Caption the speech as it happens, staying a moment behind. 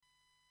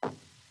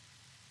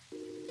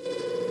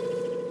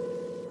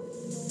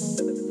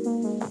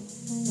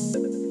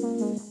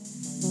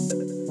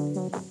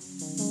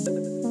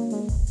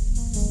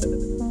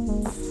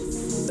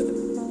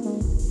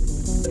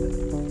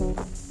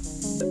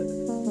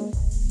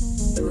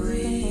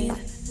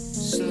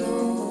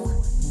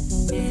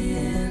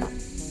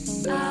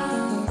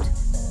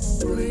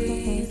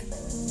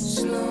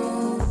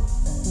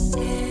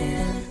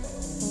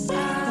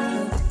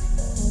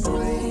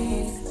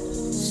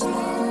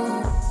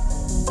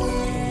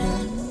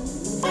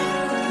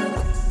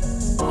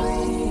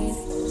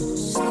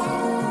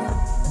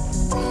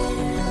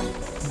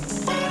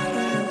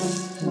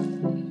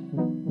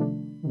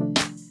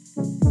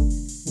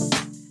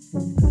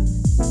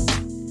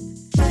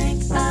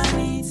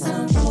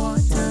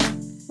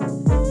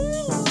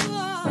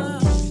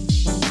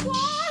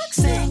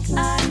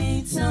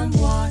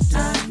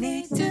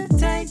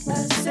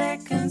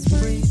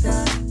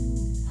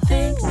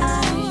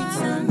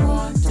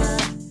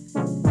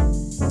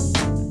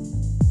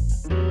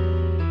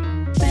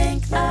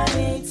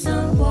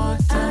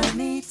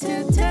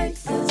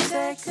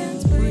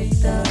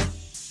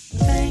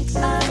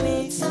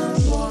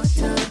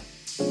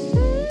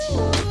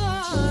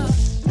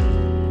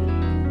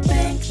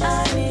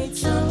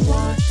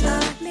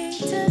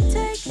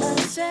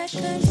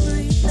seconds,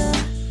 breather.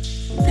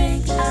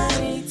 Think I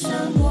need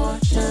some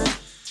water.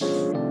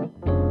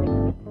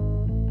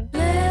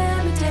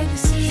 Let me take a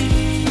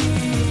seat.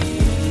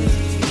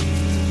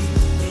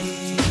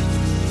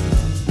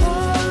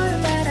 What a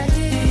bad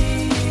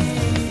idea.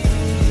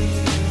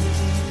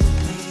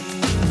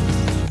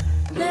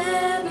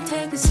 Let me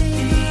take a seat.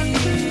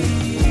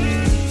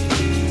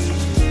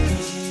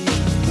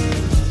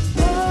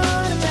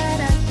 What a bad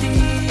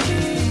idea.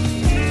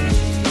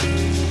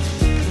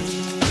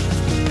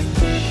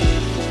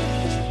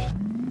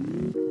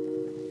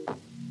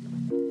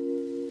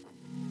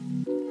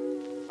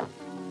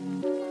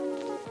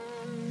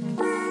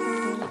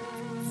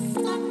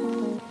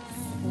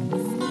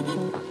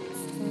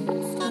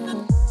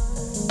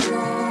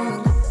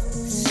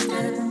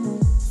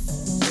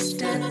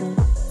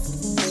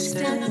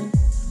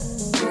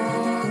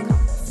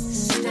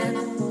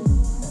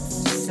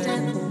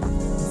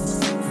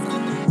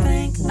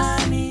 Think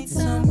I need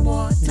some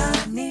water.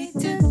 Need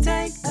to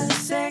take a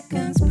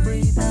second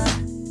breather.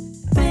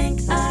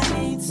 Think I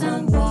need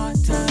some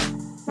water.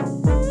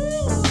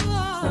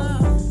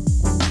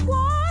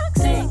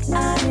 Think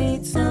I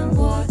need some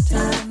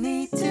water.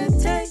 Need to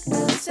take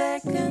a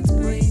second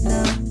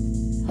breather.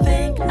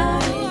 Think I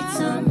need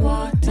some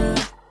water.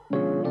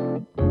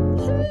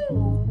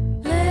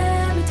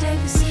 Let me take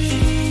a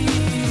seat.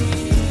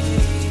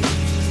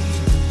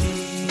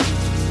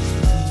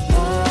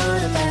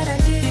 What a bad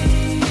idea.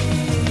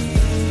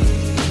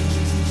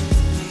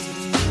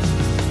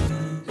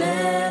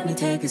 Let me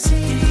take a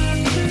seat.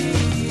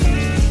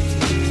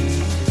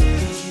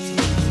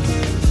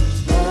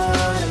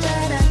 What a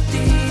bad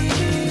idea.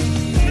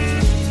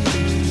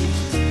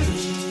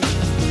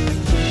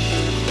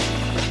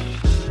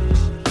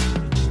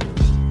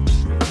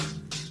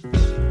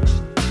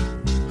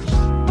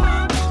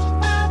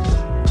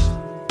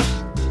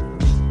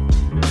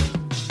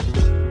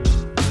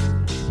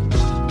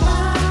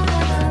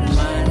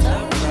 Minds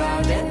are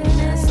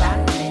crowdedness. I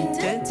need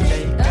to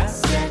take a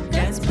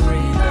second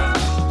breather.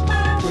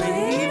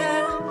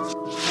 Breather.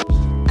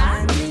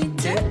 I need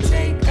to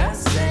take a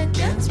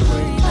second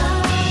breather.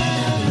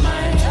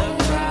 Minds are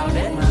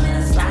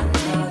crowdedness. I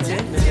need to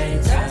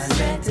take a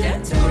second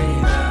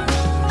breather.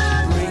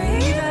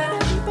 Breather.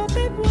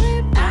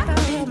 I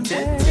need to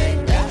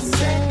take a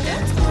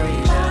second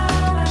breather.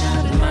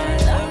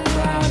 Minds are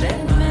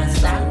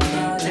crowdedness. I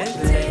need to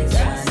take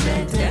a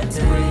second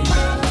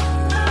breather.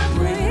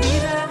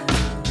 Breather.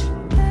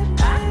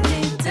 I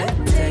need to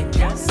take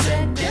a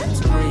second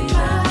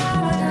breather.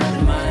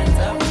 Minds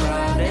are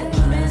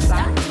crowdedness. I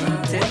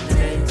need to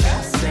take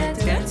a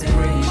second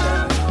breather.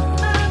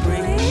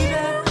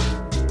 Breather.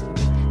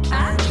 I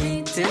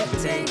need to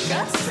take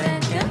a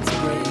second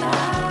breather.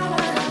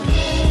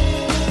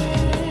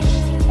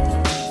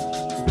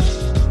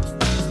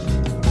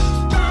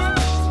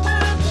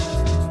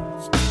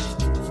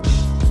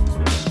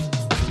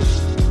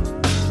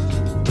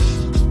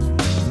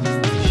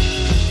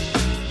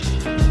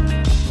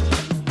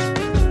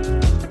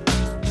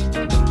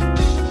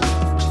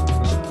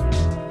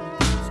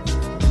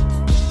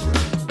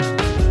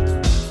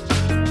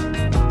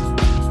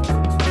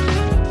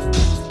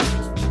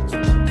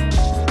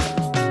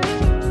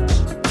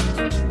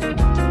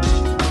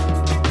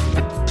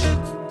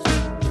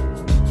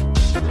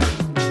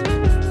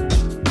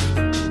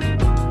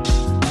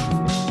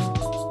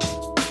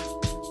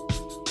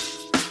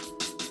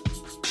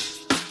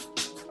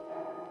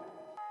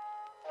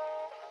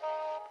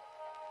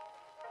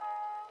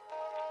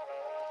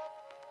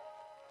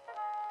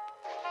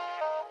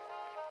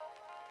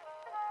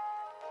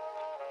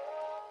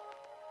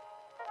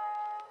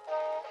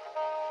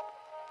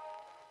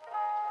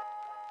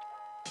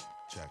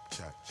 Check,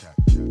 check, check,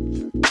 check,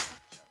 check.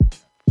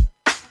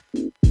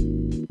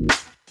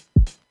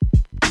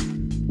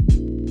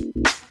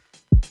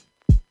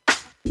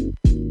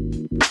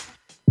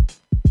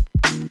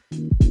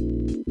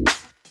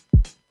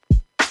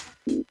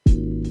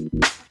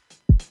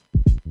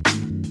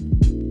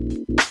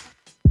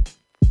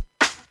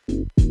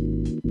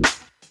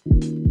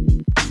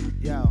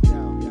 Yo,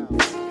 yo, yo.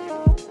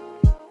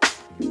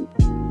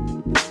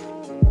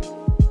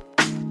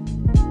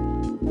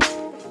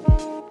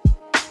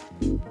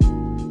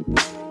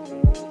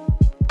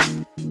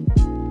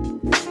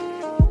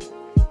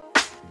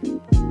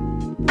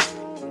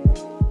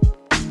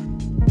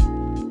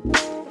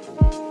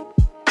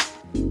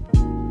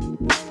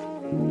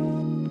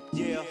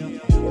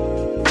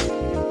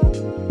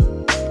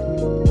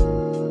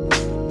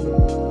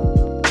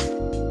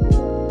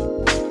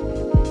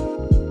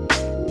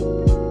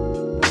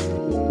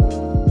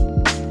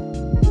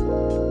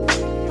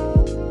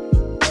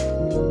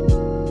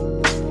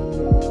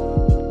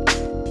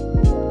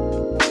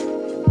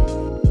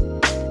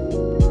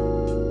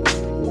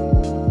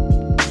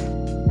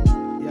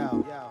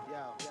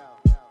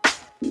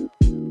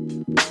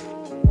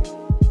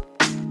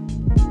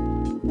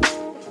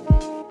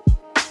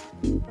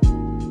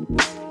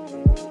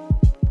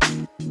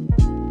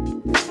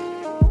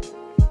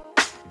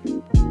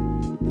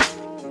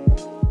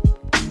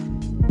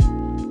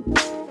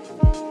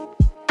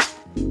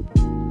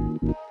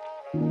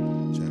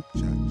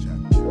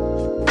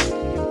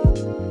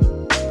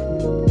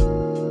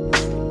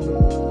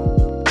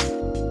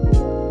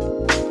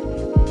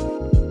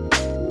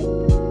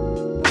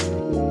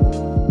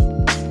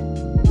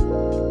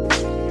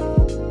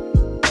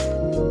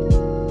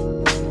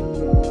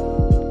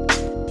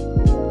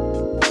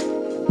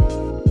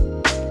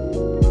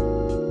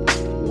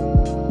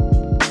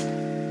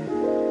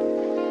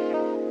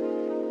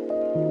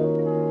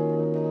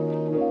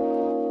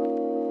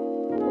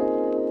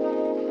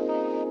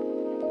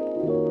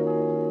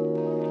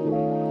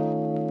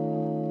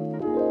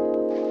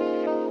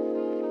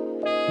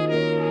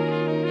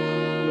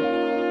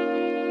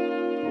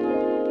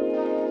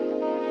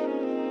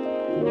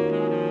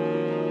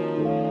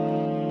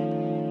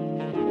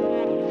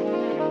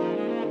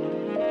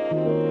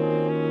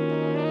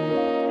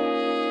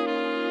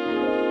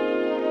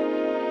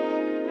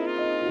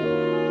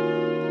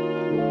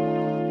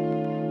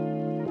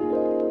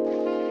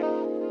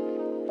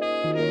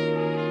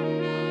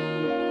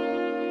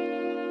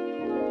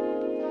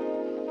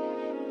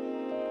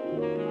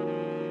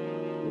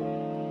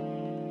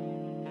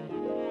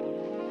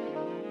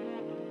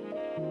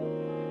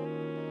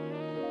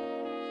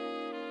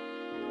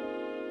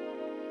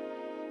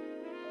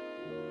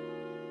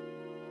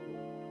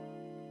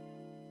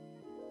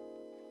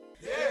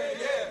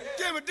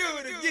 we do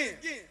it again?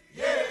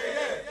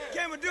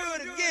 Can we do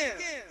it again?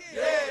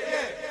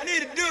 I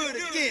need to do it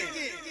again.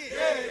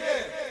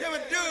 Can we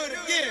do it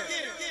again?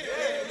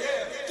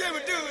 Can we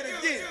do it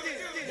again?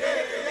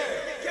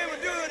 Can we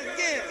do it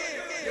again?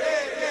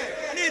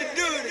 I need to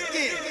do it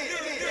again.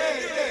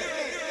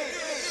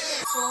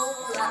 Full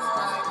Black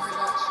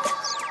Dog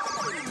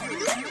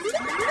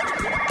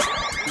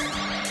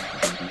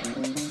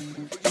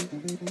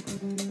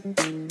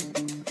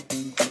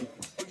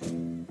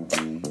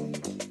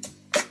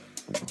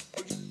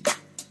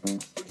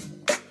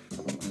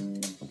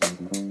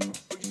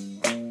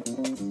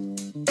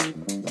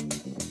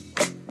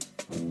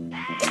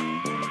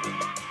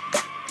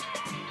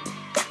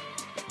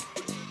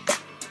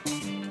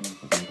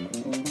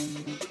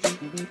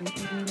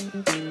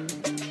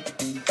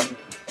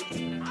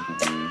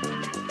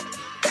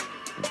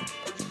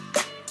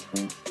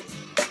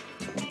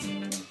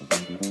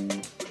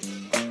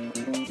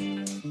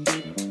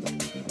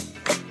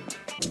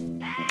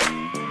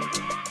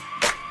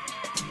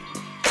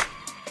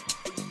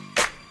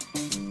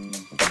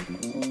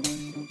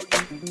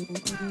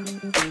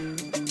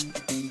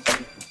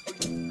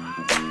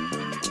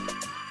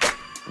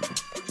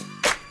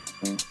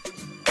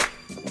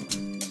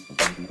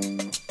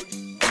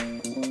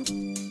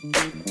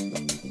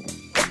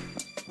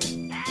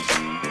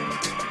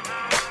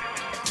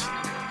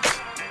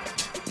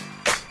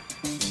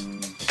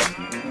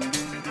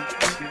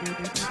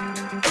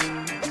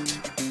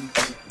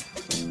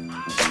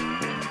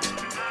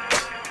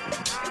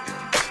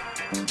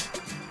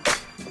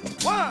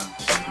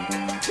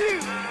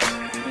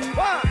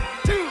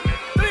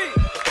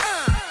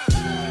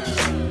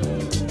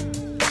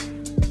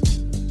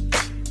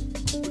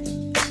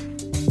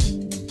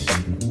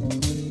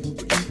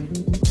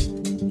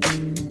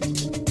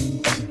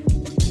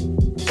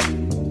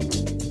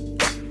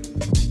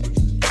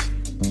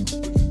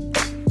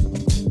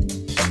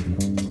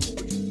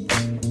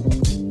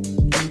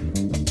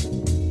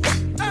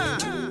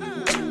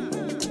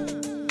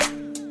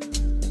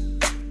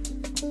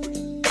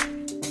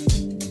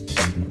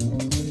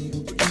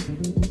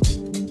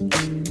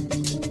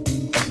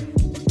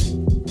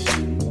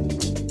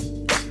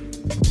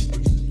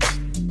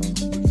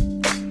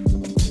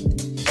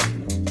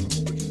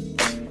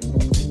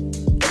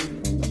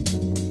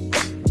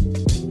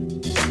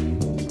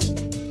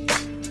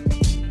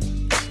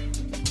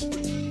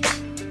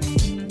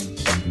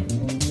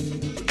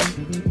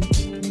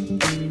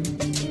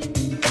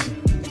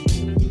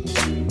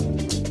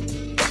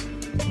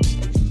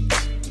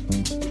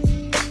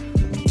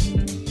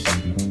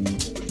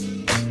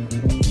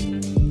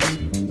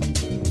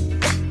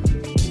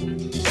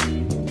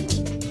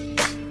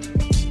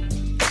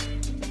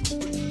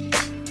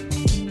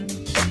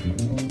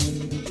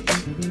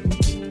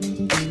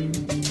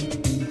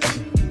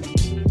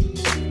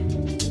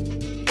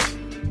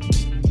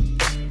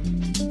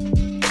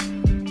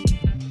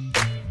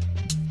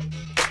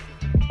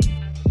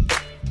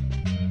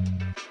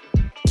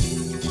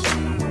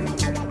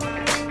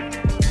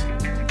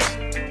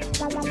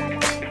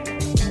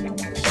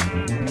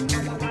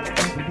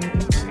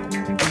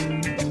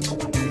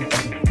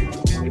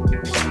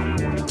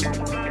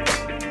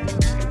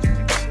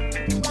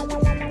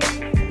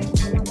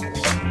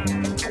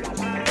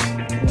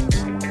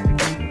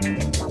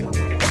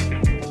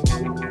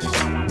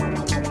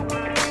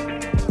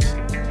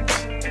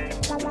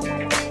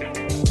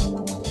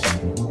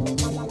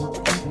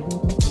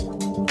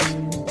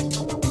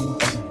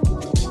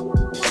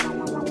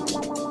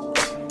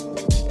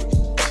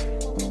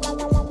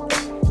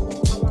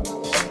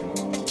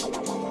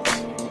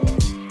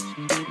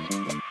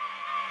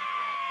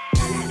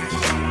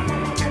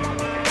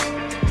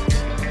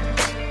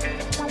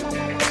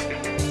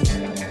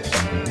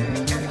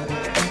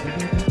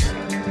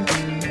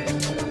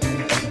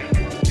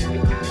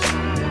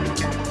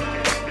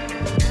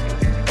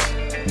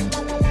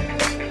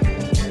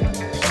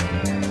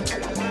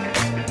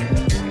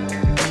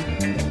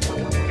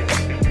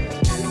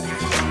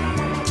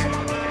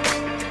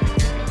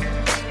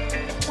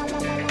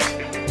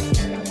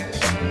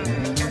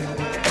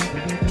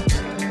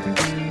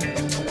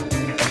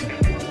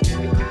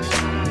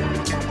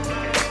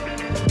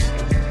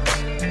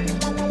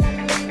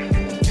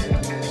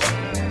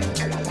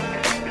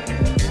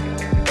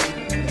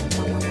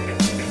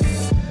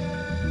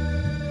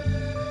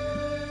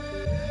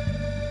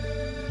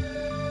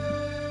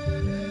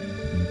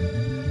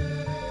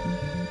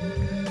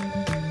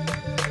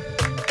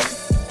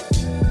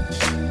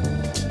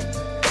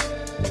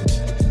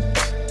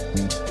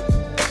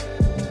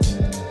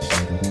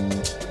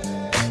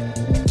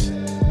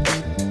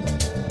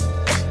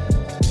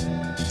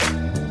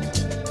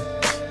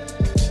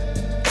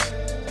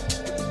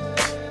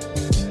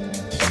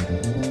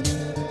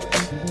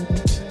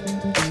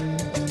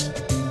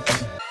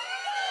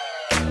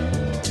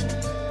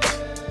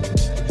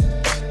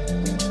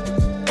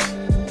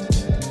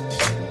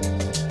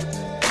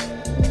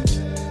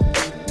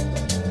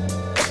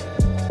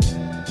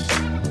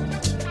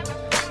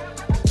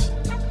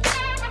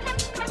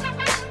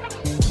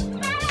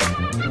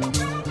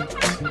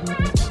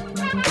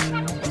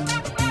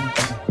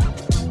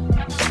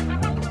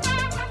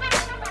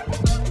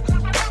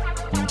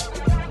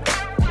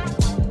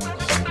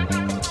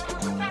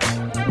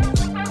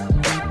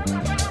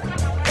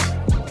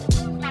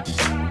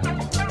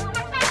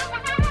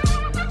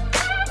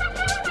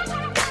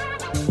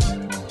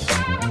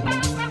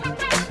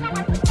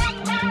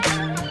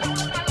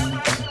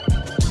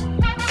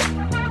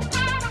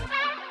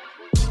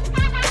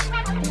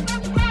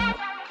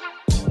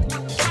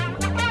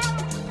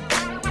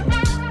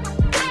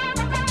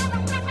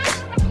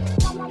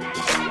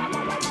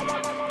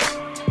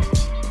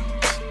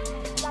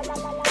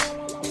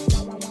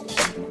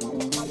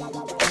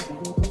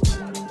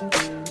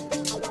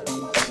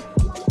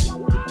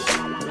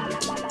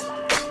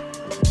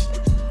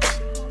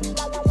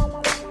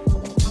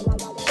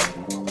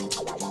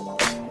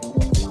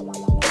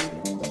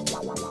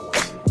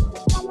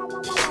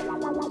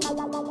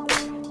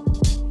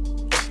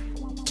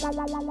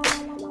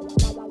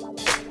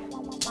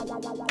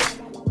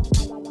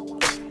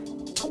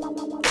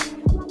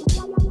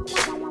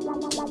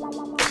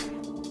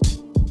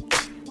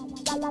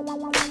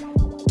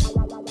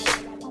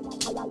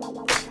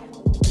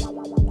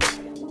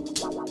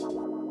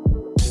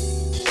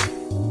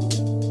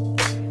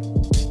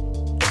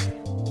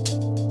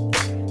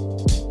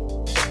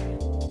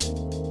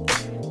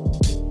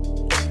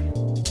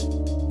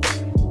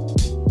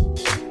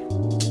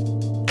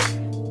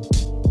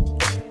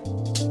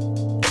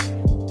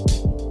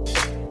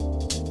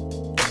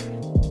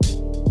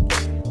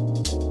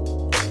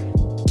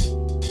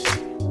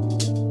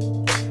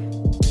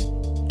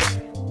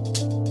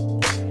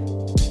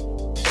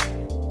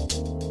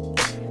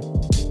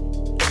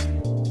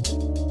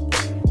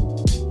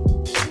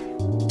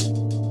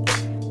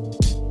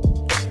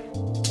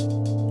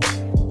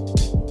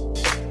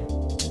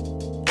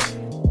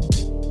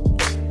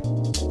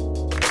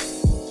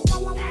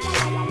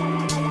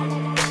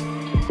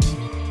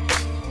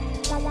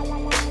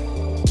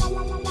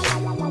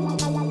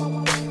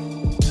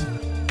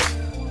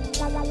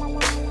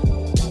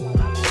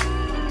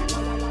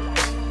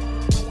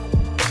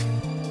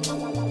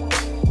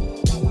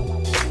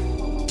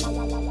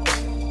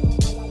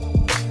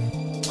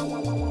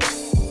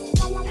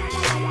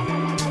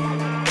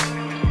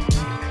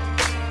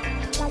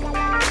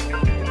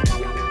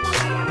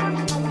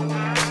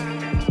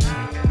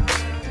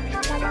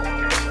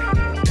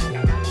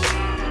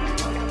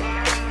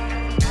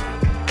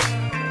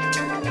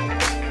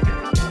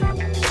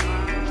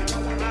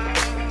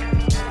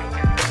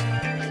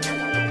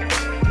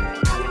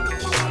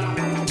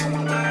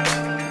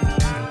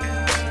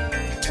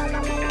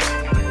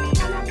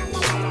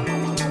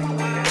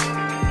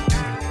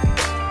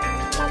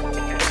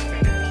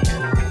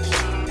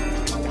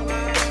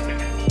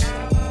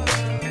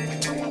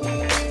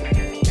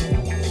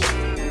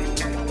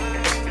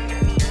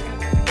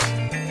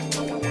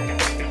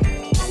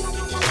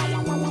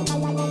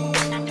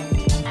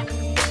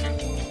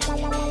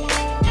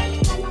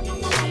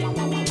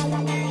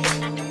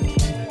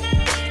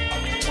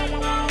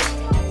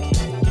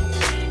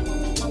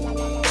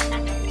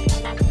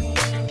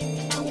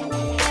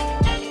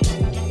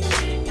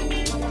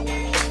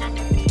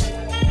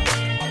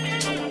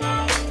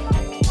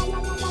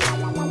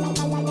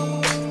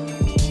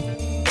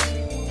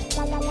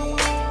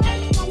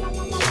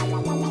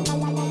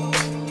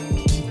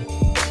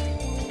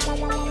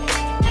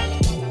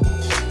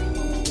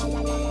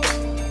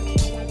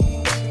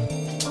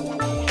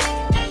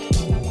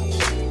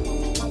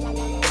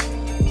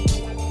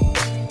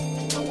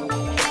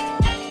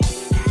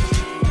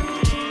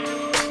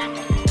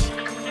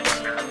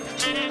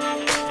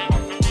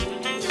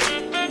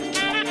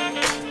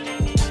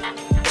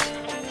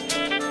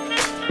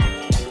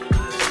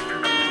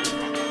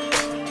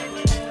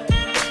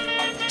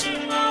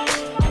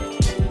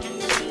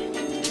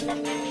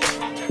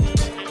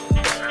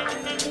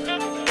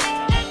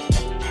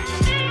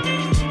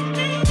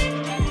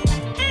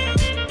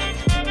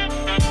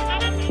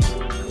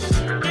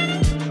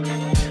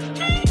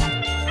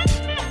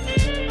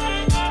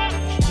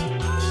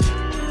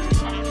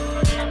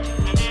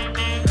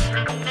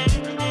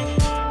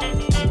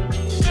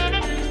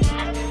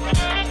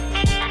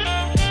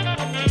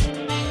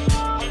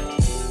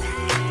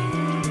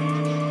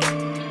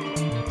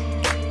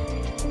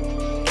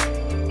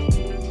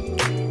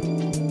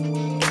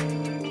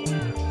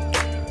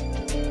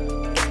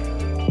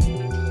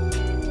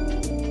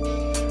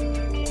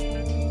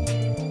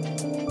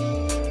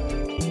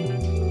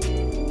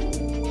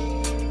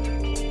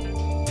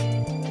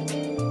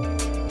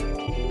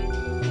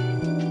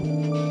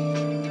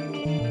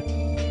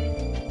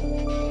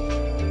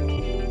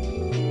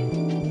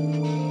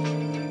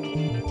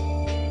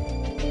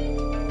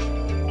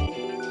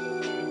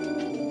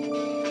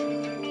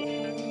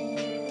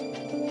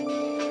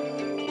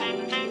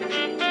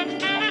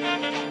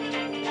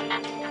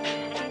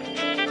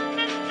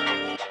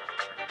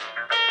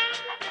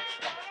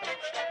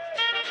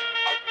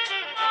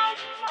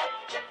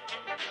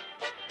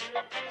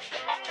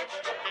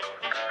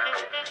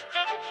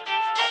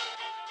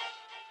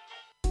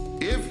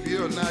If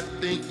you're not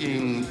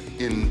thinking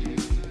in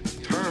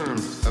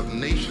terms of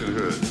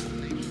nationhood,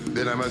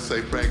 then I must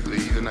say, frankly,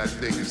 you're not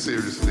thinking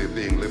seriously of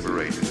being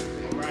liberated.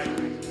 All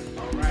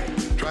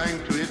right.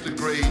 Trying to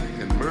integrate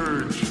and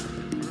merge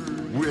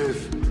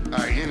with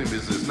our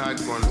enemies is not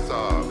going to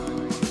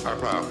solve our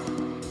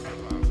problem.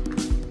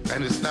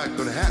 And it's not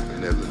going to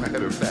happen, as a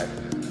matter of fact.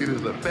 It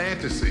is a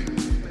fantasy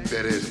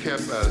that has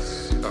kept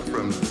us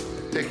from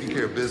taking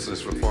care of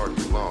business for far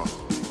too long.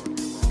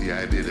 The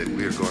idea that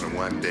we're going to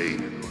one day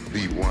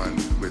be one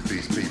with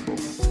these people.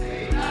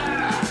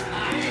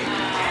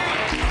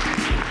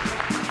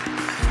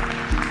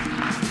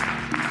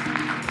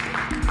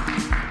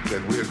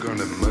 That we're going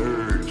to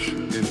merge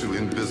into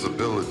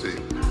invisibility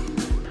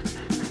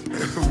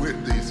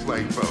with these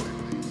white folk.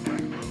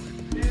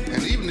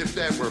 And even if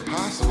that were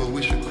possible,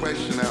 we should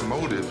question our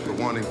motives for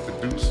wanting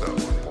to do so.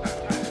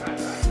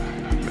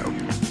 You know,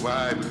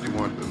 why would you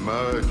want to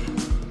merge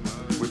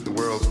with the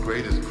world world's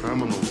greatest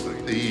criminals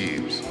and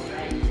thieves,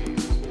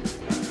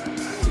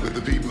 with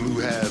the people who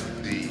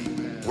have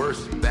the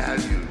worst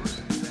values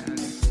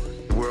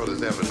the world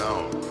has ever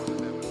known.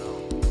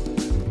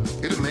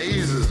 It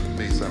amazes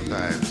me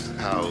sometimes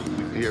how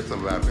we hear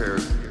some of our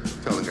parents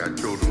telling our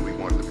children we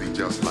want to be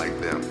just like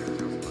them.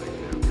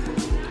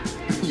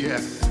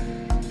 Yeah,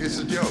 it's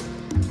a joke.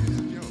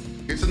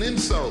 It's an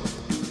insult.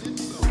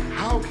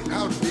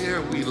 How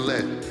dare we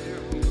let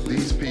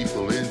these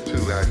people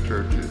into our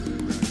churches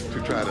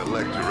to try to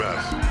lecture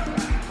us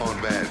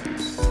on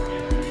values?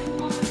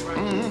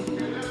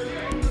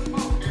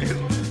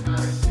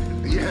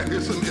 Yeah,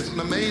 it's an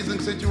amazing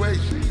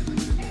situation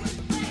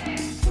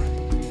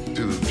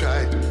to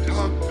try to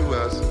talk to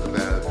us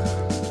about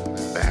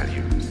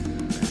values,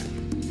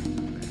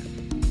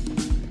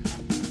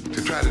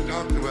 to try to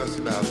talk to us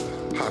about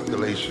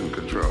population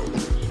control.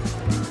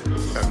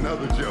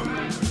 Another joke.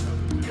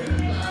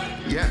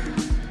 Yeah.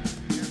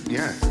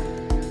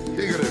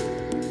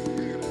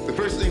 The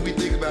first thing we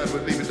think about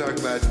when people talk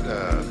about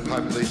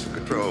population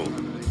control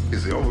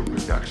is the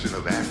overproduction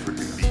of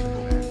African people.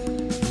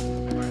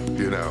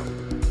 You know,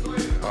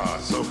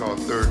 so-called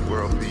third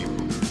world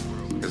people.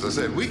 As I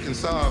said, we can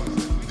solve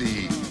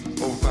the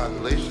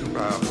overpopulation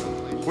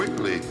problem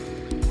quickly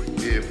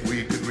if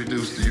we could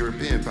reduce the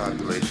European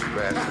population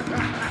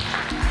drastically.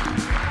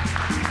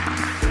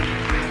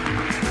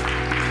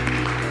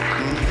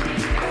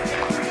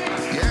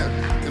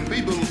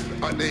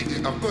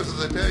 Of course, as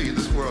I tell you,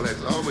 this world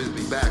has always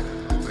been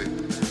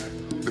backwards.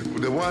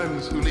 The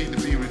ones who need to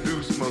be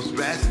reduced most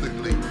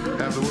drastically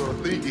have the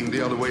world thinking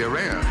the other way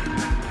around.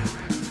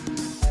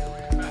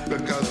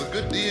 Because a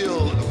good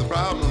deal of the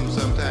problem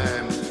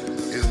sometimes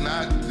is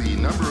not the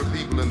number of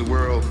people in the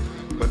world,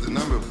 but the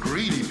number of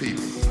greedy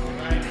people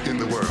in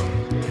the world.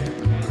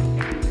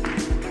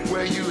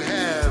 Where you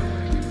have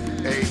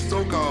a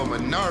so-called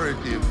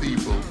minority of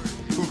people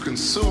who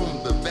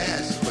consume the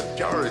vast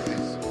majority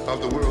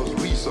of the world's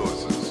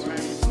resources.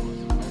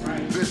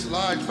 This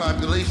large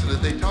population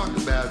that they talk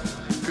about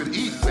could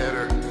eat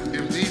better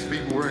if these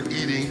people weren't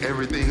eating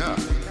everything up.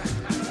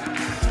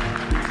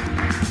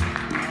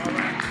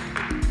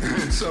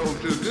 And so,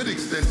 to a good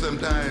extent,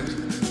 sometimes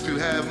to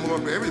have more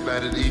for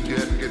everybody to eat, you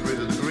have to get rid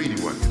of the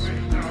greedy ones.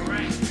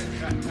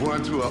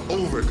 Ones who are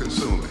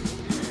over-consuming,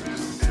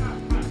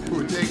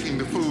 who are taking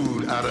the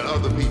food out of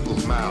other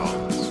people's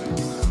mouths.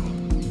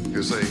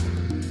 You see?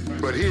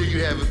 But here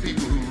you have the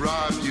people who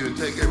rob you and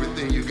take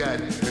everything you got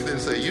and then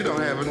say you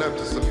don't have enough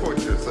to support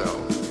yourself.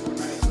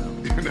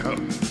 You know,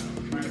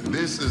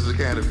 this is the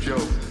kind of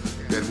joke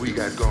that we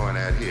got going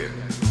out here.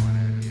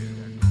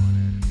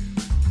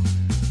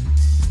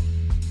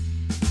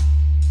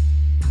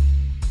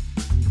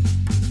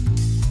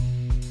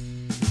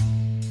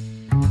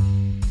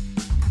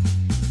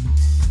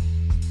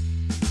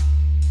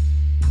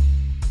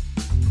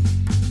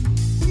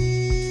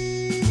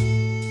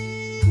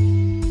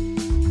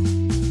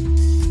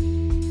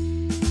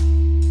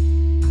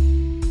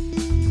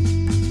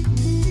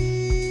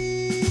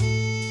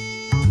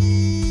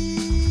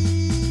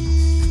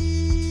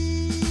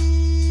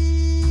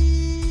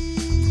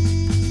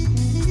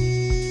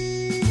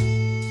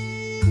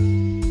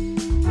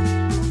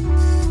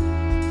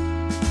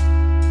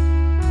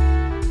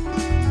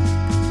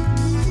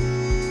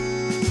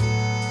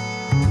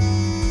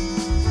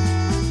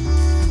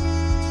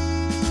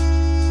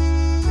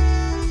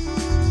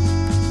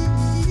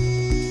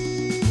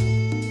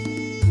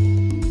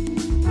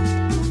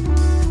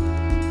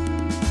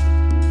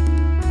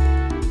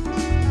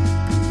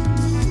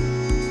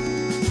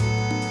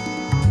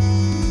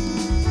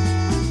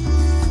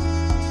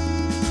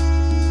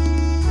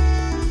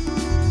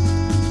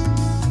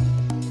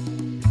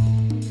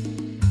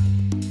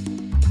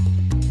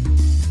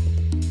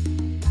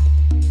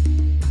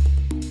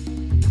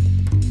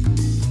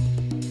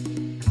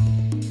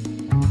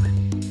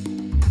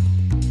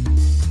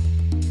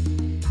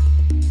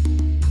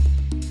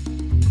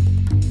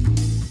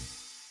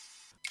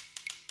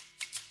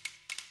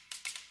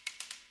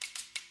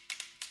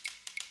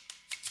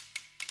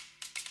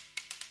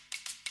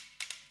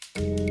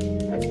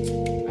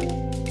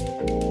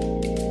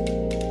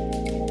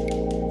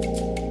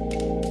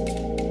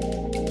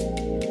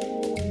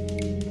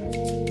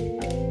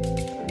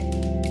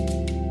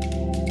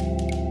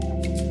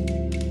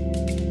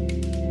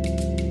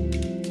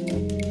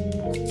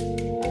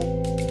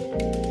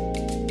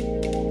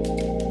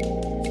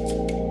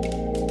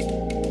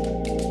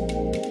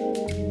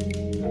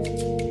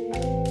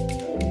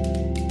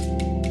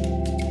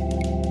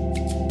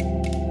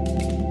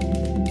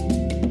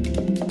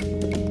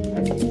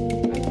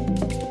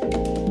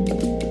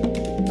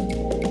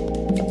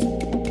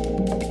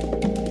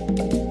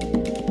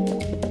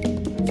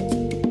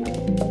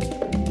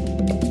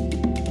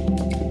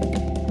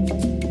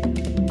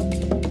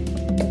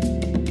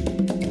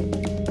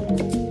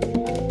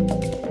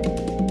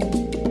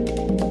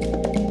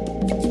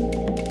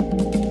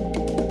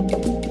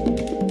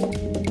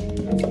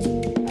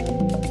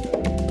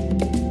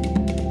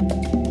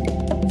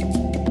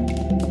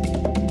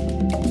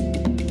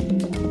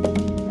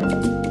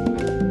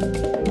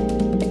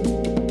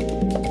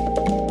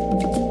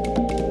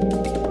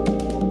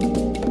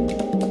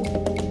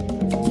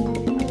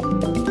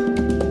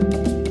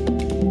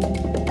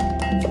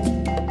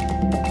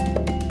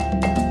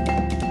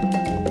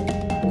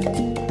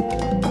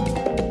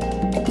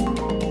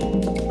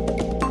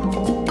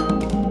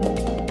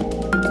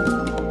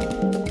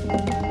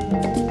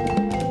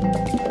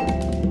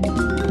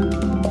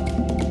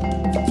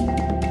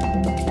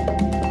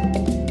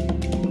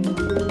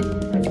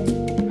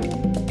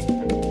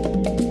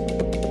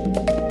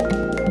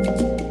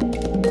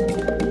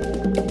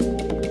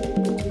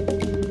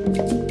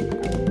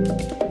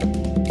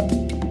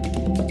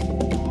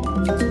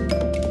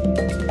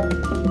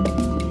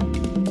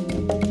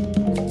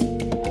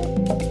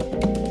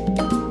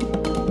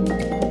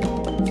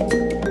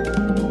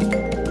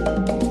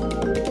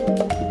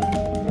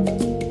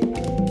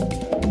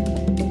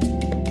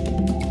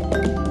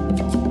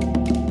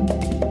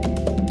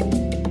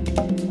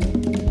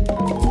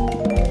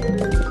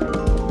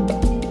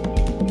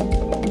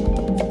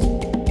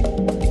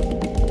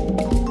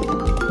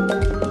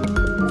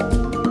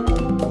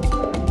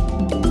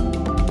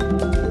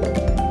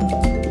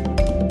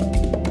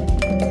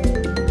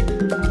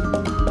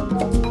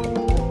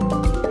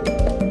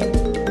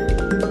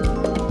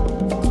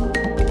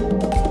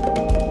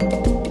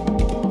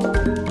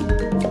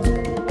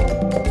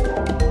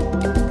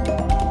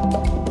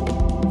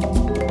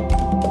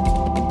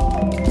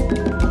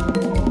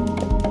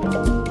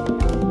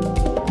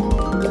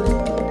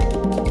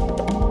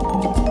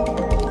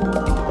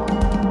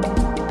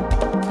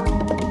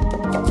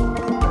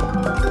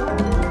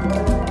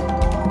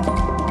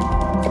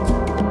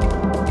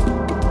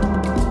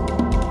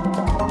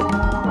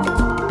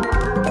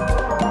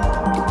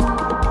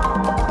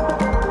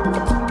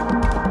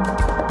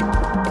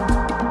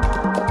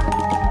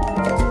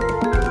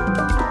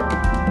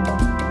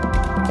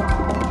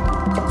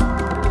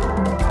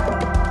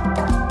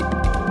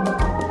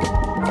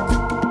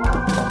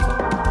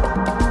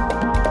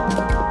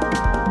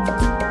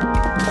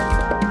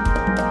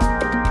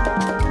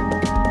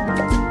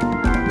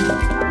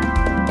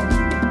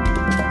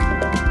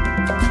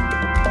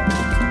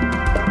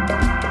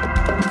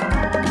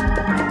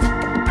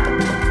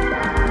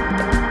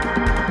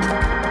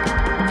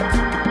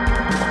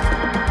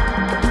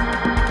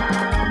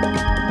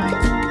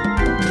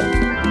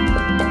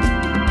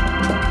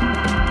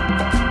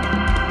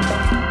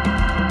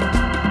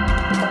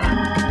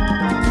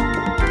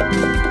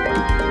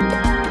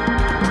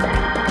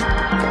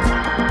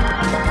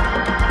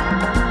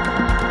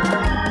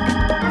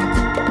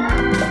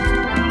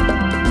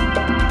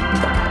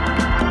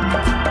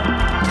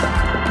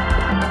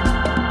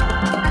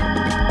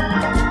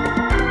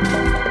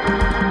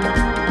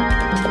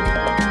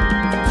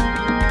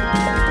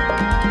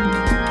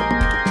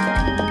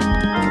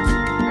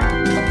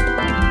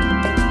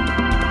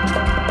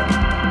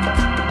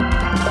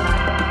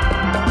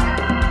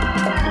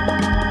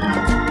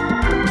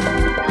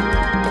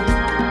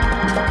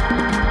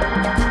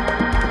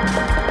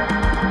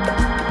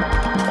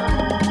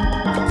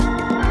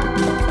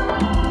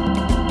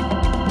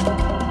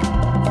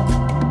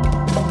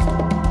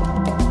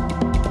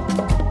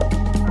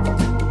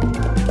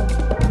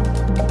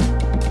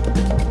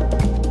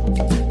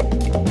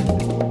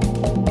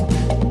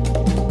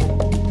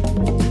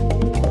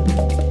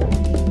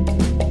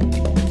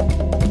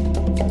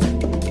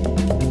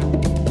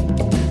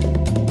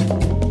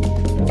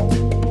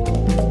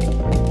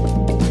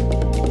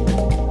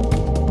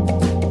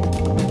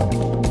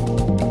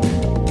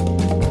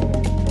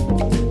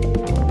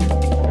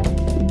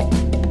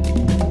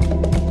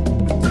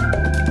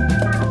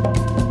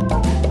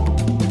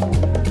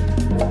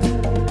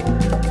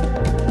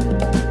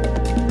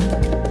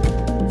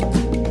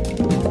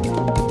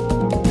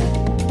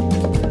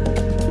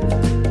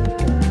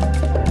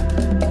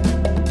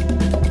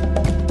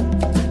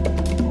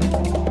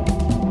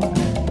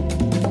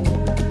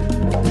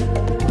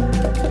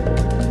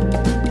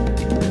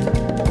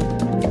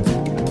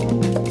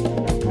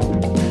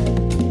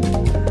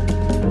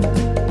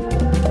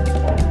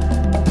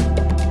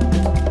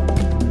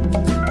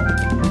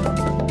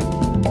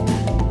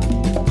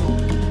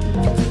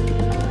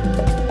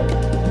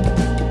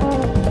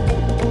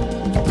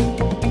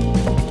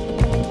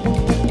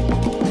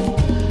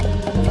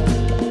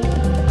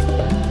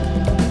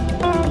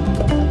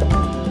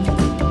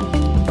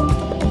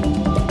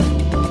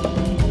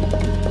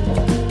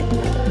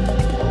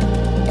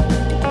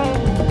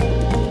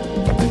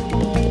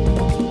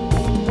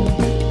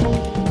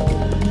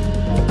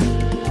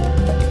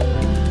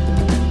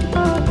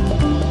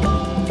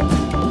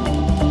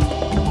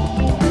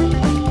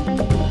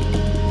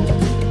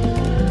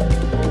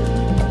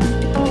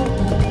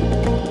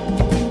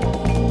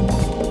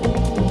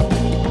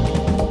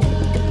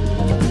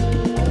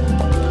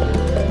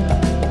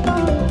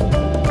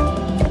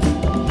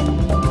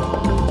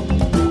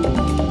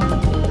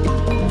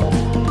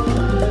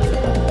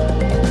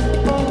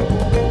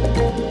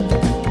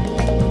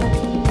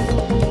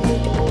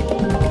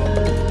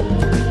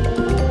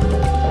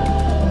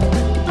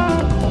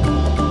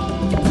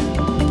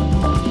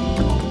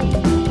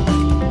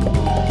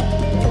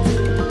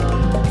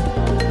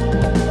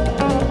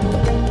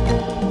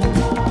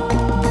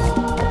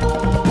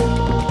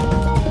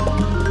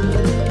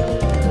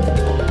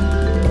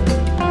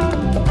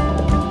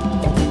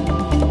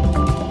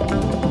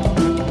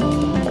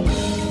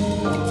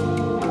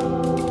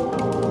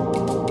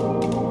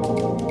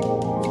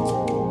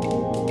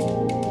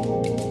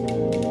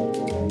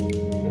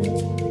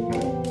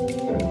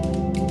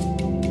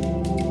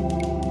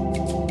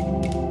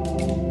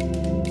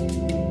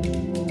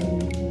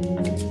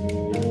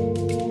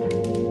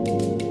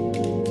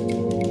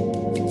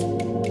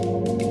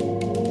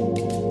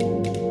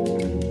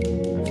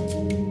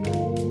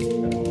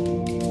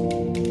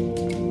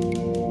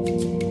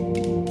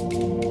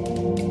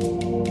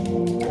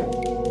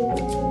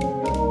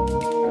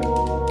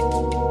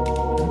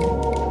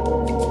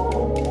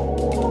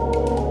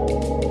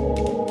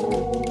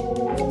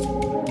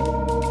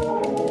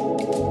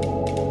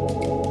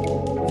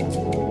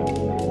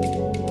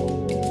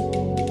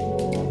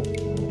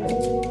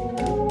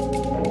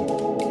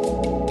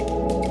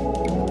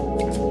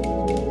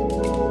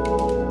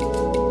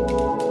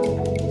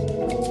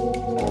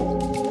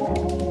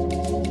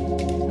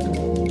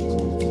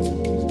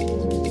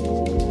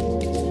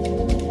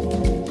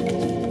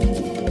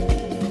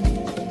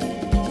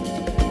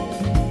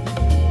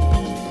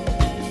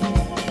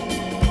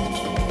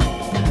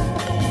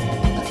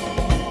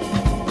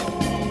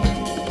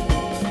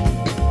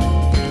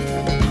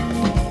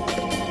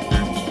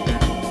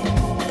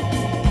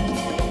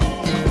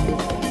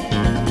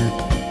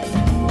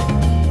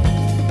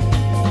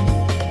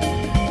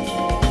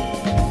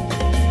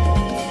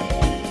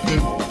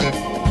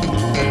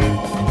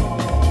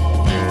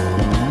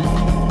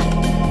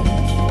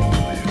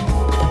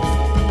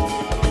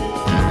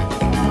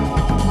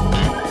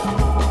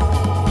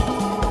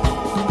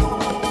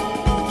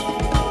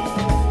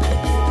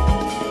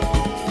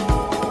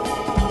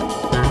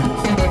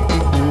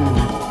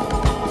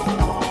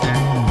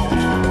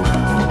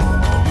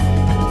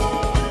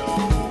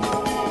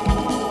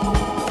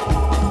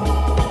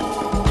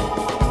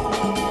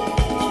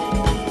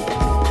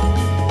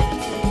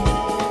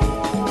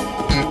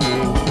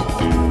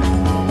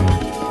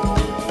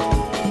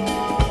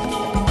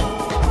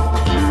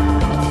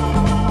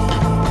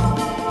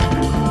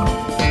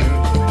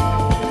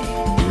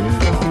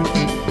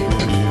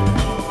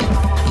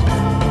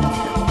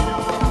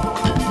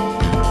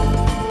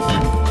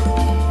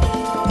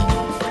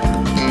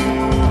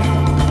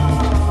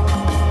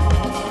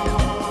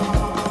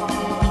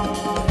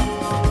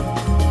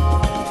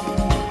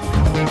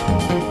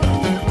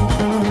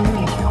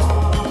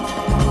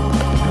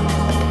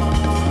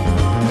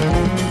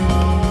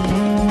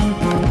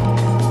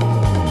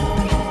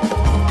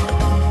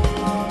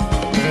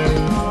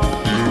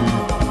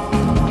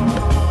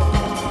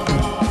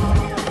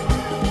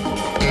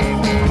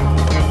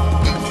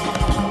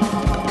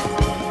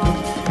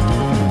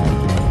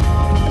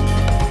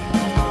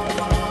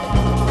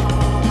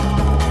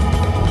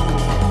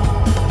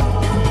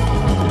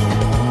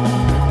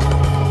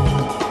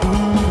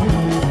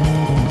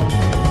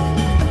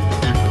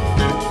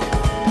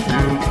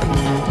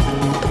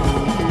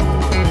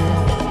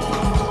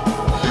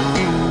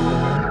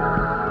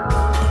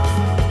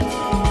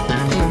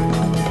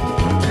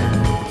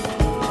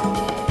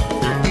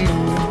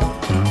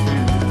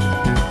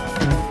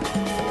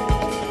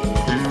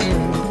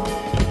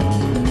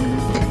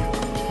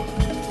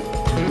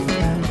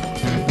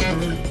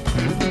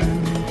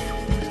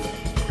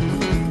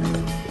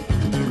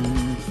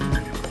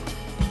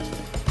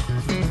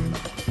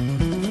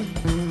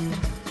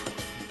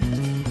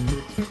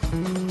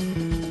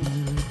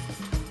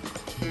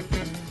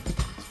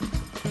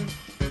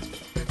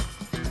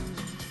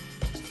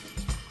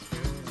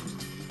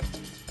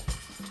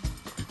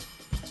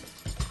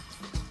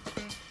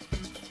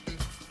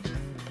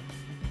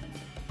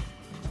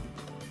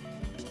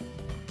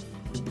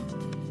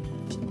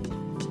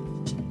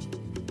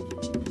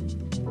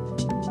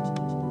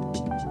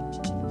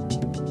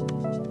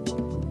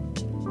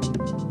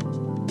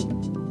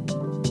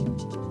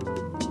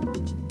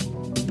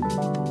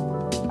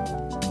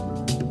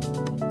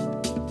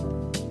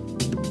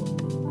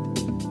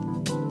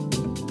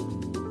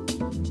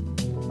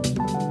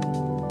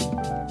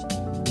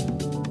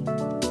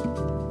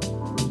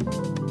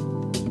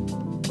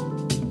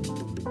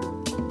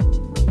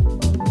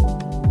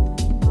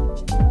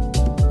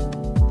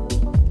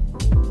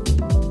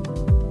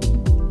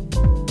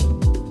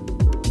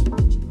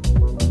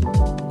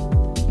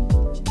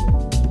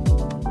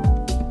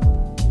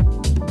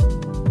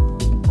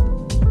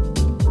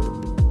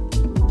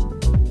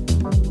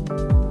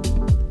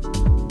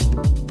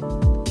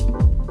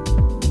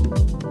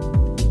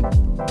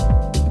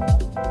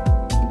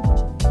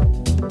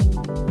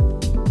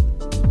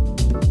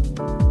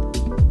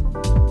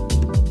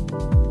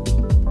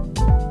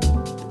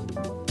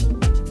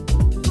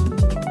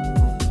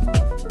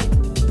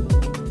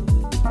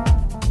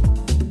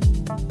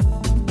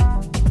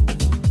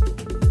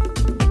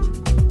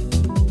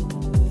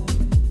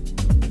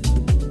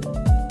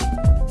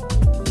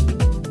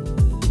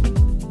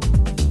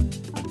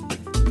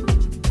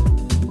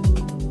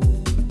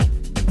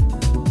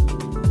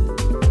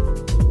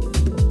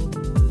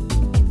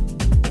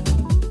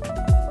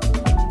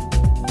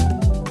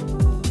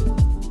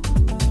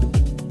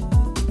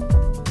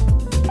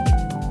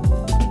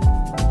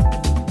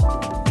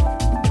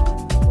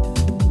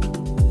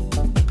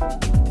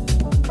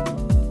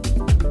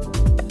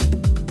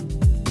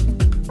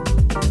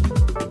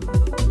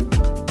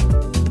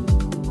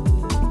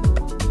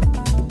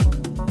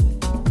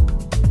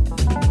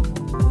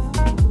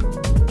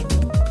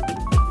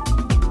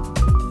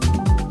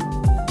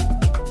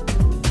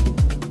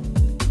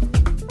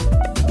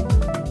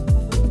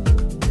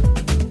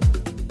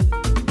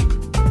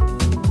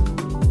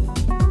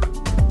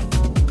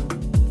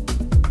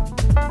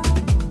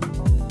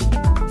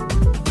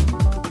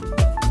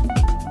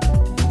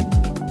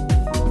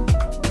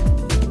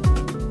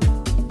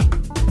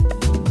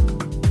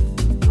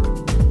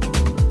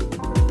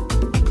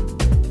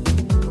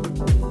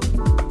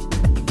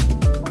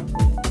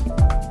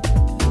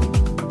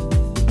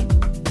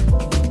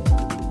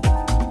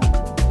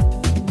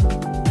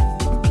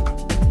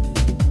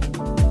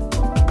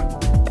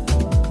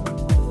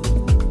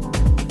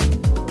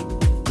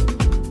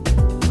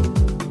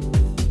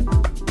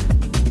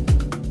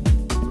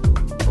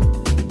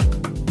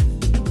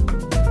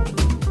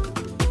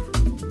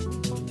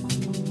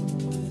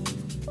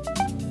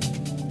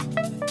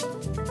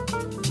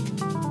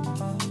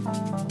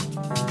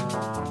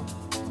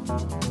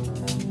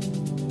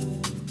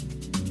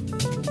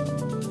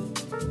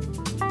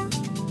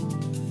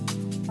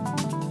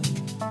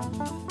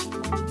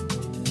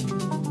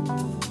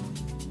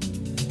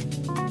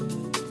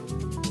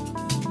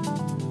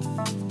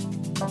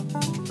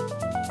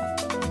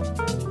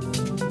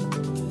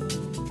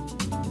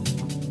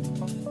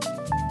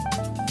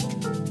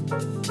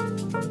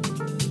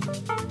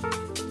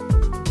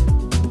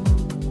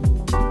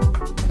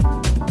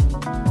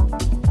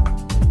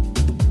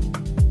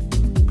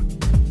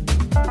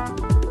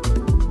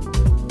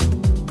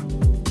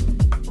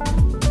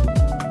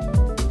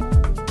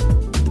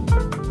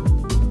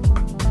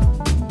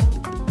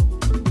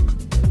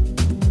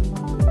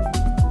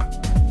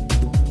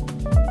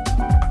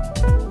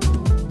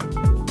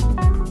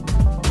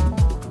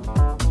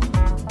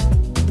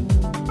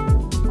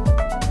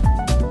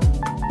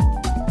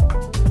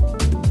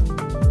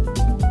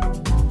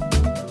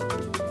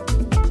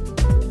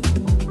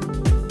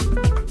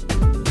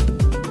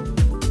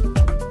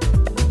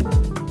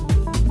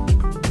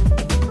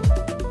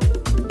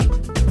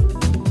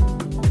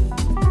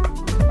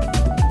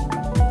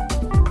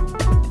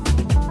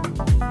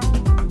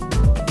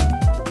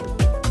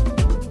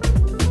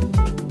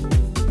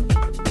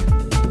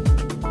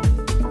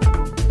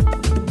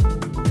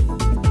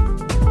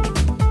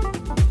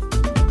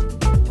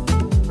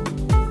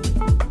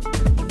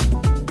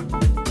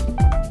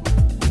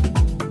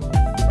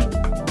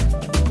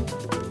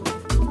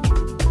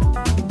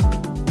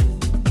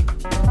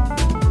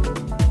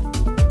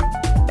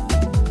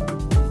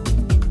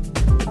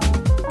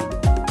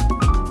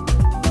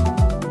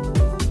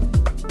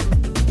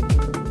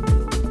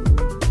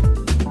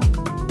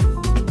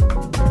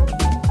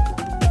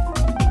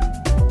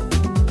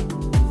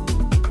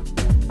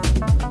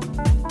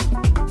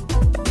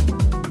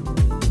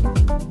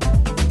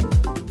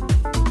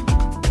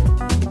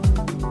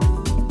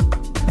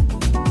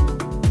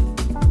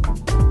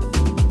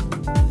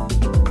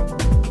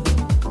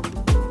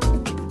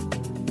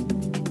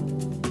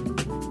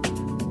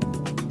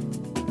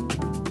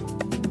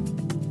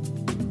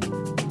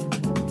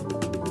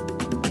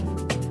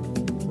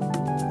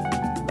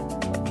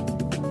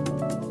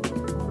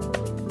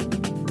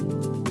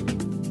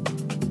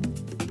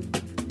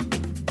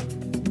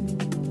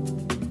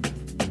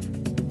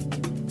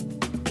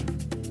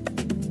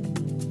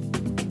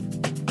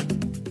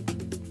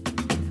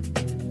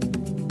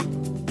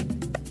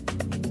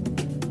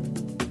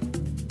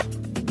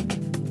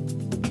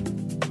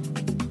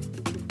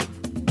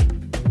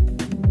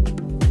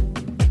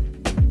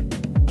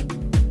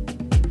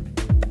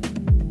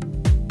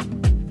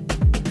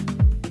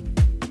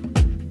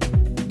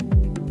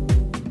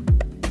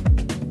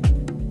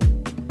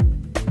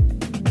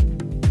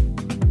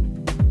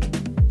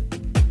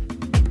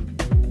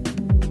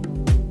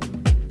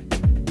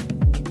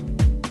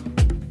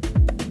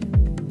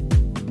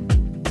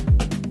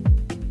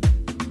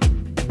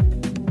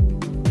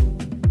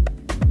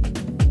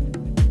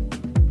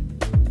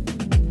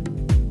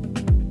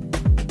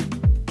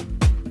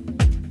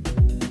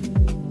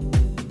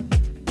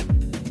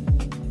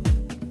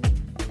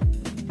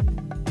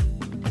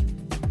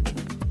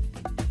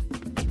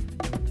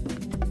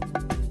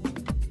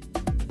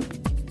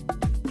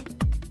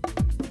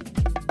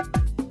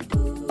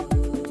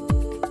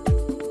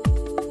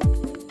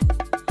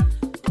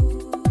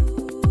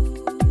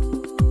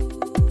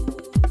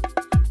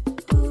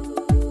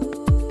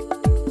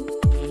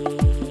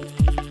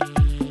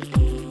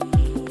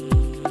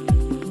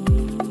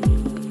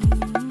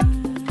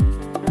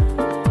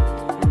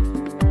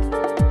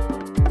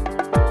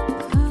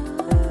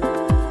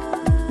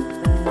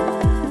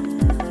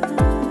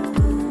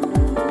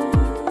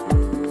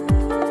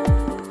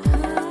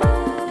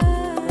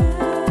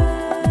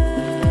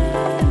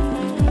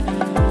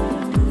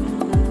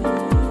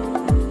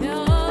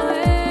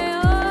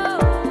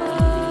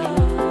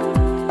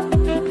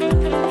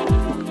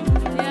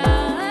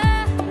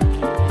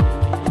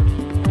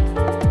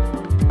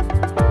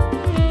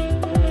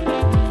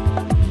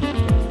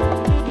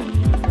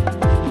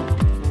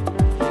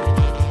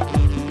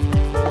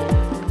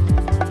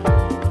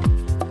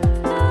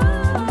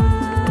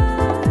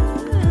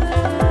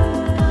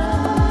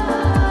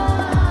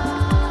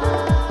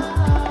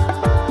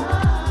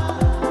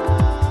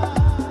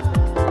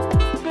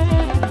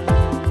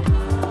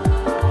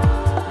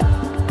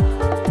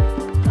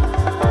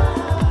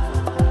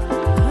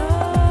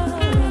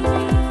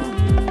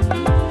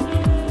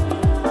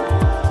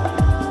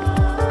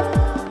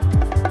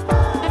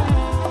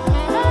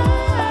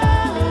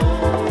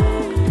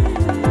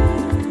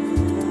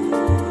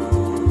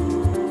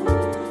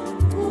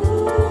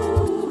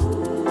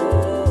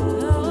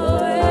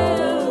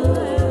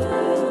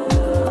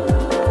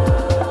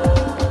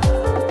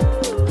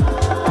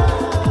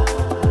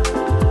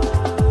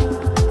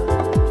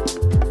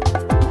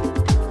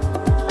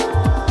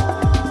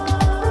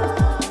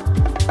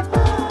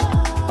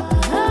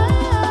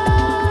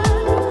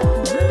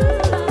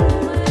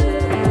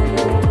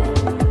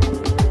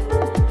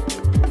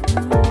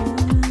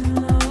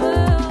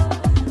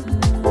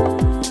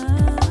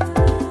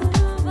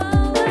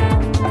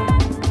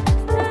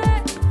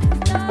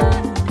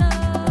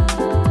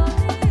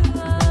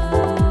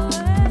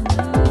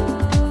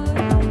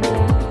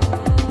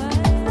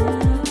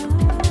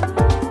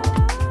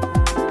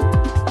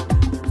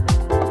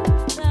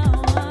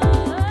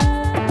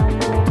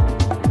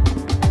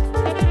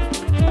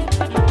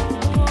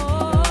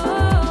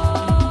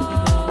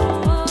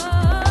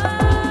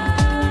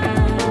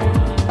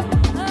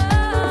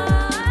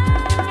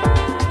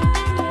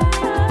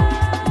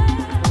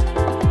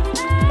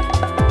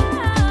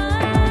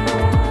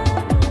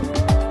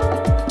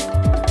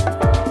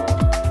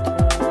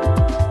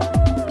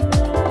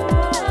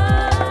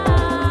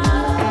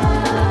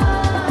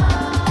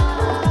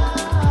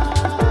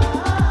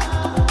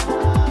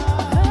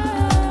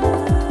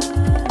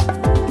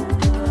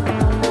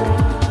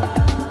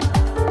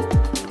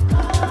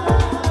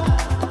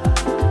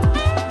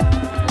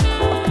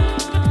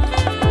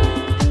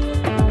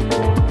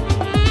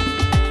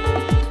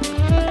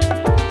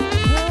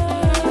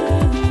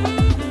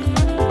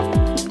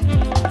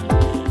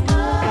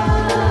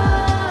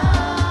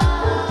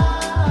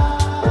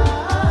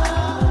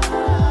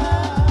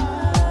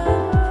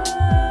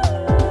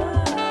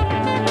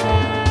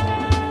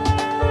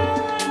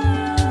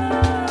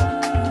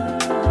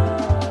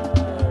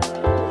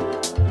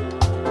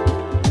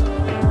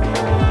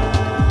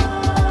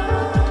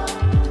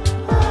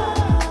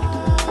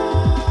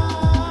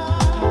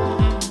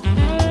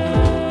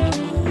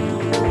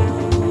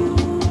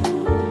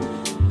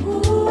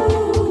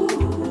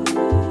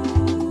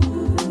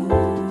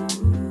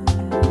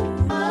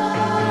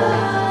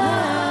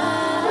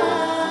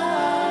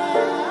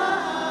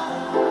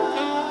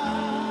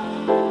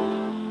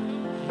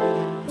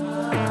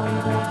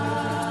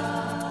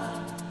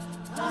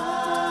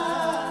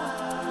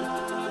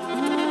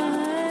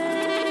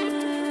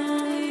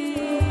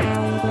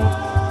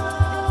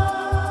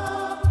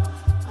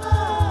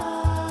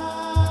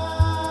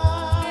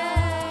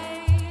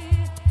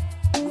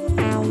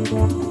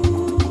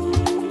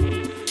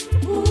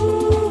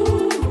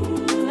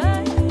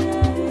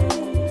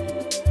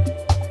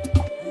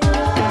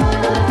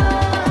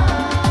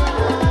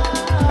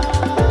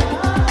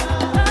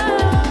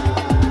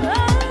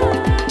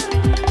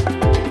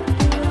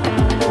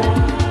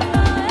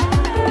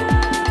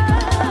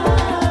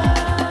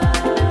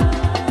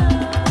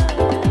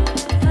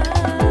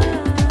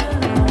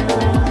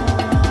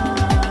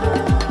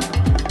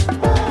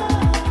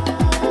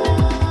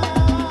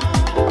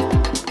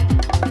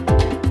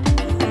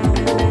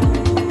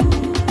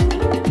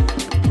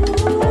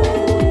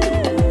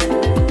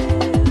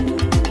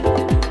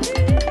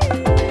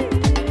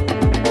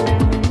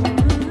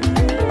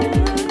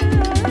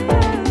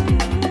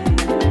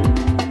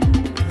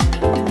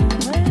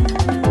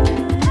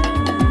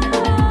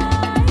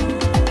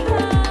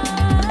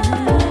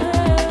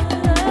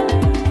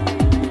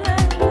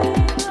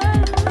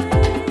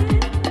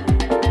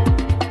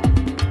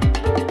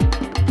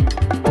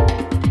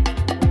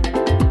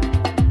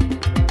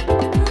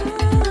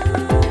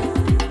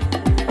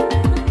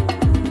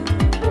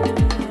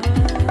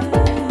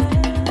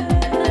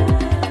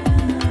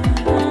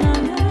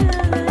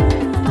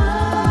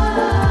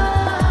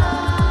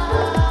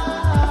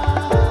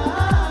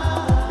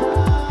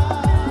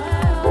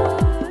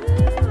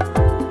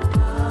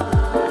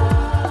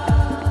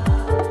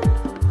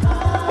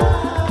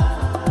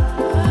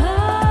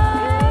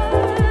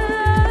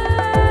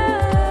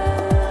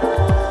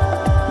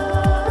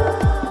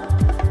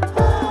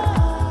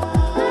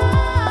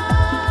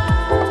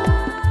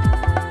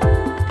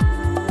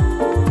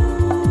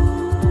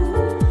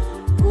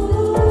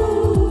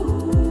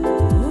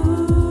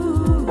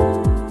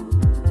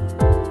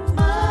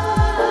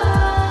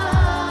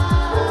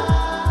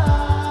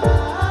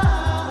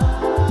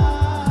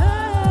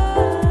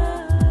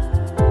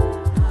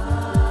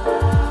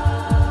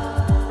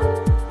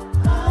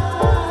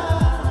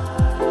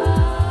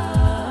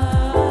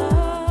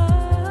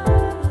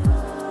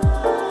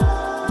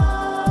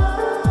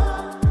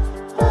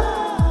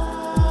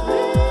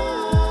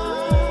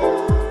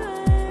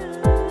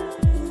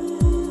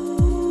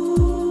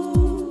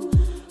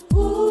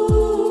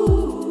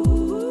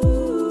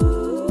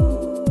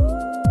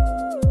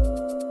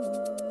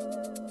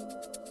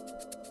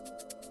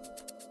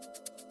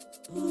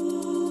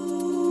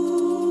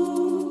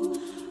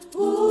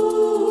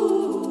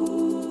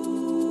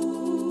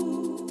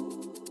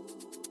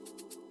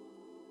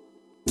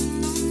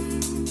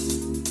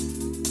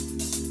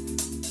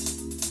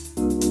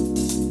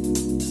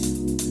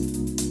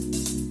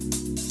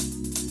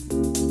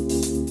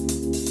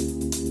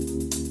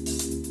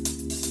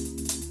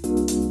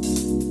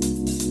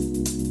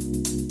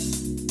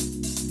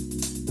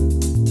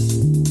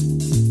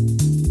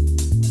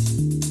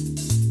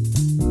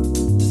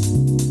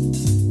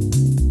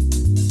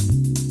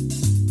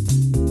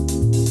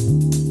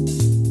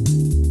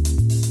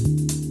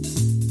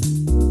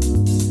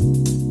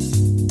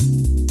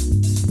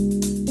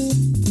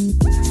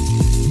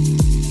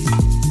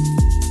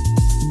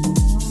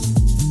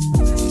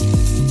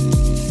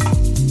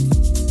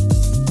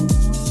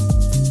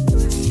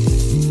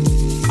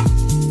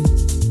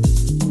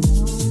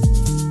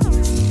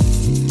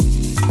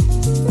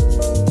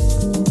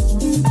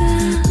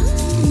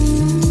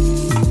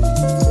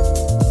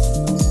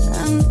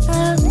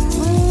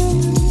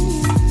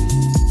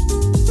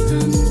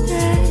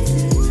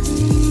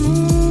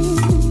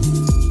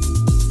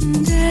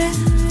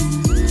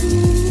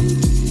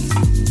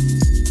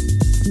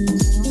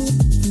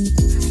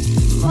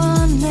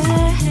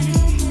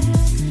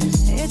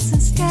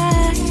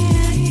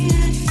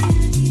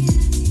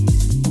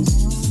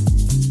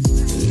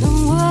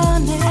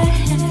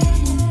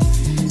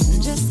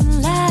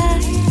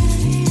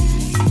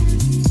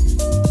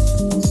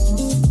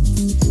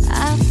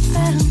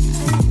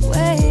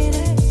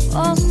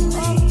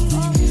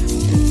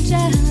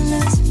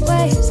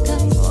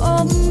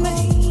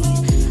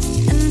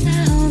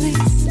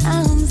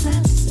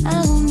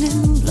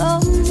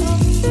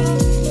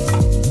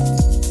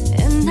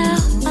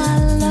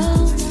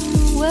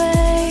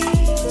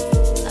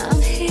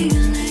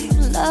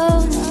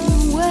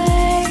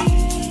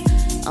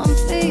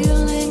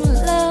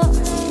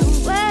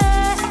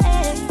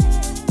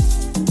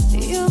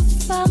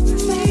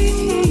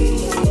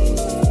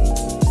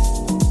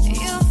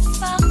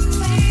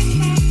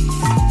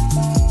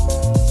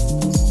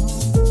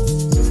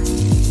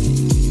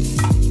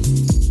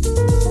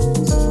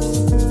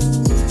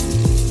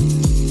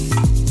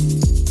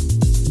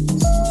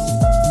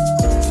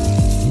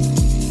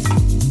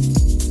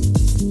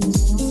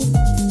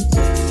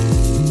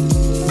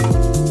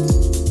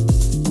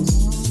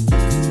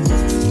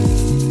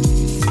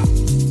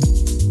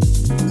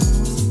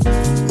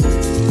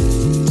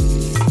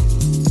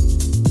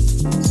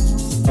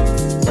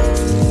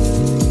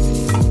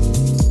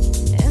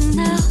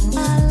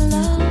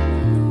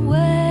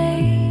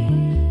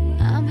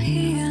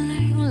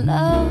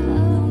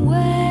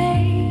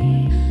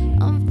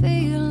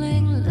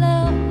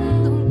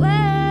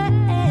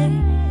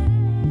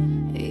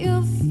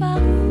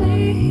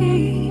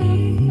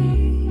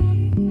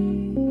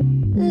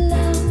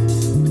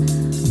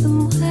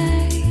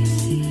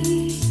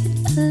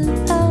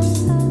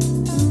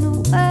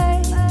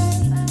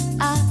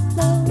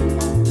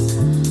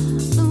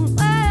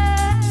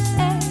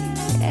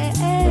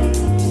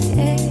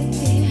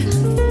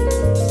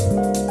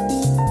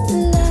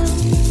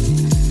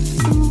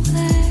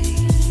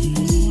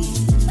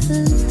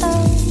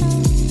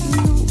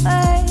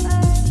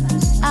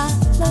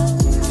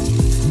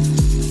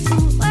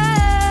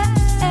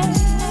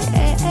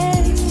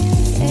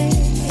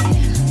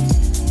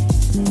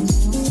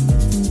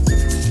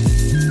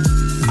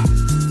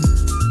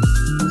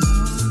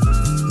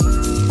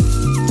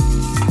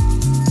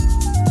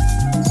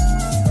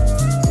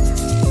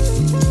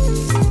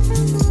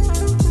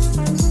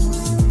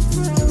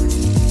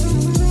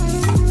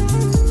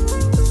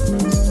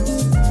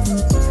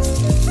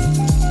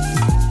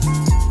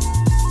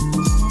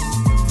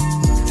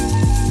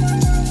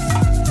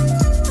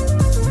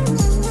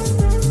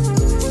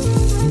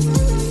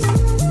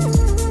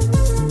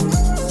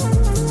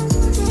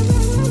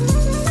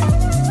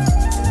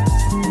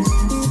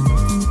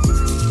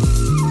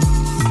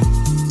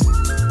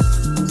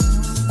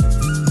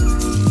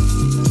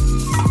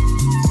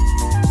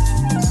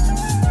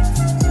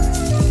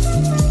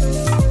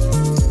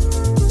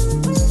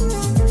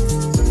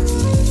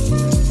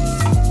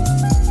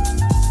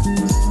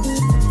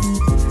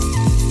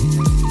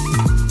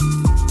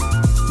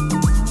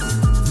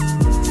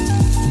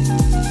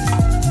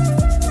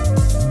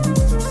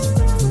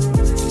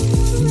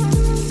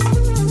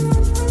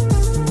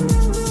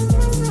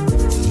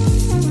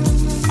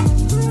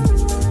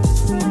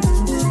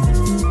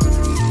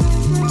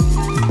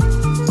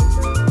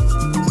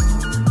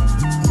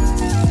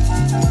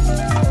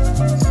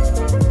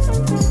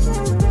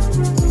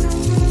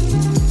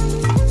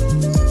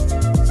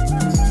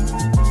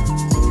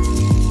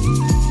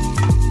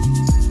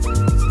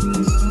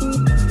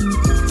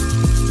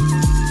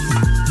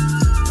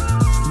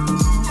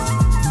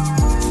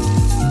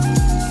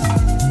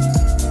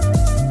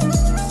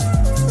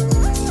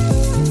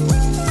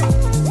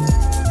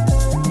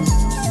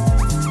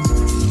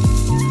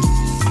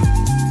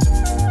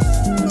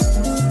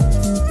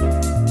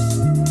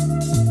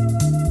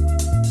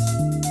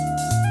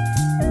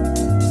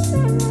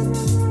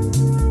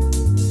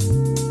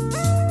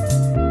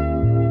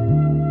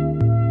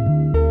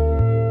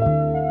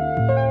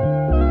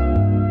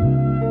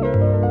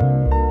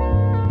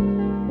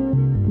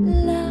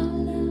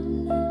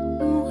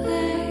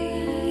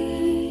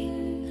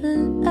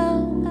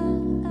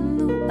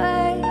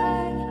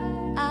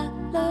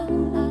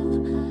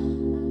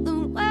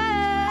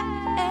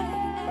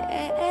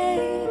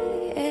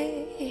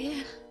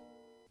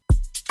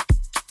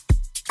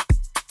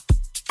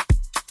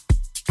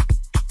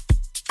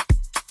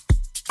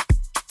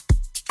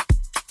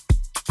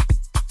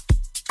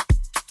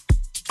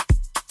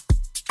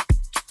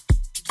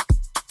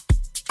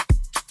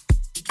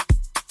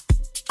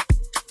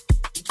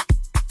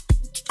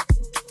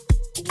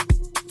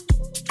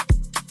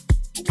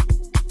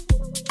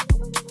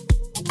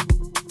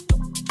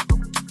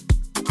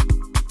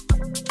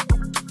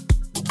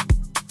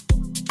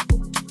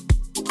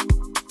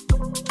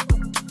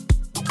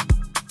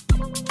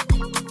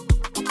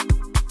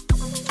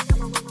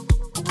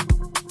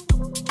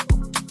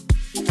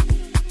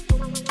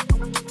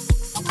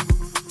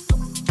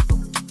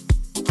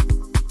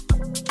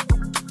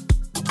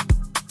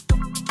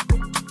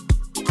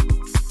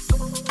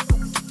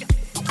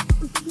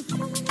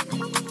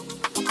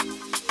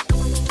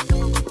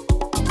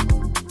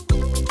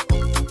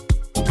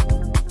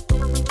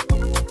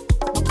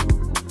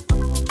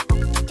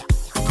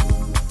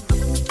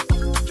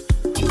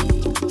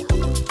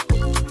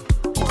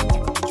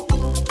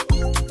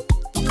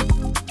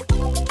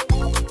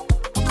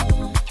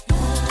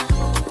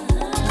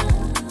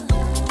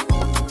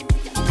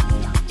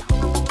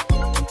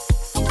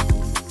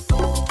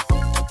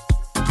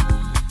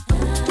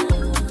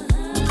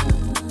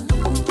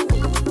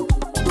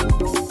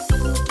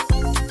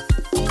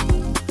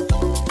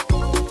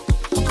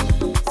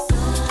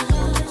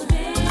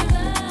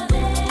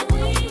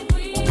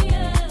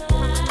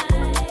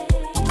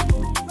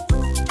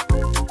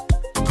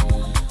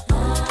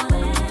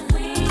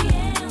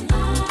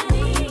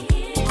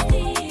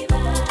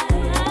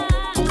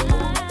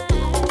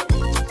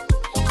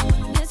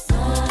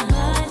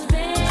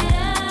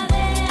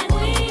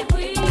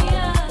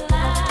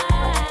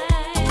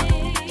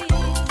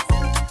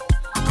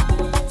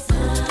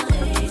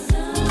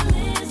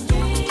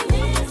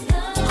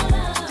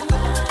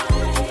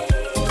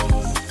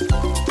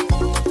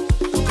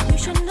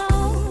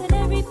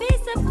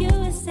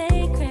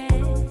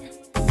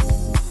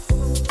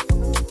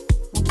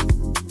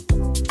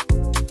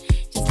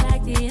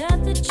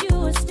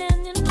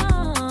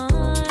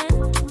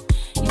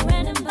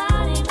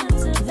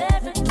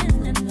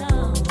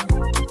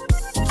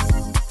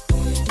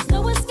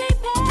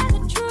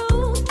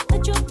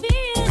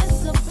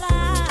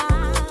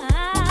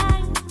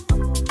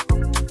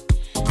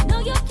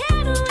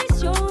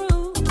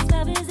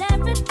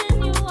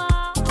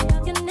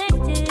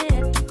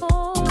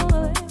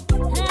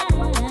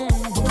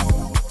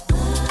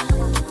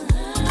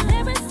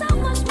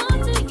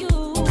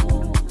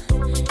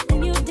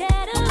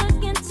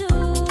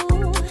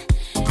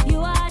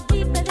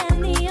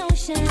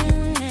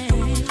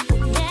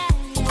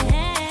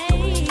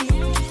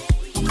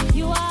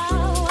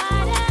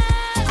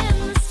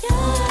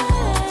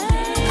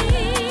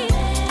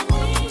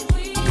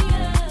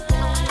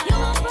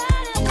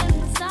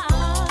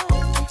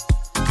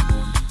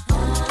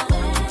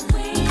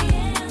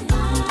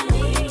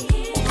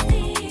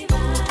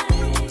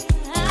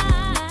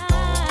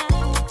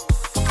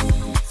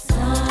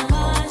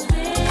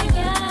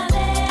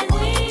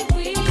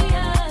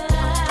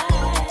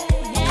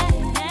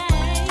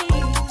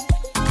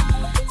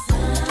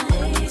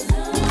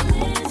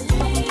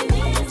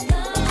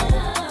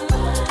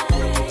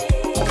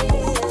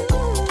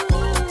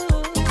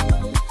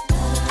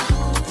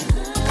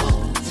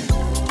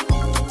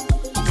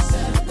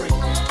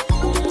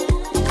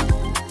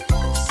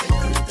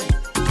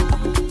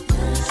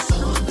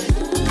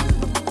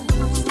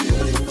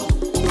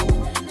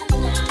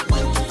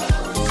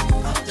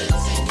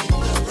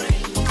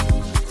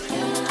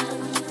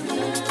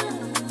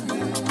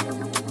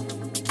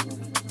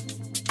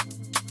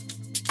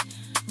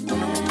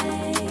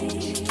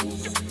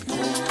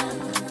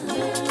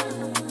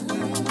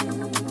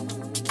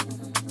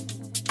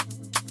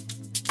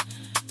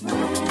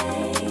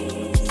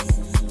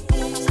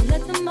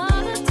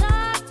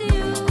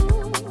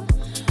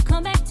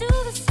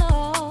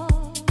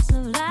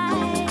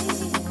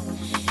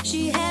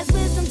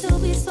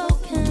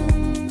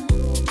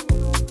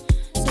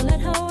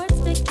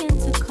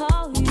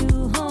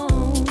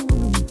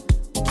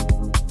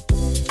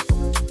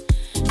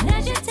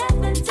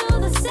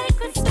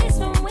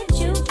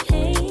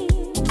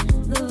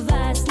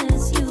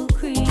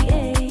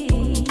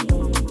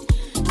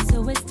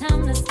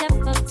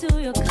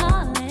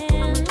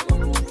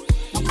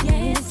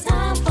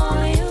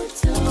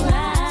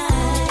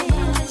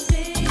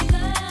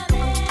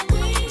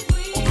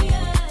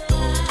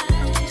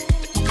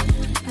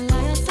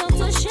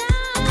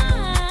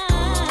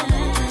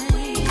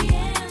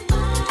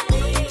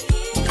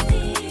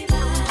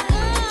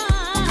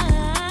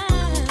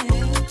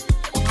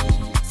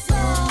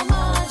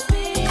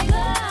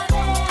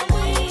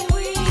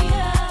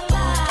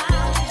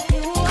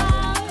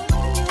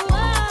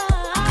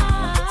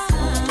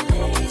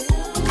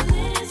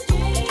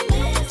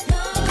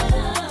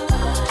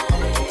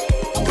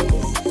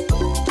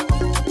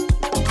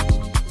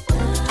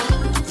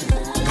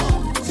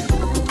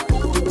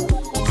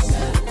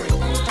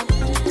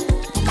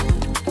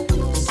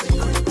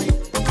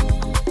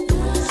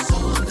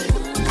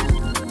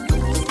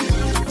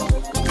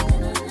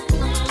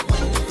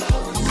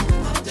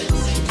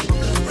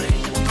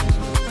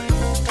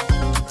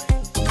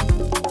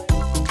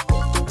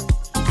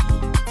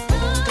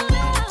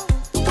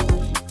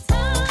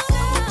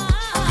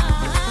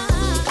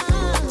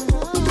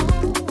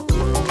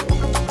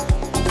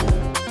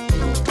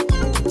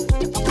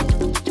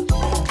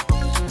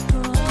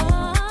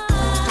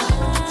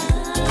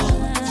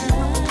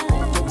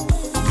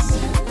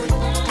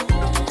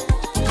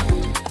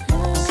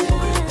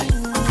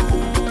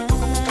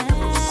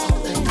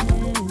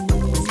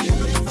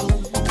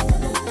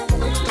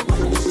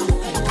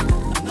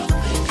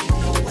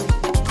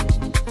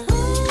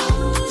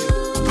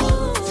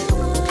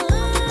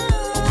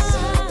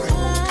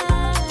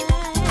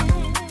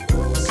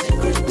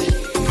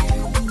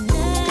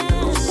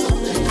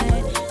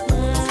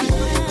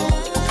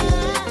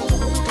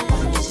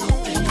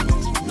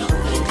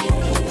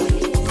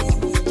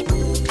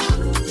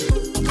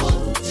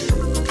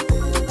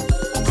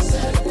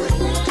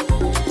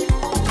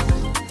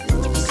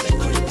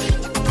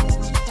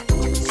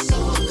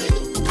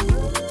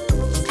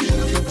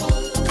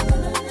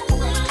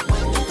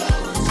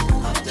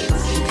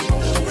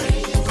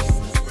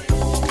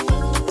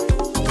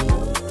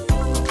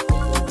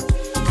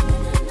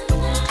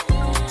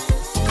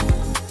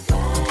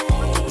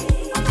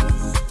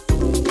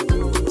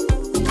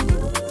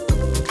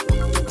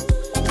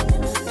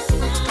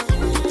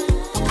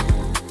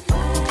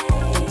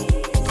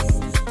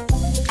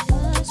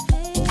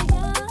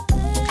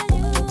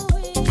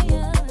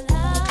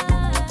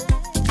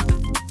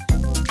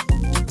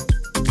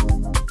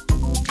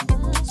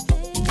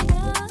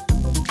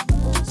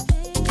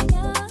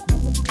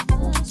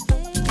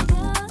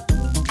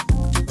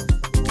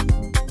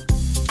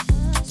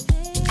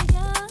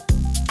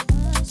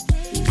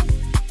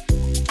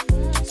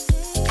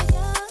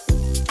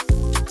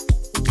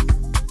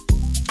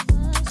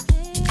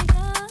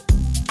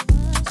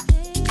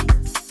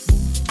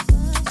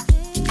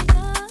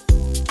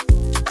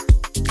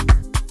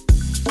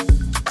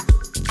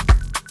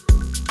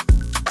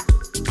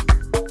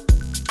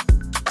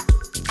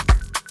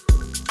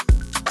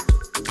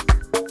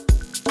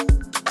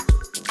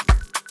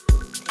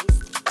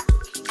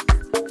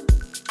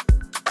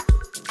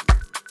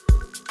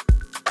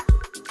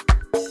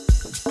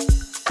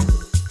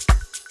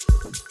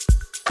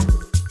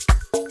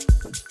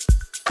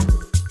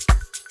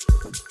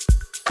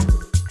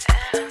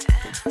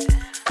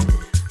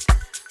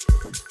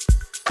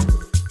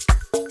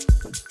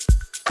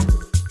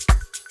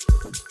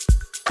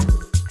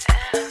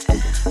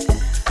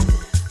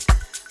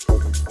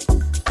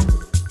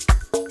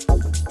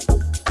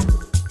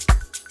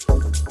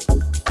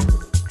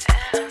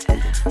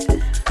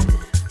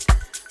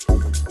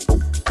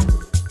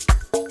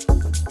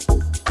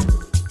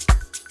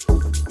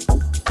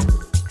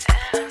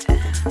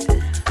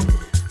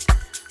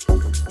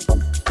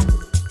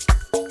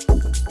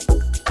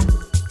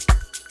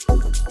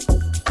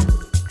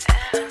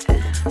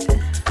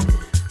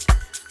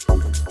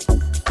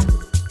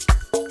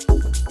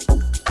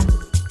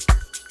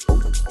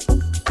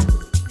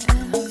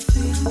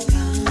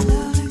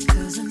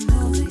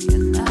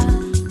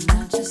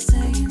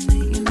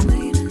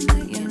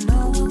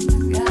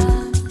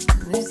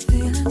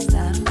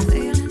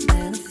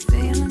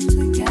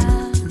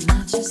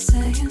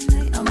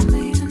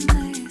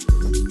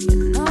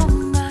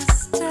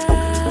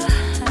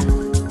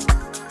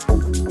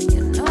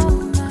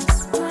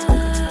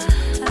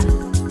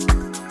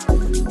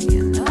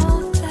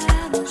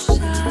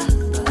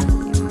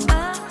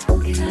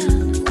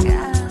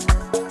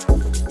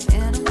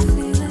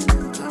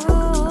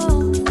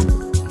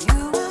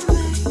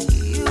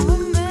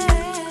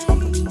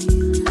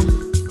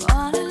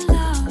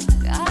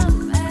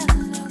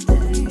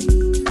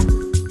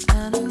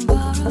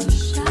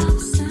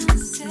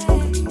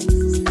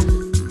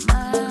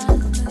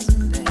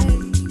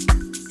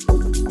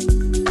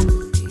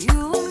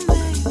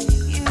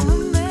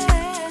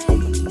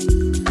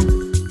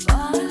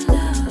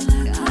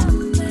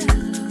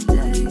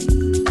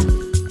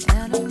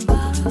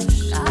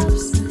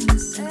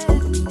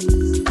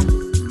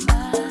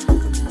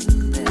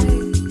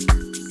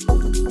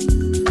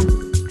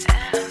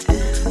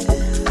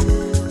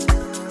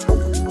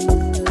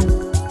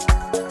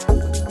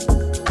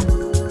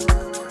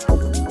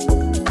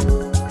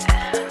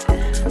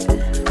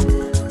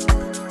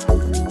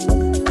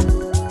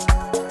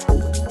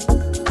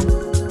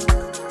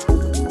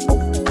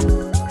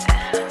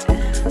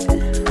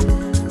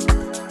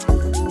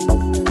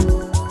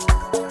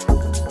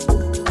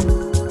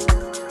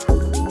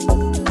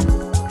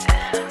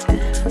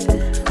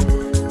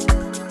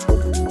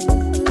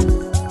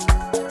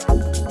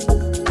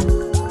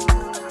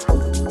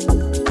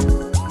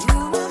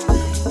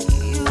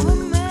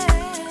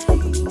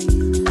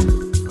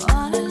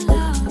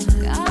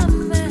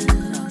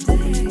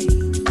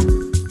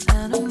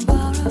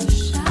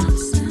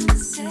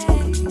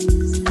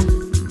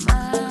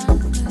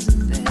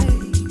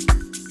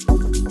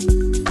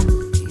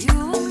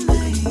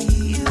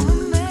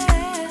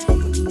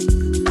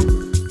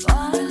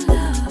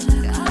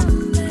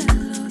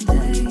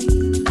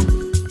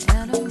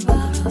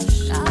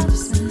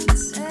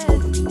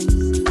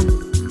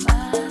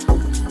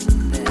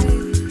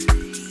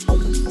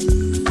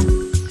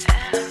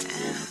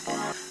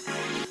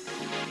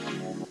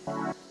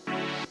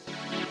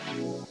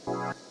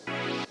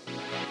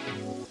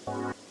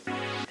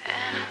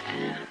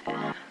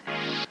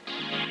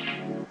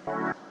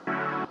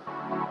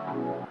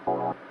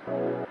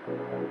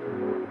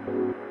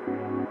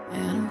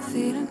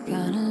 feeling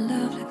kinda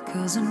lovely,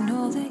 'cause I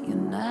know that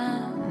you're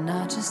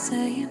not just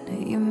saying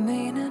it, you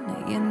mean it,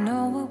 you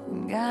know what we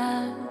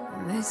got.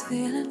 These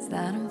feelings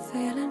that I'm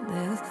feeling,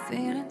 they're the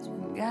feelings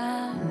we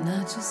got. I'm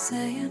not just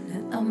saying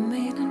it, I'm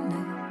meaning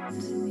it.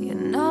 You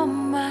know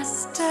my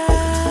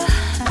style,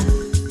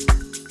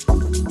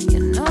 you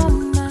know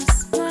my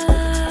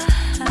smile,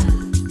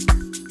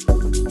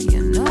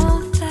 you know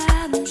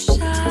that I'm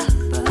sharp,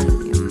 but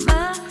you're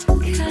my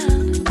kind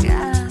of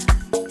guy,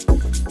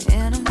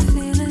 and I'm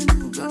feeling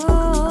good.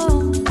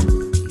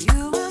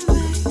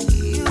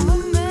 You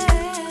and me,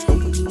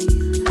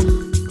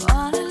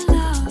 fall in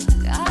love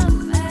like I'm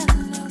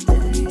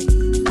melody,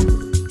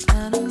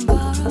 and I'm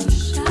borrow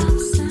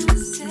shops and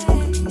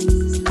says,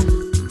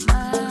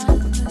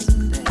 mind is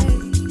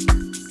bass.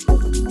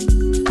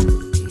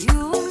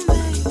 You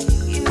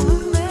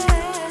and me,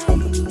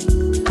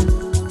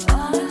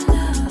 fall in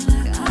love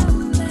like I'm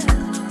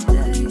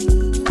melody,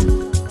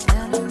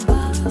 and I'm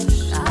borrow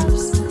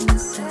shops and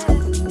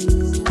says,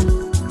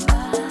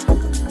 mind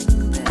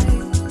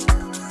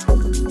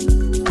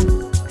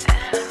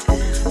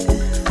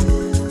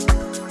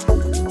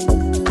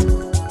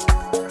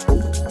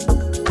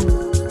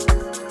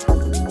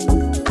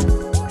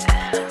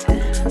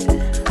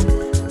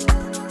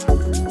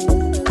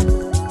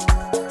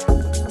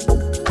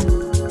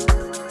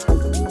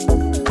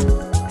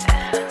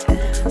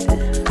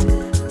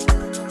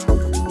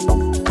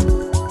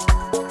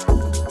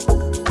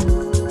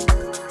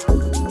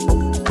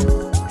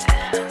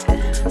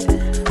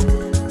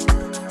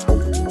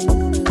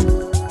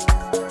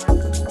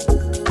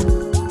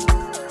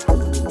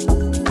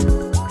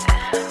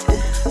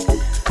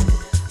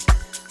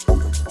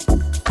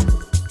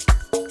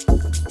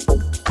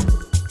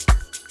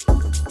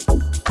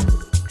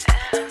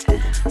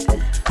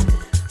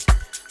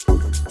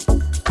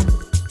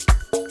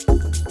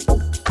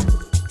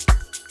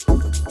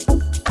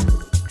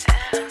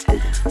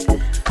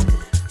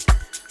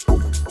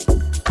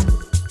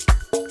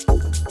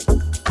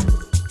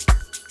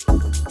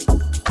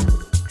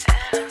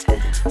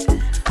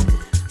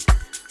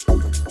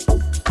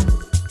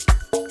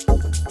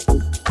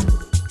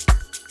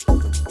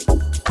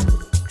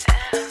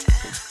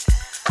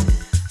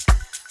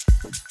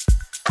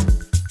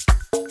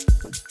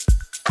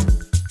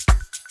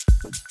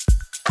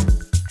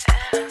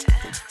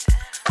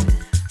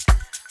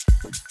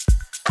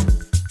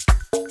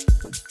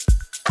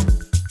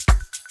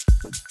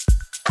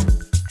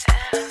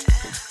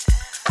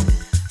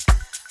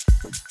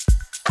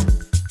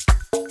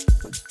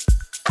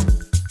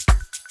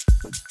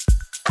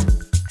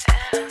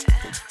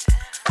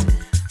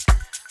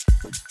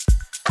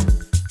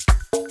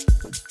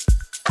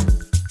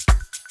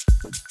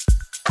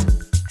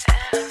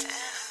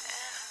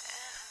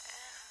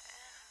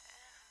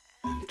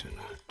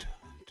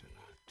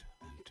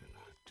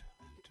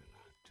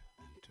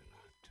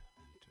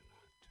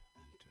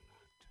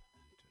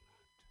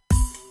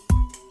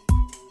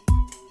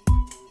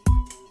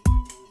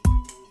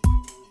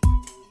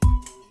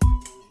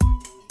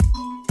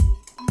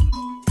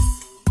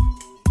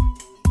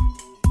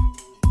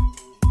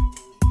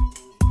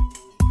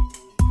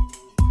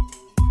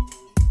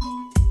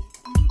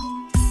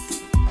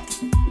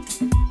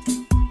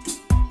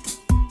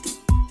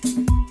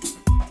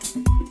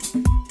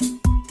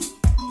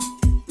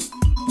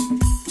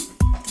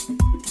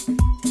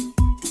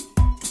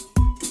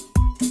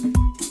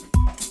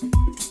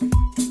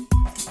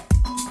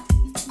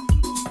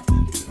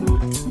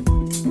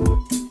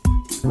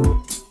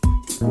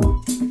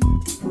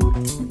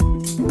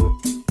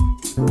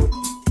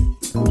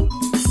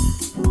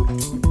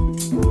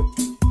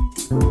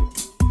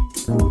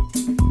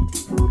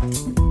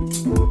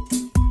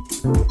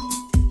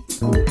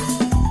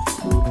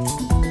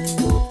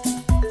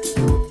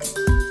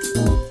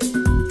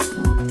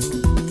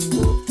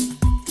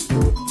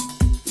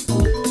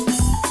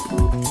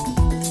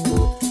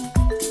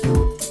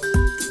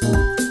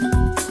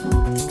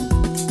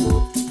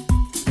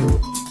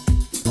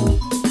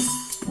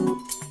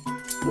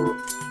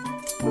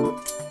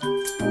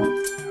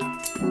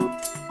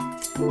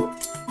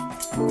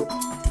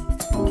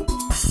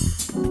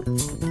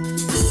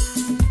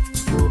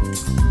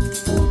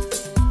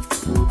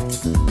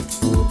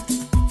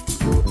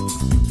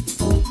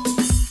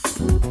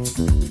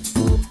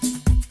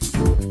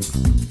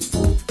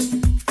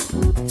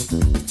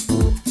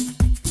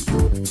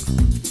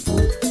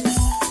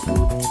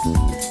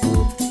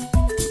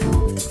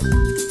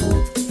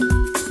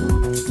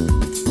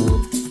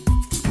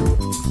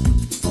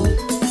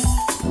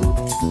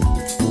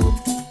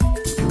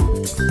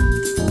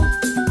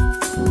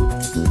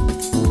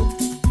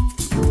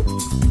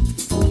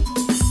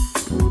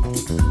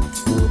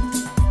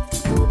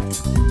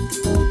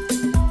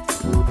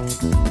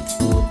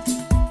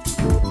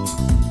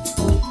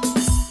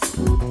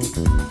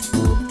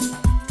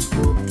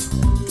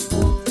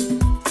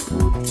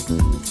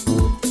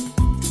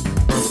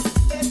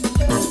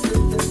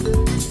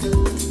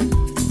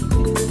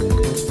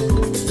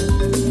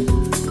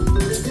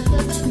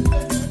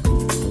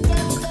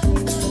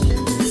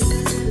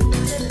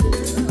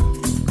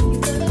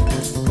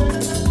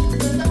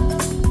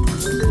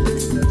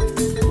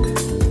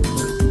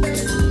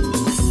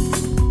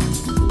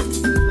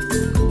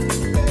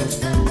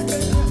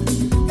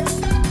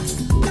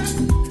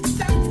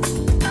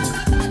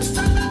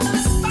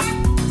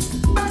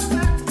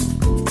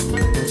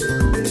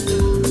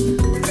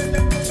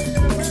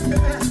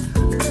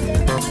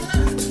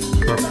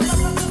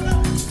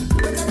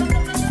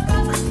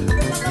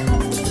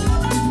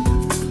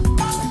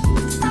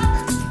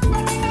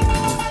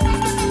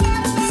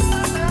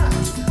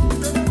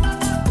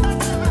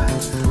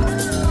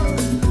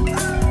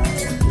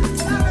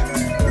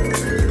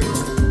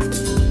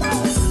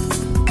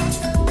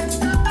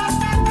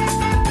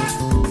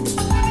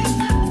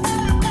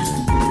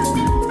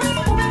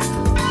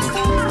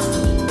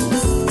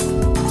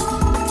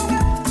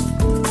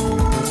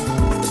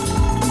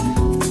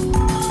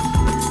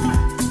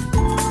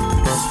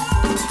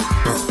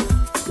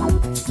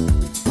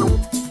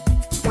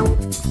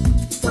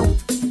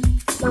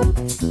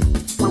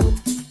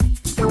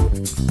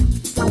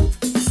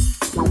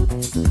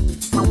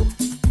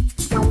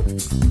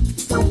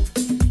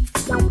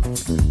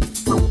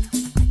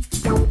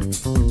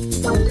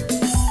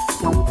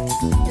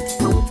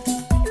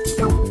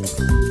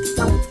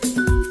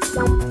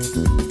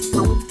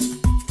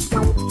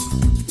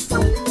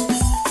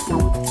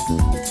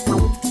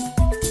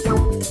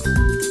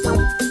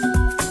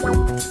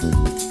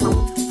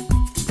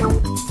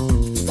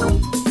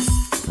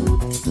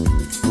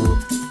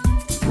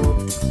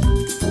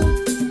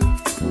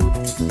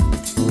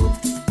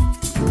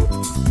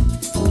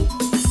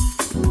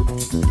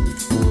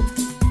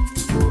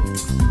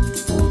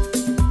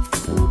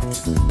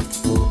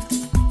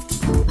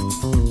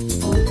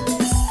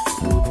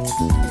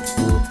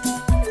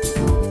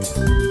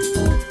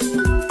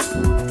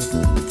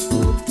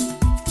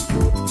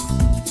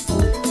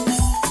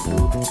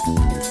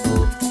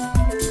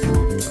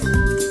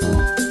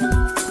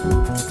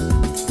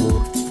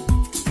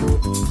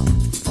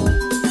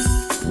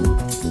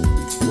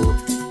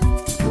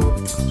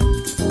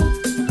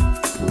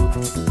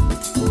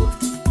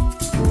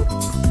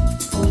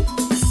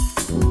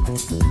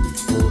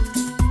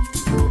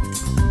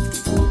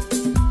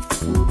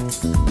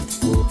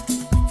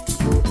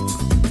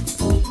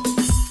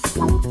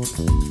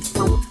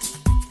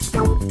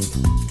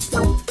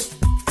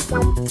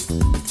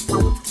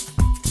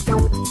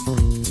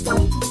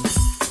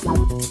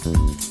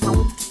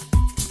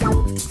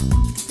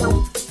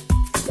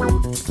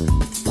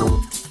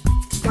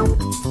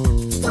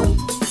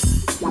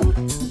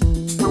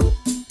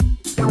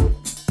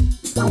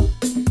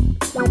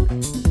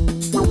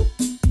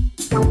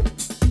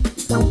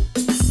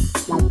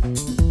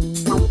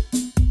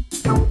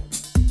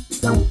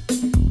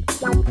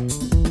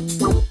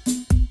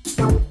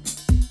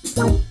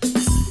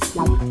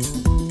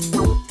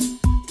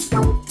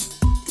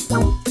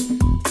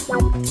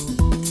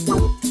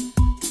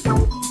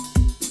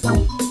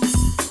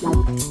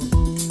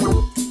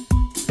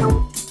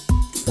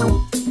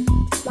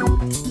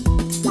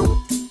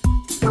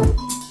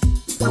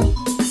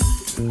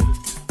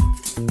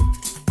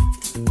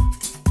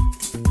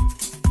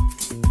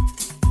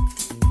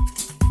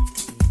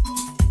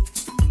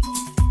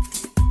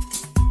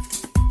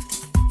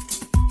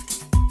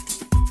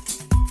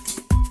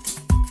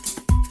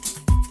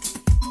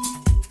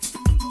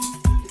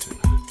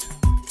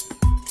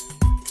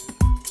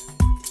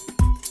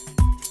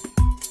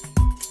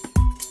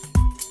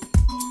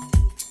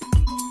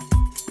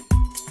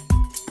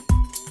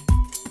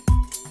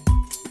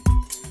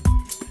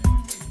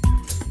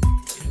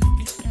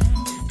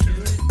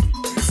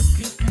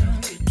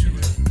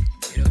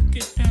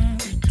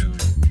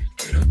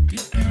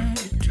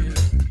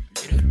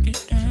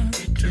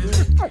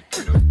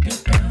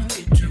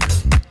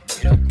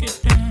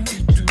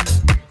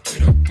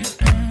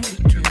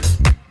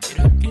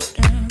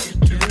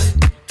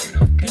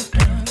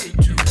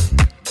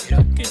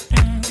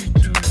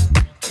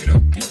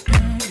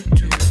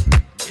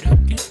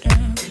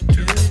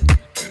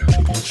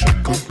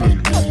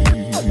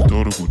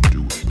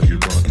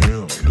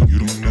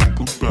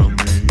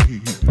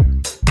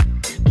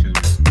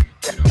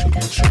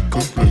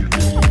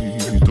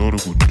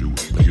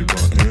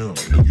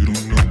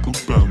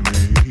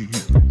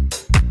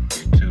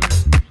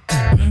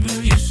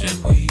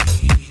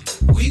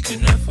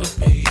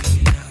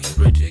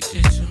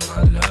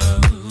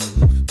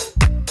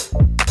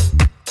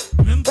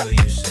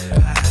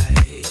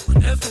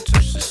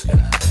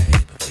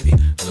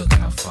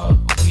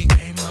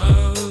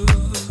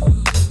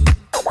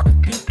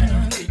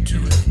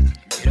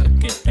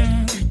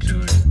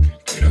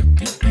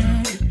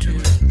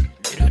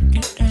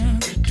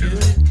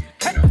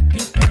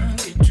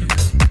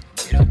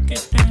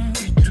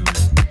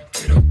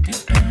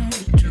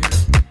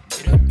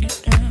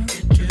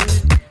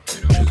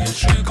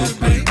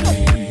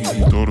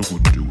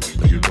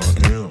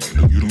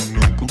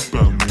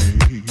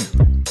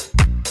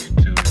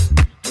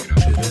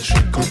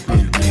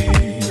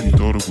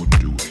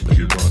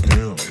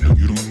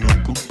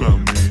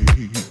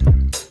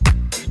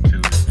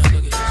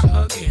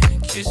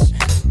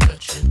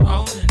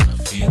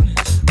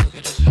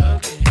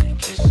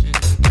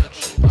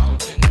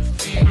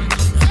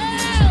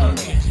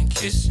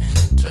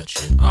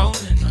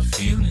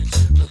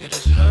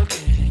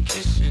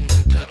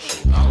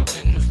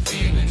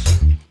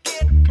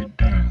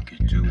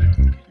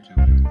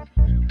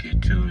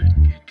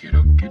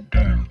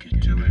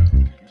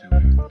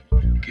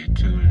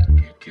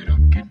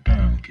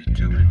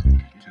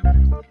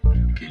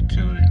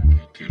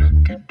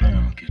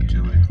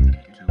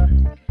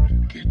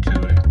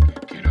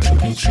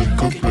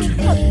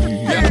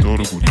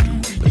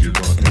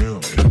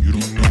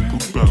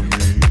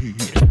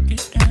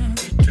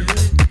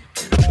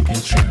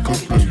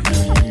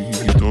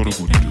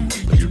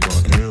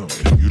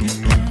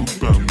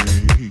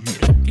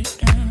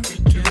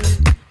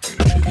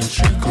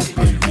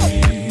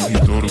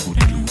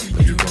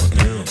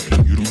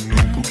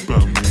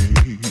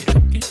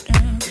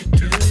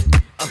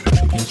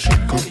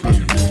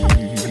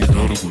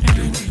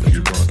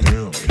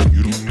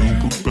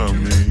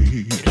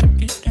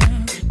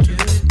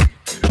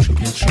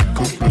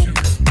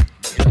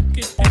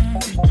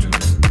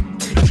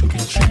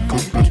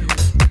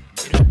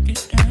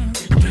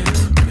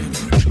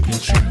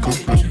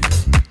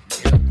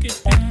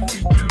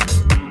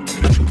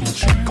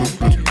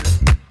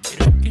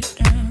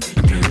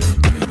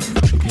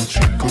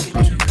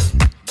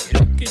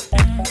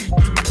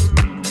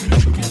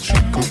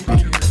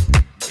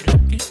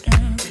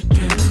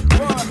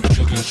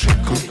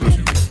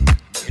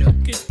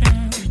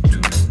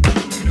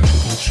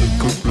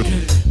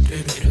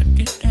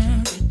Get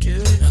down, get to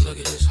it. Now look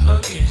at this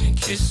hugging and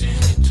kissing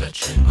and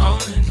touching, all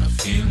in my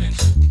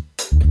feelings.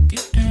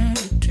 Get down,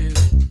 get to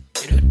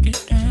it.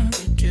 Get down,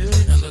 get to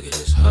it. Now look at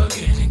this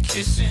hugging and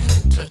kissing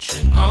and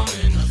touching, all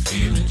in my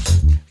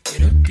feelings.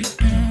 Get up, get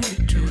down,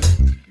 get to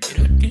it. Get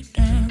up, get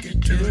down,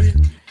 get to it.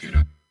 Get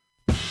up.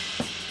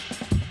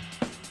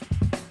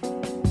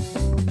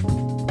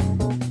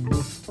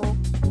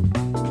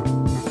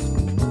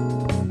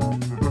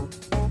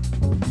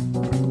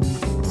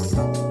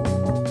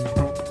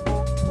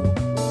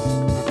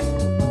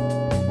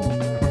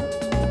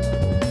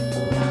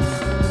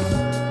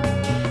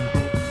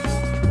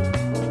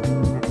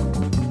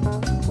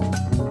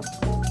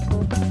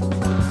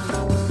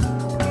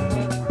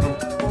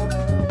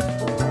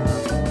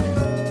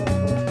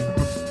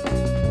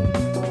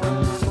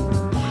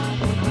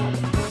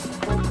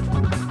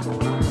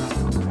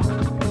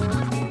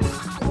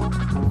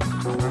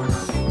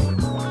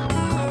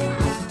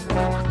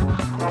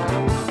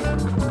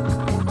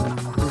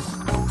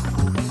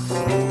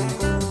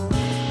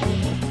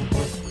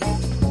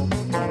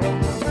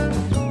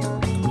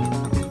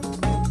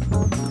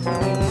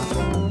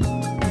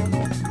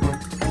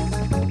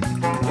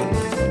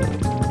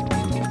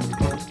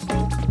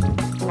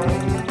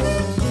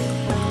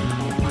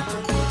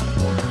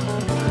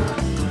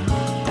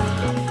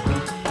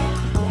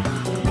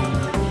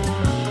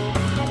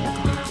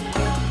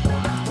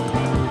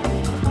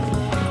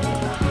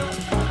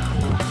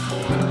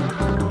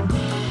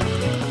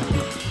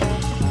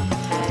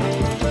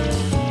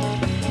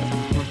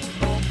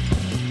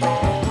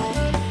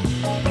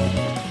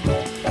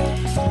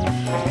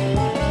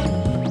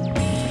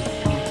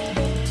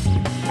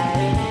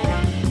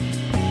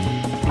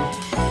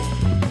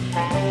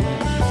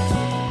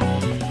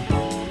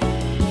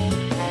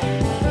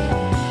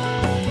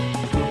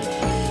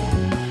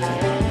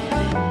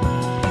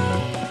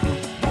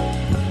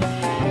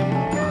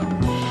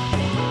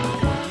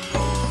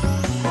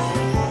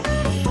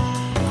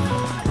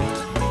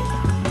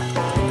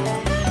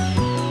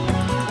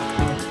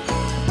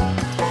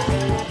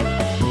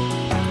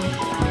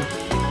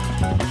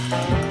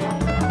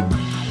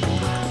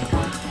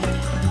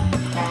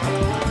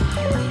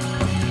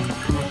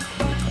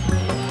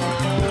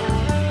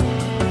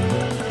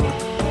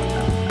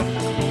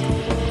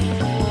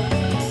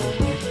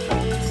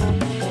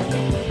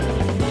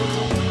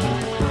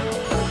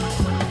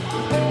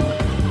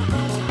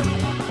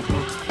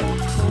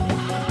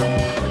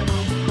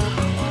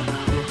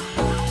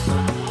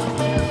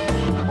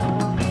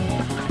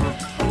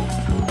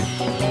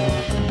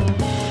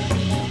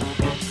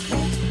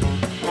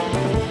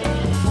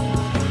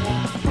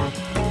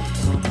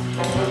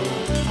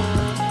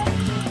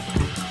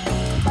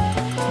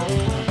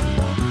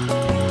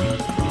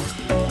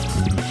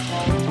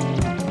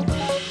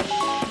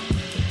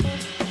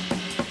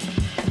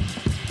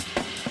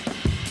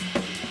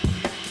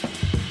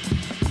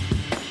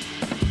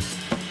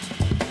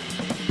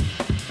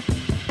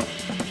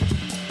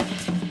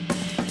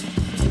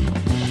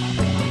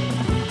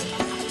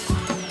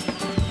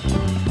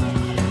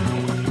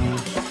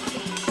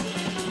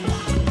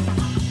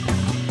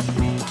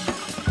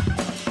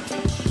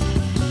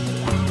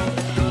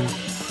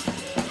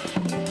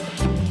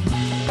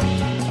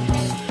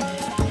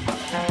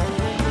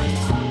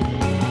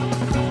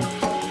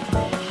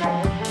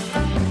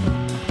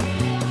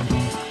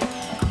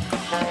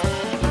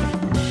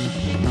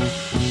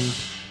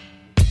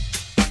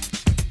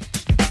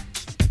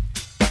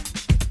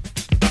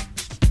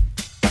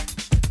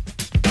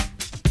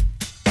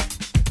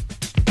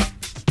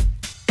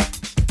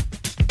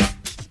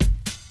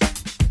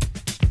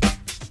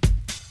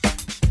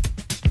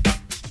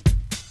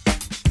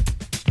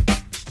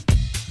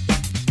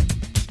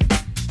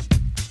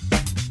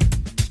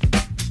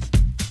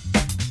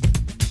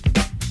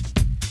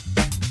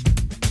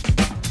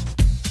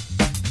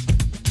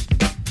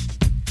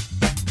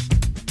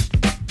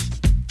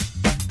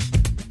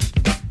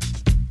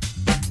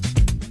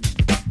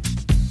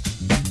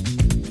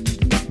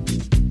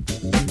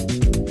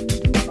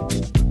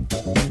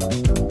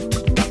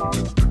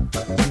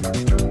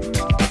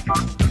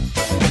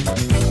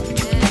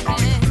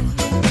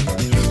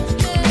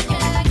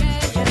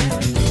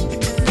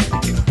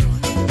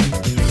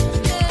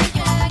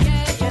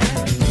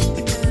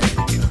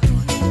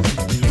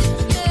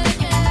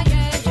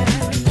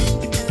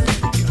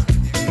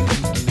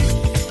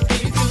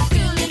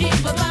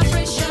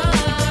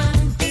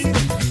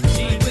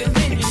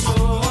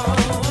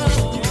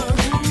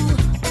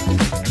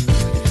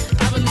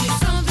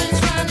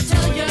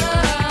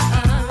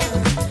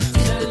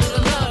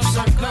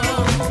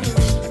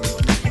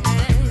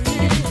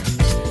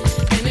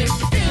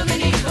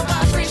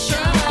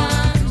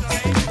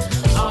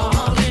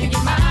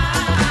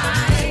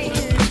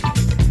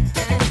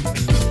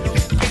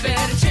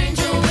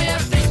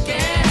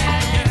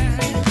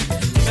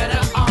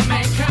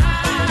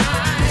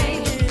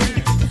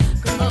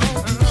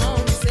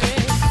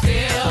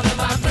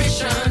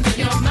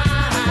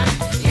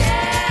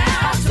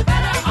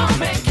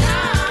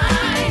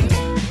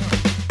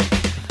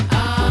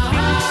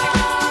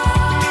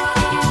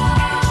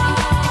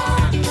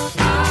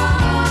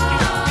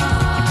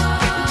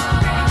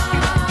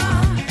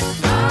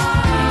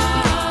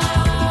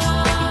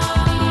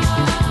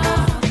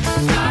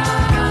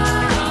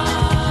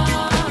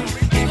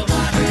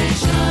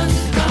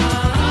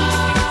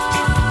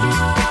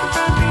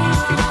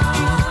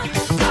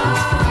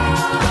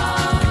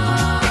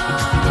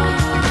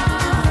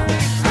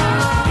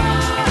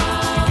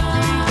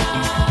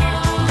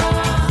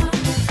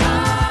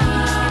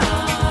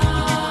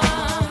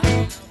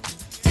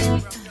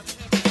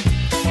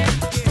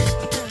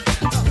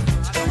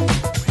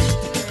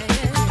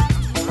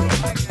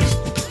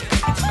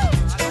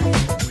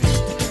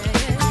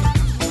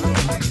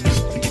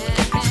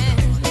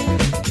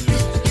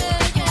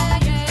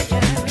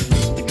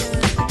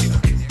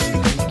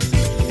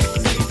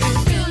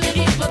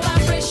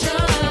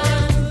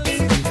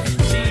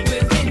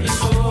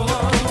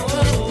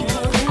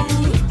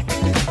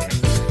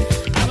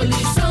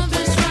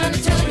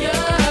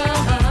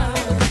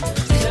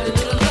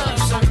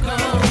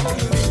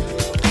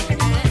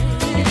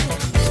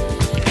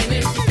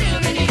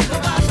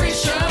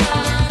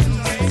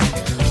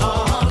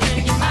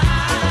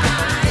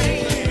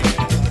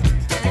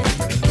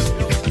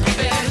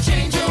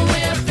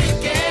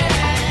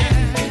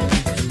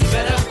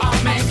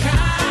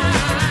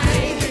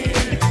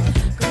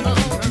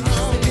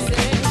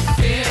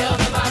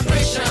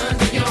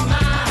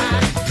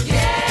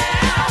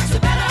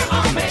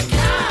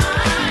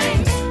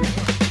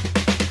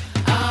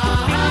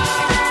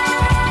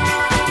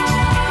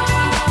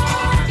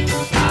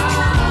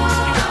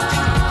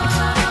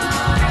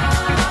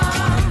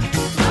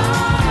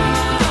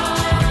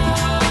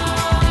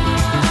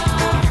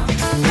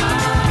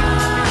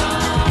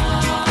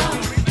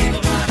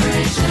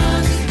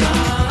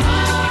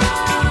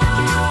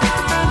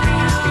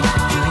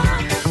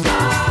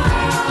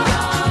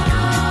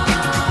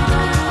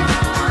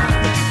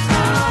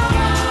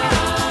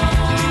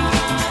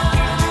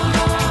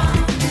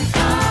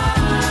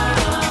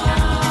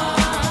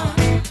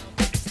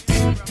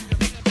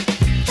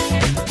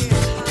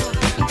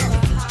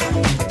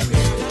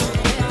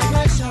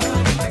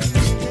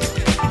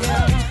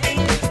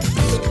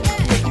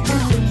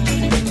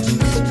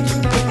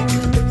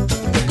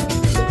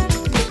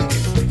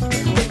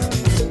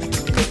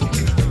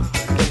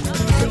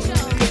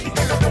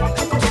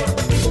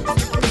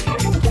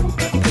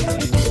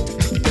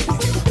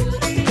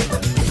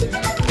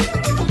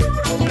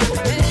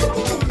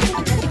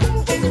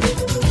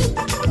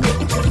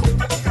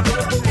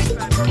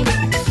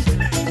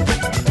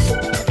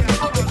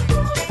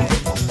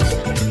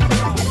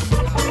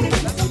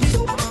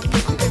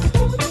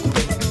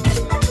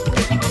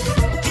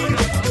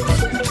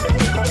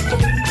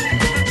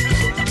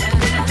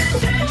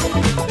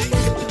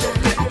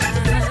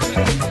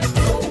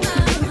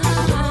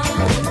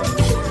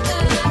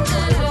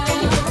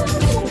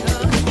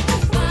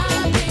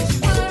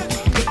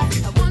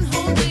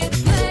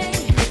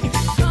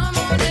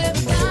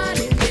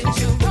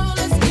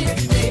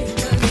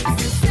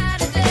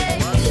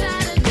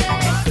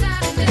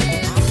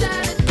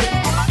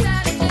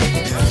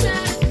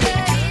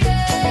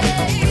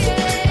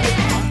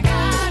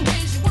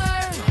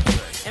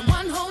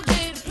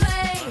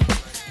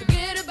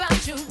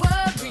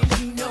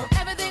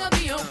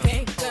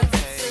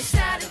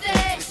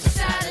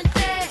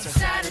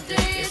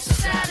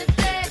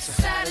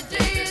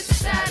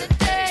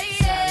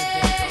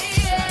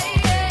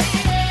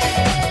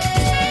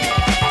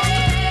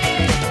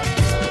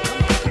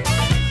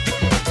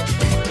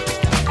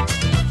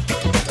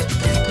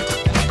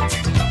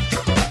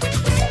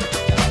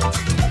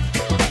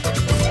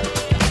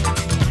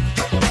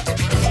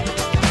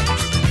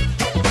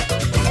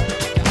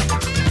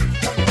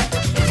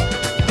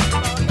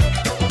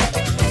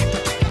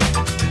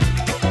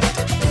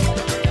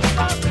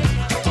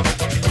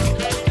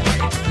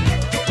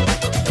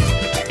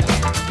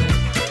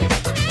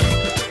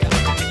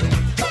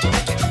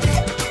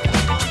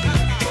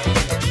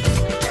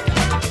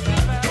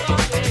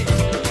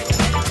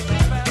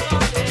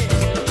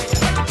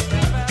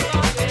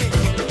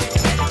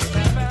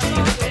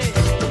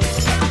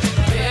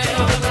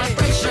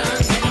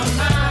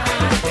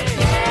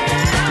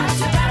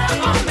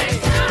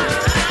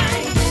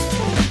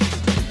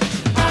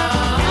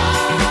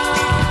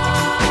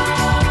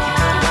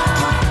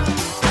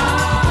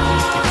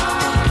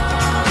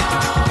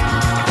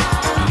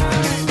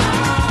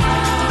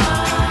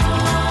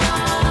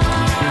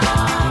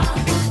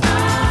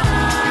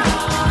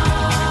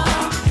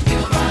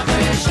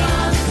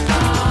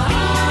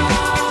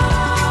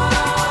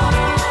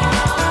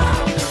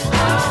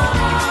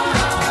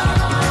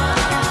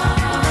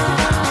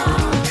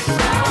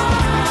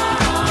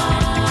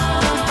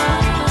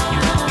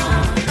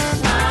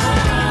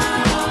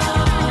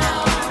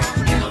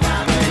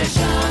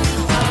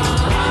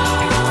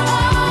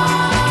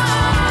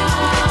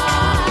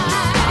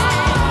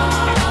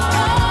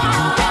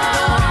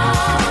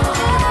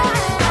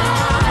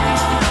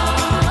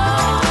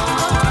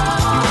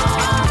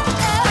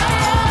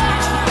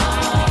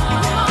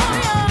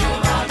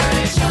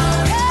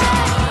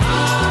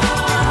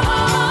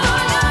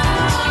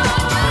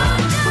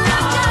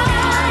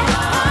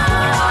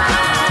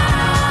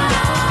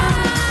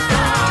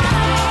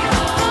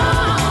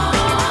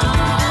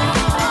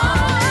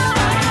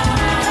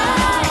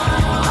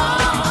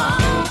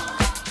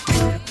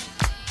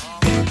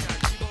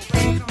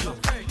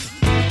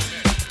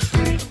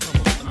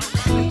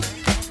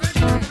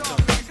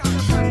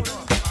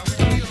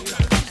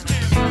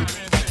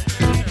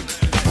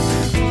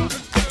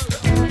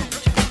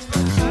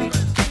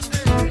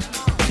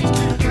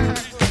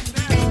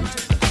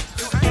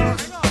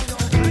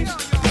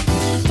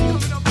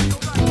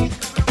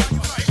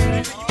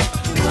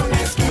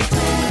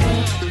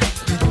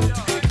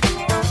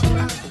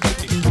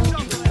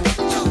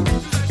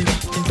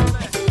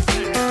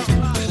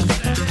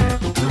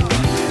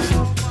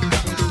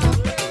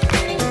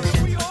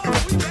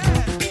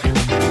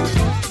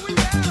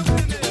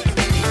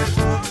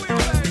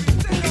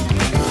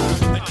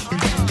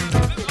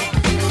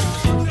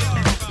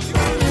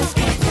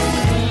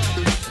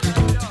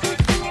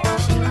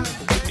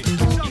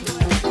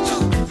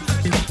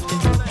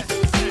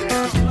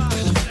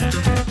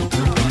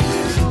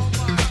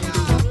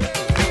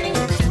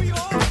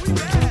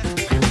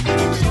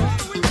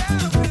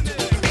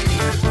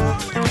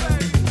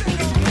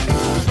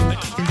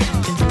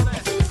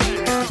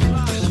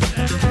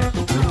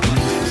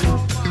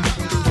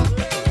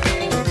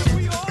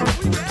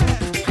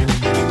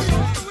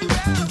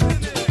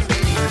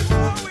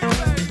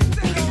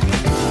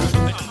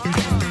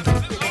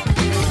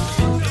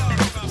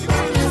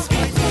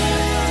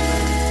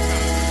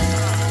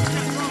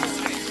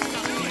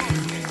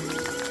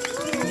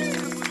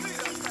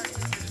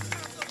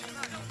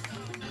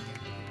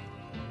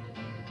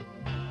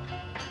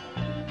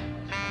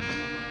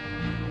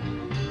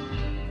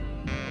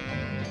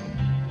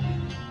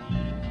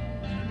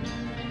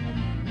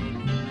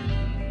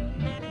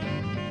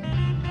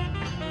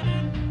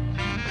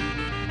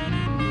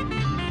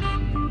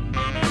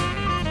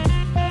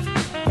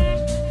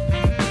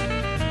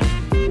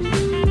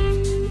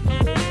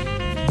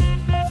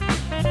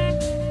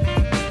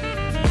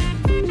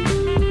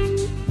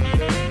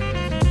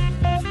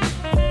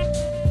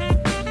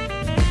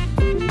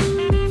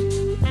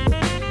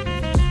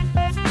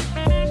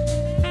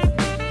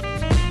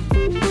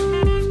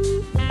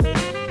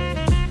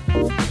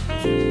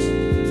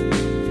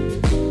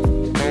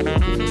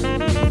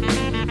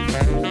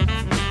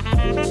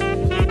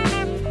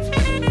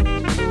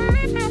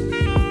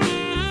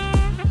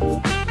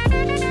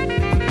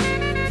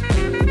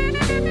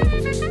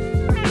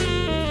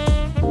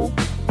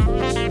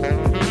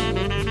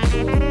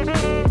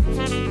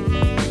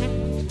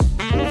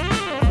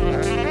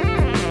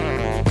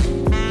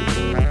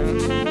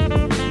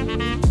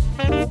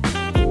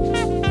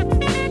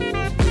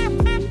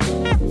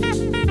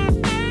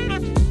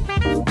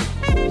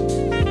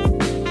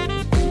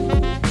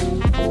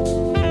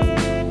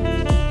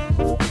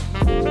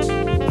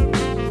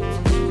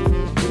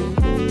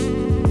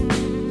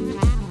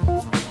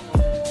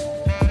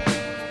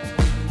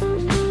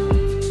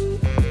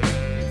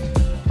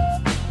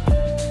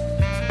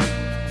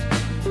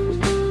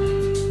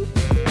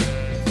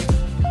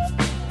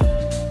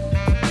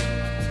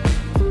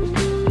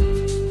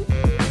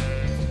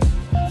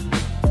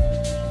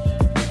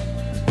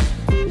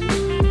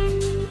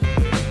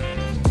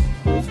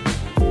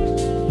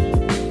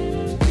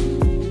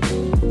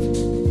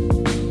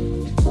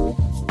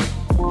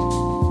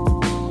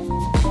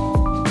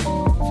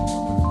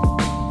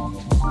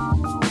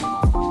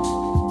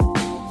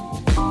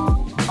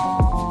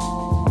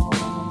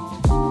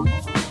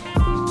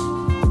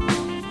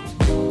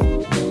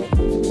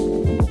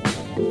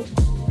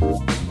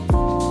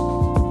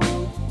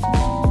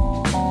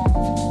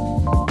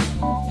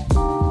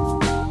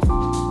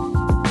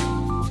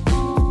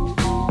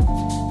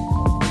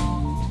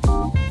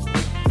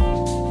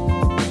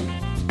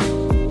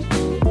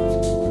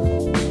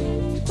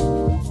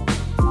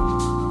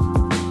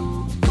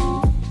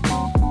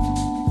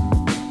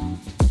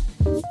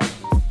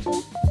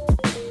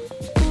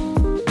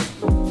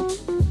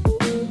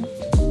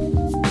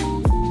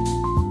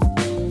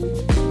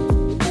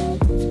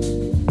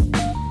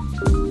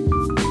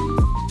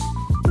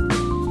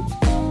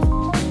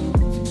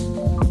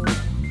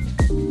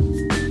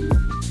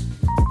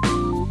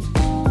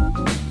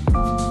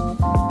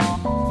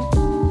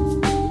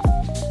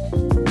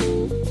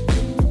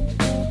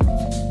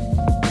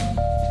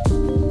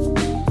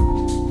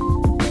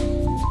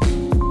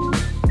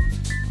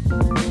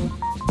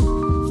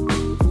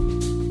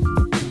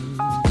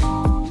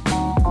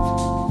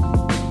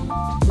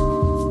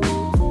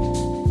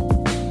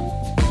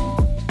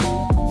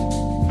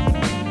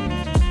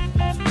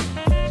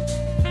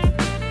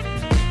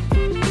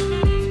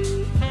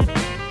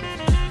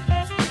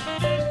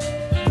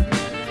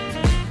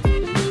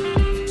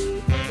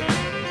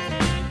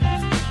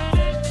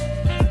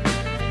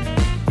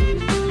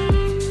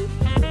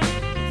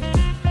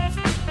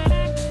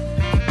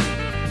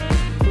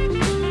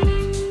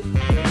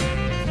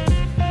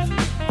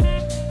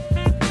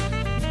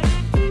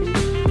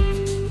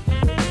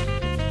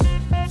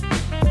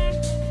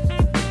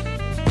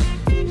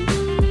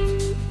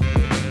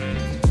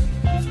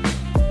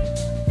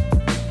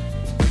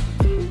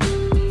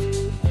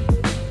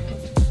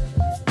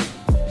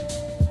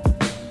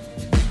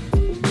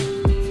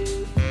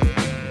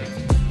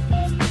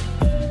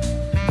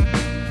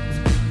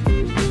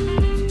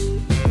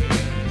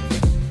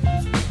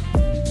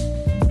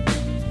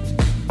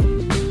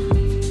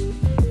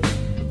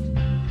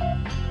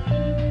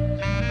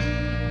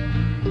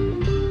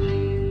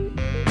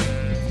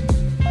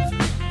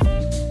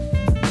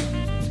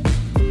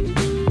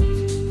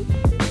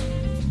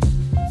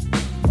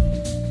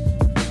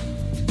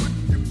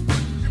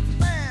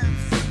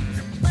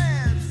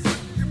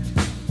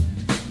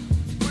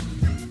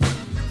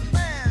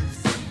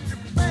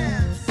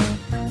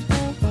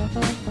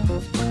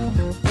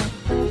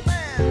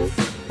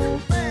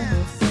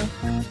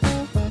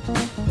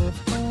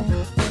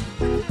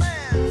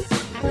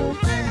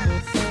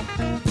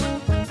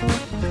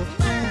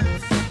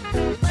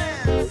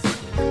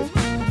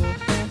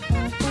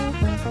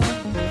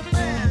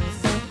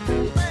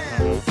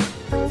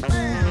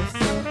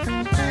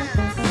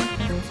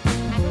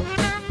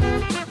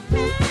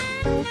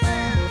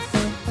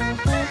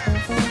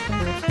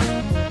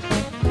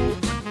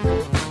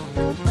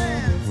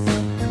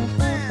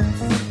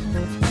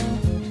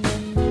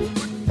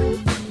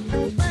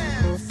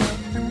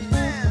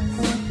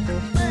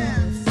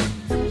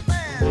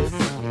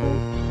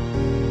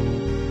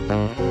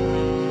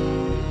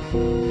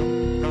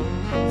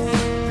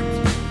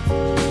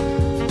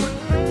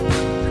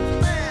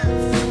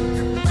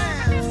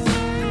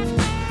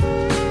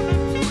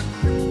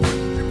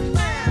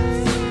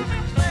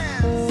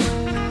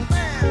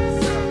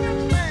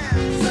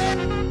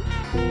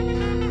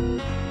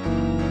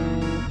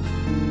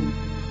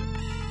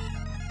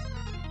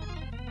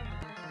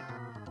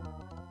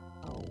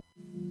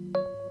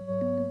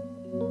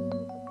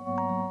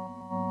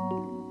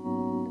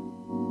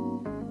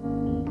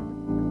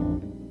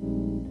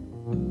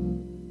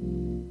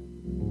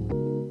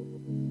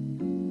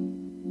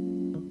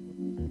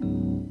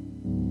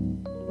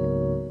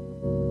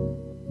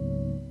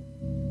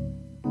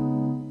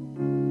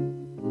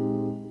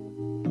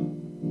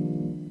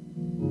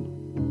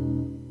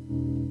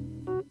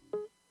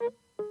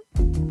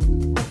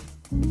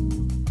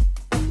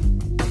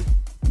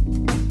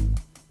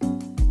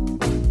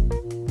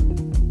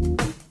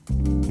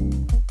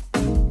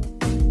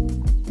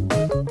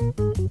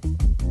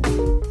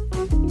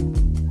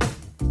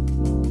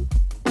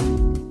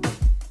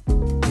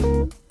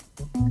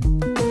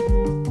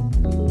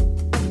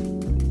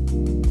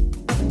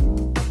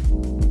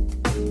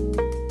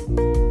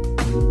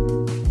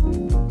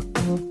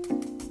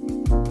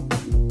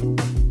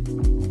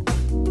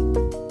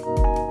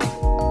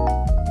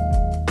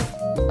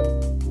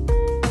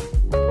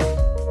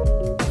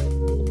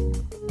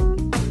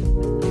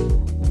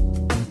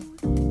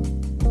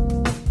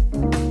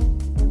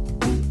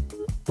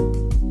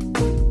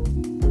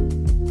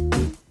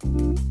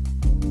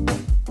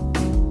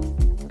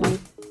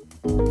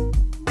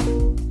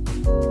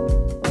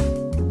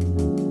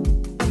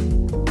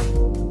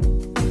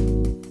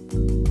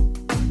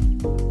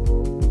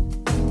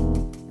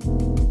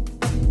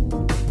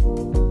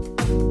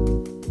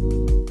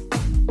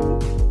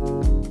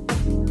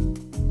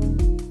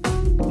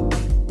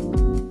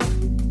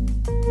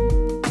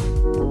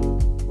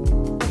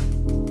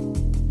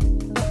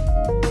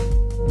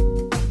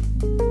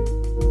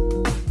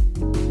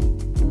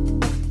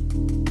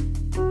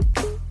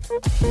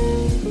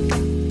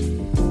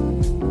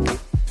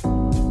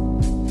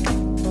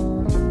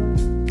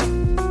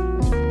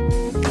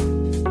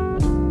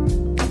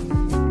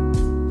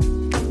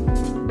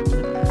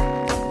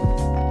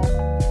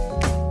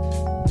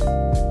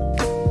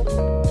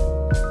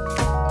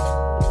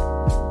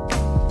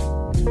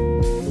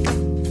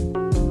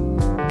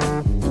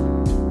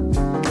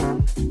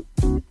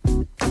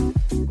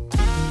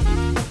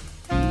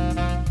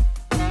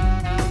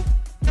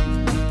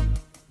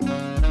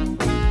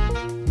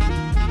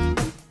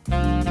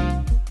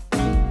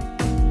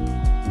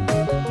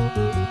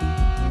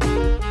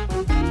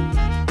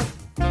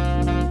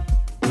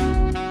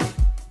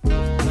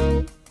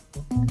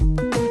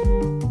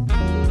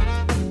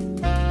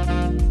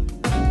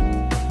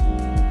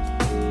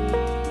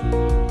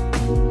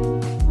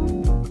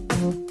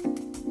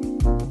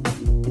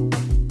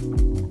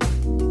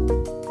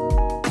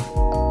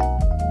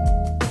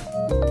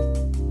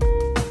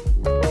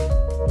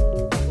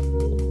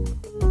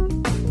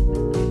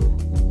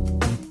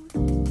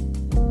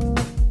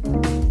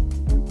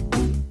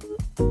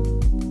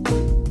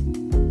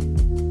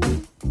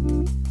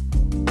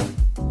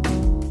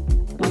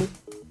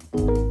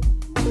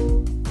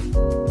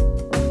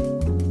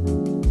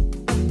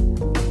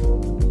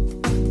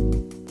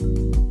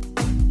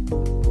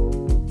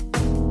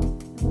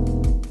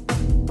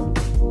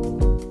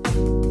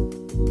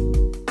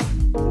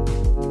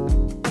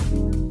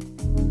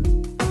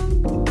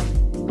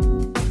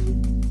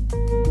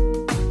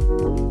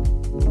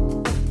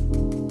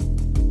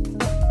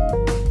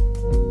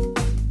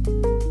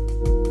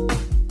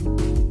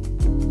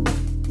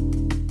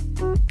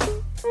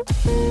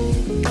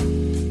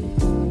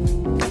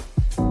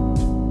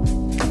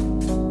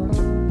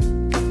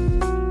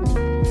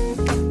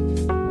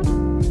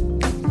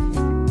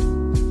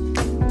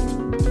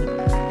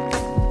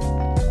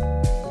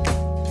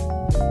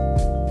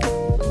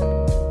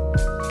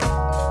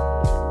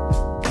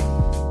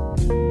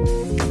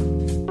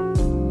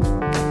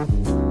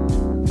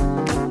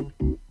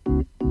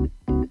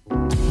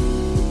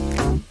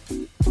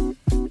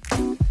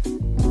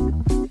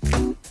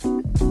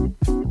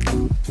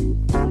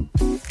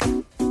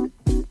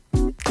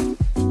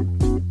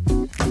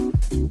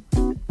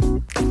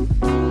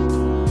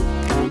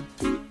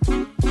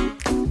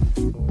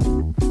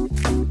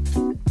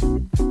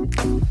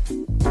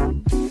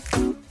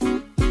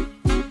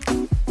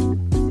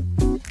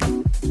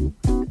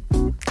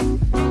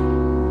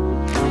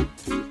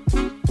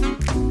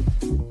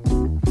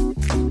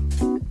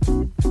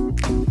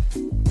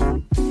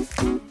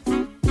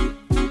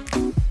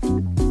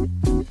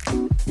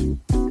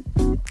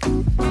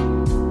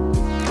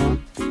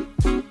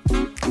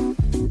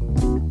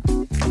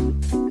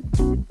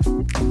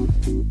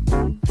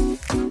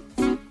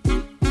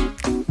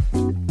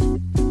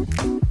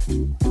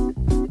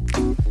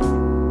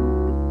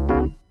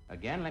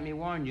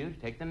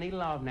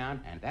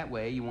 and that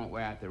way you won't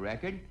wear out the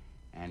record,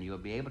 and you'll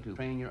be able to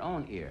train your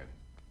own ear.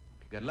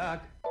 Good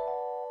luck.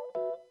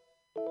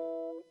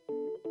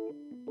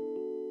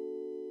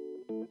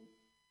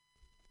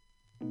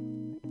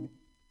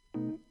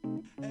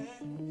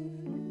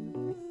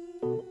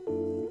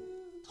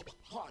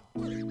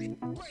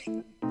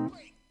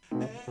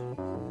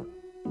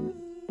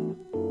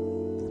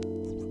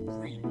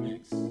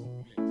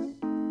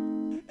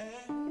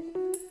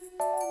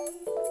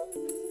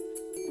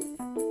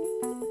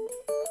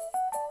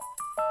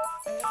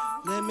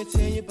 Let me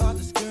tell you about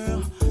this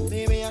girl,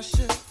 maybe I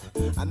should.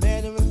 I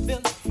met her in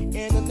Philly,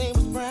 and her name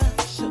was Brown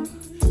Sugar.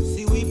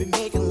 See, we been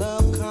making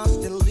love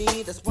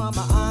constantly, that's why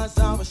my eyes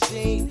are a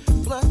shade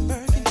blood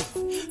burgundy.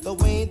 The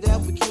way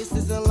that we kiss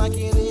isn't like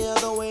any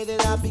other way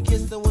that I be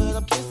kissing when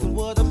I'm kissing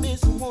what I'm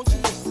missing, won't you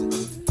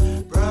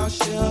listen? Brown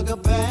sugar,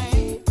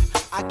 babe,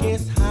 I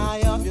guess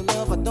high off your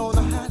love, I don't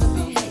know how to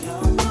behave.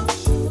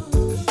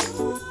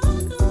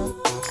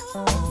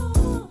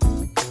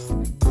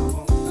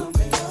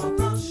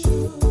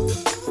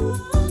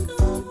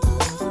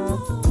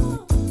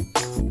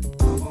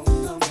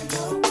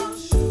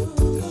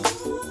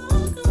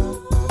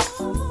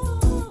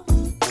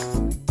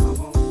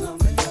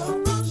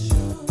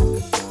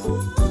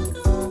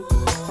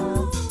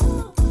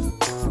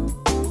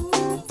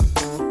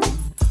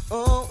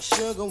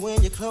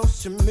 When you're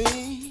close to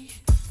me,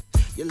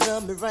 you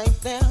love me right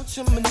down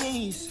to my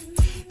knees.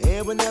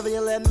 And whenever you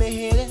let me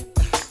hit it,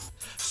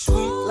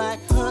 sweet like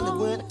honey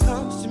when it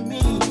comes to me.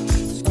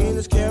 Skin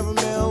is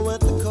caramel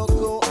with the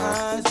cocoa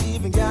eyes.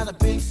 Even got a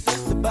big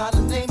sister by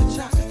the name of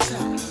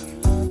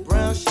Chocolate.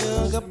 Brown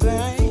sugar,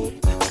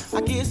 babe,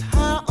 I guess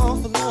high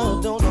off of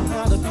love, don't know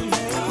how to behave.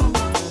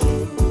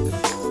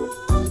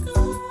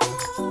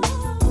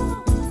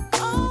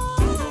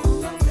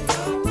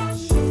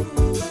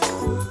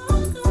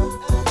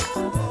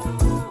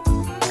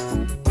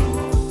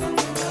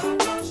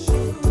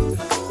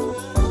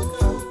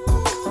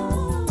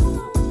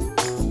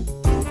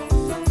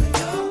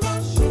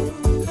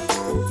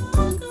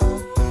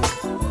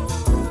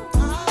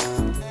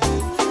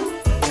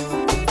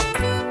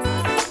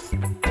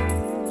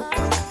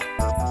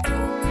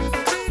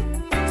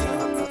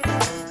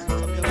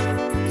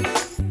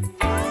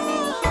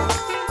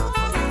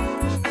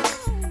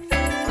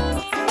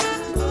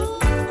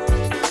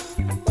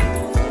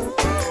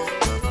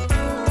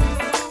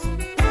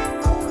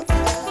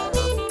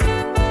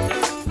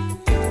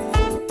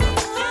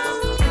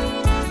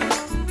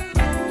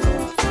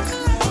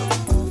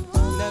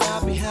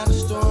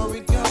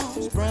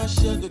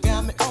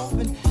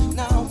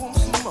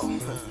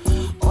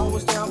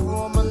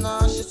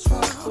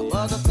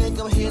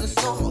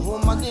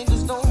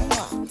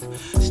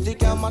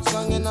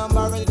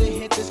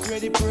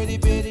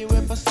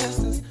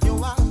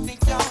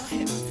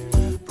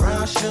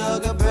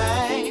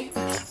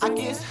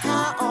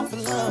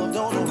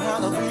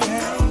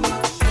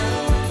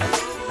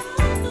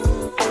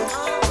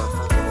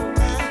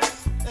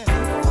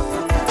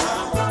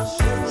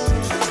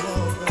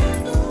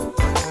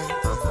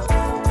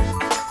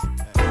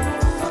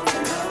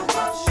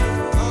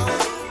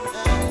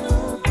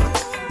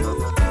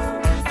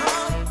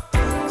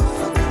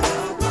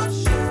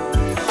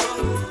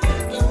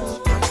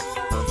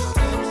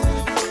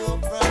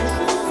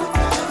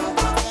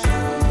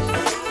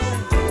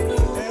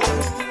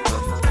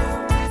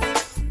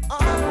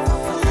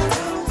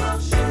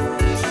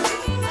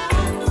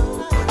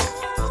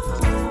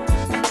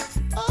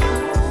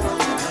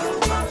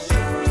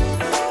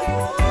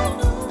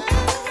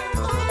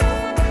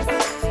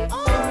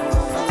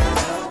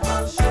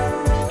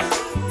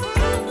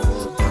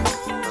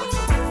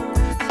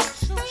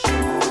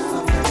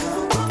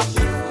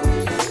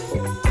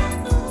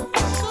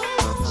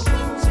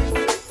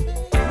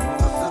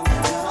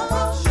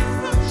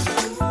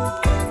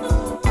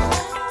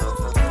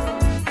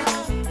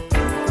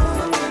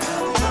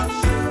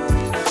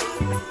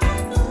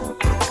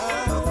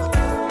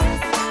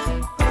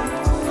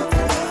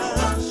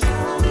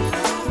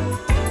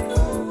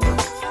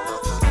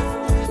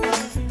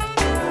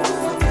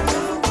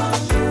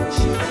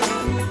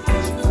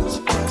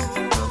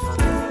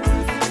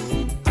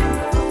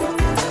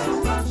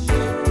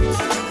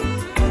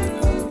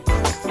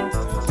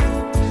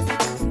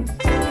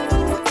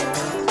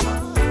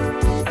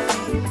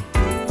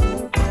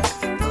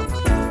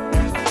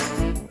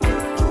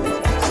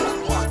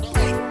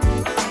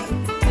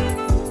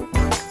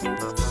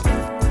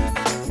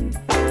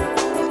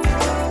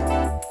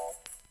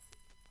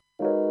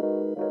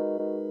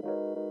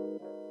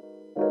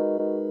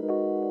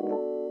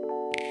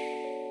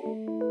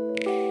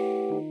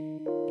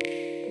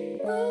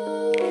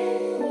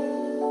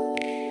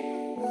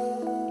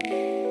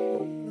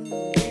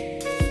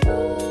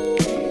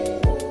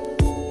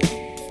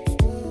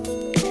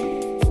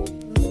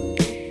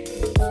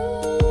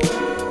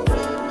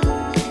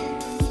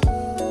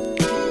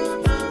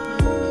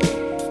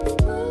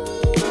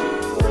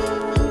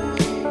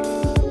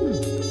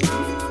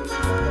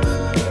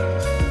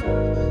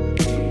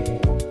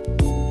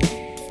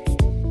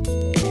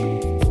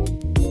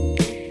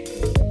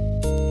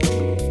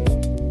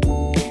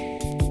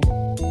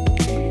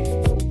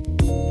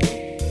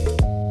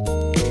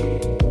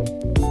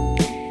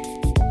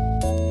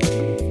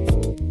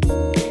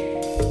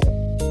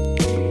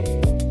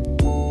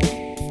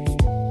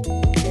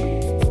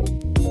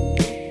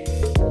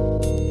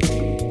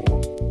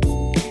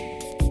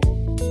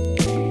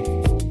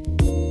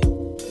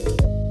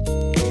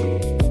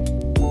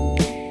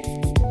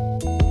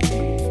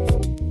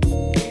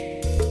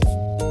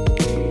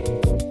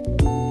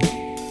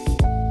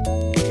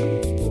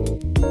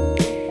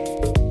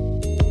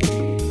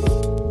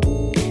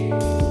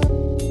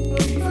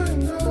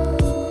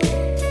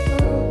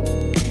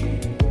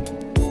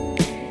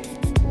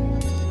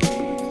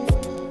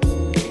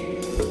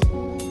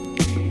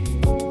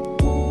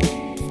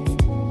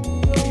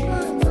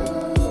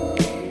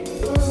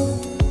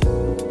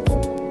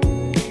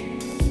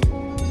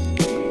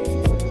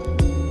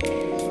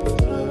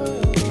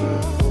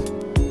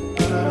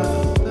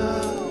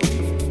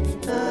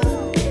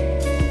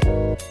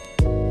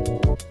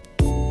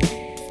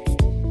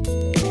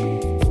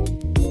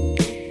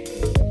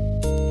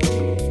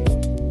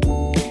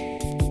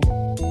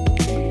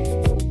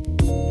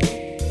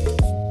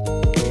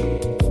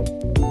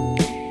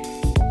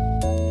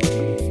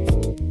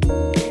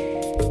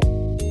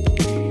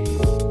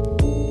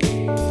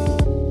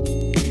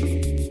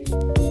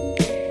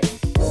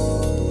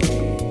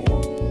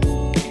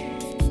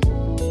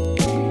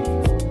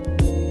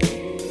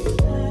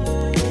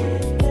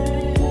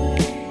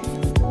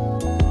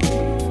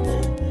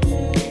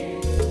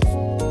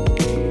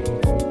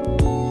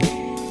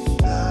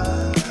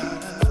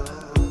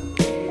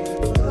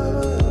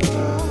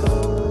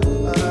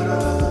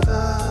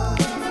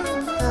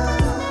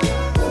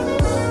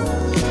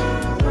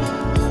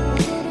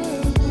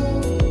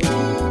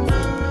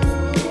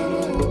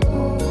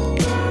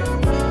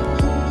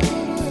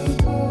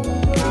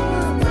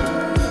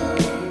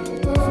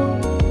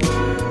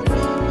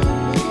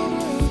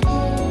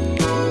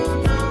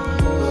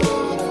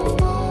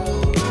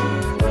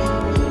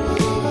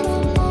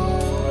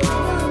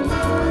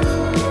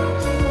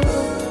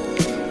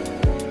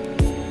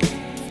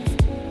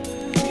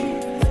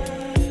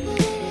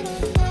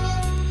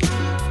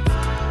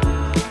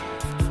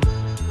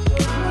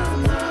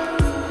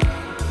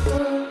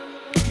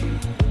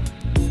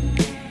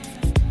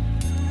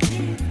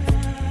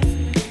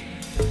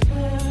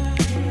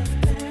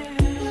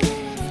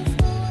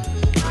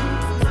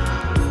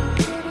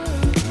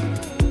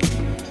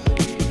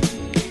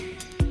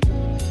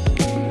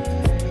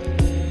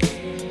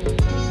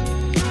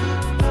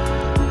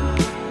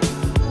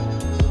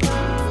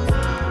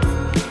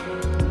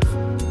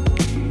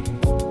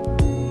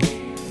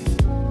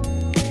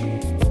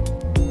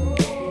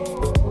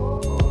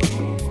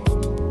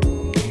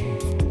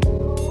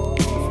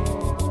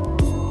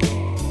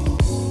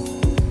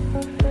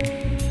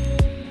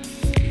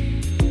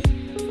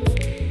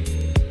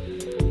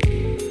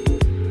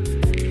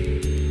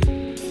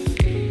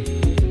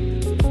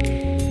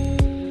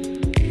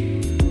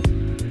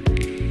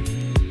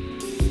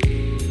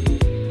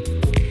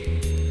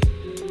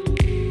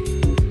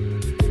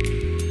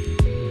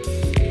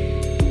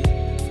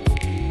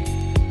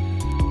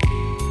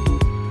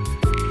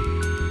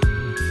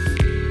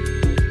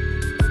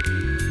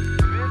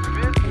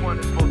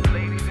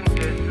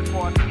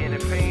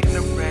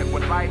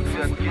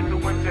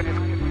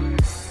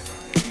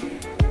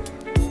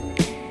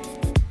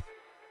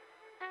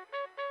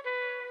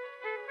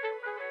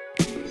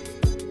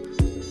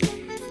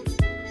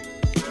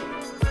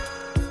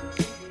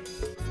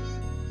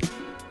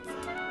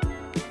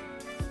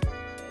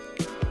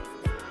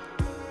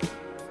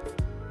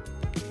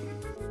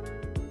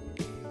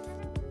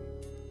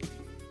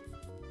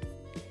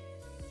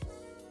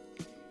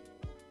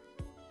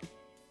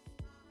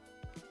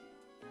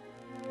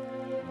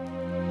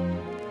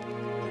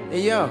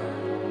 Hey yo,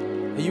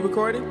 are you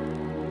recording?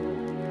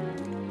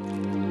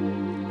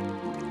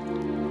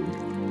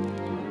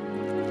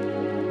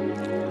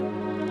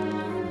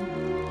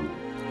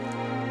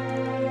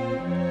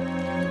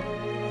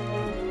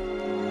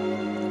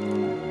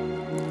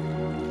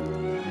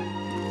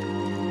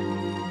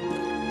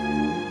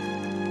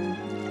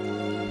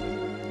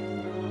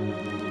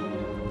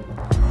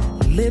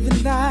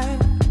 Living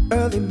life,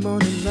 early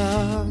morning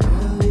love,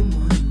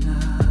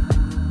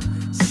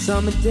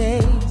 summer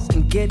days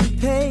and getting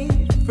paid.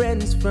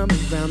 Friends from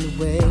around the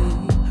way,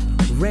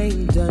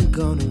 rain done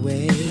gone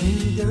away.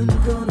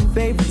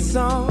 Favorite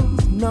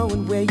songs,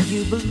 knowing where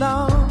you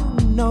belong.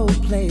 No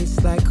place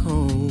like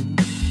home.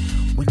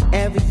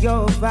 Whenever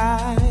your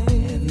vibe,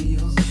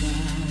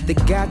 they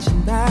got you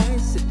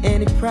nice at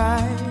any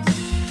price,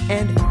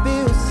 and it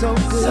feels so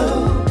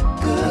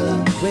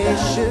good, where it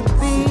should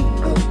be.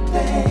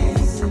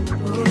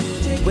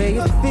 Where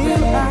you feel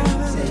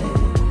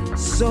like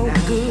so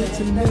good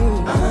to me.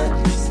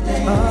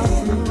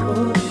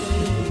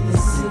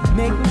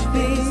 Make me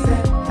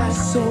feel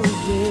so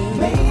real.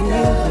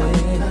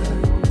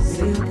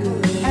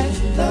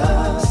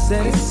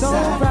 Said it's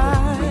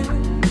alright.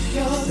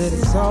 Said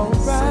it's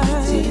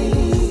alright.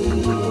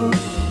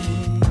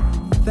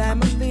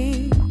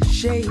 Family,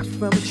 shade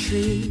from a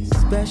tree,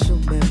 special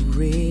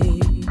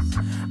memories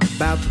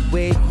about the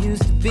way it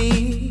used to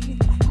be.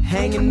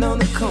 Hanging on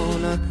the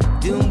corner,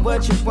 doing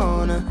what you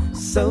wanna,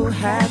 so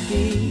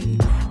happy.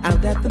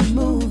 Out at the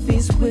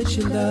movies with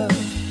your love,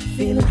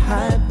 feeling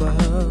high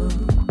above.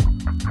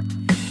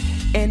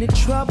 Any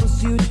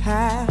troubles you'd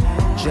have,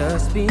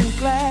 just being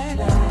glad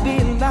to be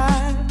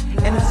alive.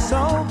 And it's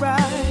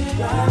alright,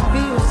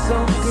 feels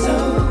so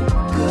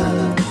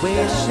good,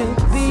 where it should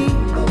be.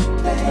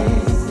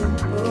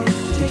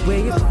 The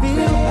way you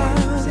feel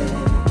like,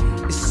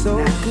 it's so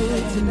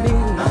good to me.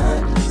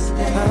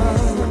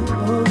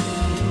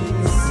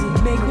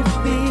 Make me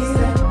feel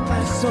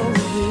so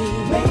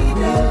real,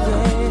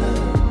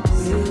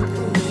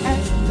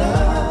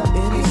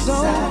 and it's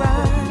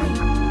alright,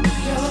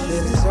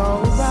 it's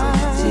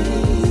alright.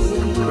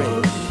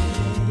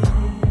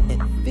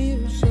 It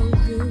feels so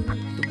good,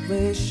 the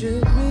way it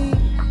should be.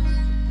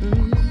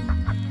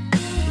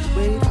 The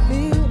way it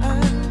feels,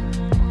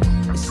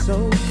 it's so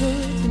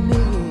good to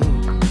me.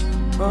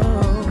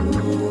 Oh,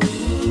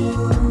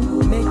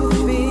 make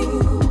me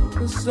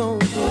feel so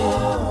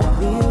good,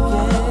 real,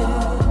 yeah.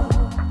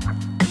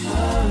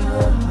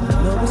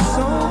 No, it's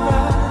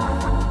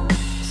alright.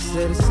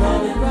 Said it's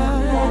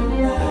alright.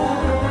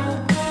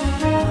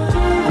 A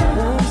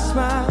warm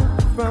smile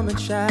from a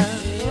child,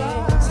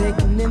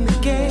 taking in the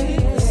game,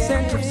 the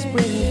scent of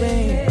spring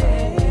rain.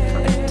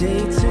 A day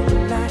to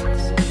relax,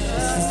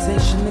 the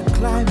sensation of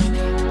climbing.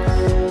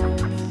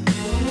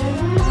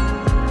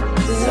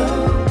 So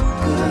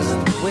good,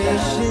 the way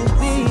it should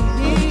be.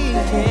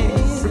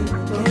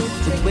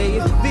 The way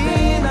you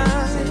feel,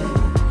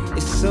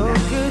 it's so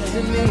good to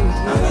me.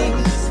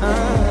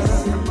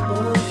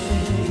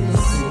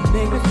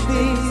 Make me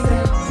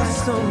feel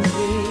so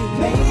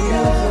real.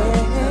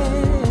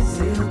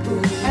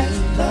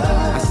 I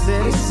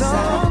said it's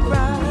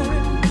alright.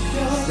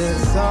 Said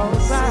it's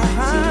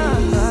alright.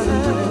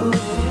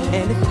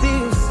 And it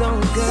feels so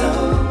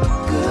good,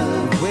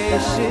 where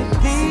it should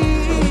be.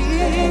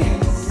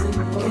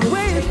 The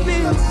way it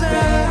feels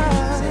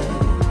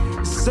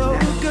so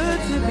good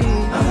to me.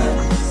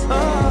 Oh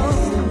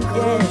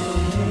yeah.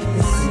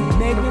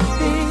 Make me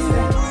feel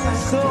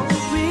so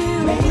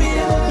real,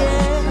 yeah.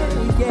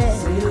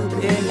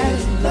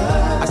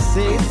 I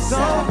say it's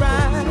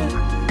alright,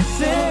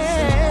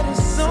 said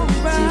it's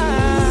alright.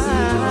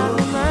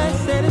 I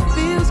said it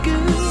feels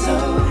good,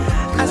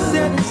 I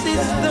said it's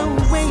the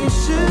way it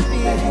should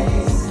be.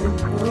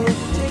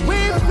 We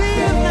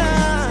feel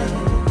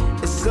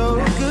now, it's so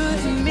good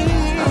to me.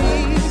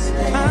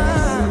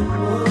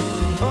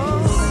 Oh,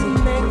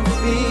 make me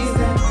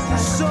feel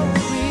so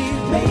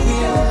real,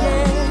 yeah.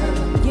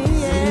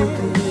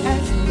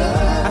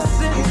 I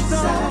said it's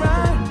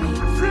alright,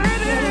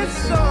 said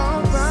it's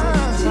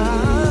alright,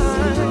 yeah.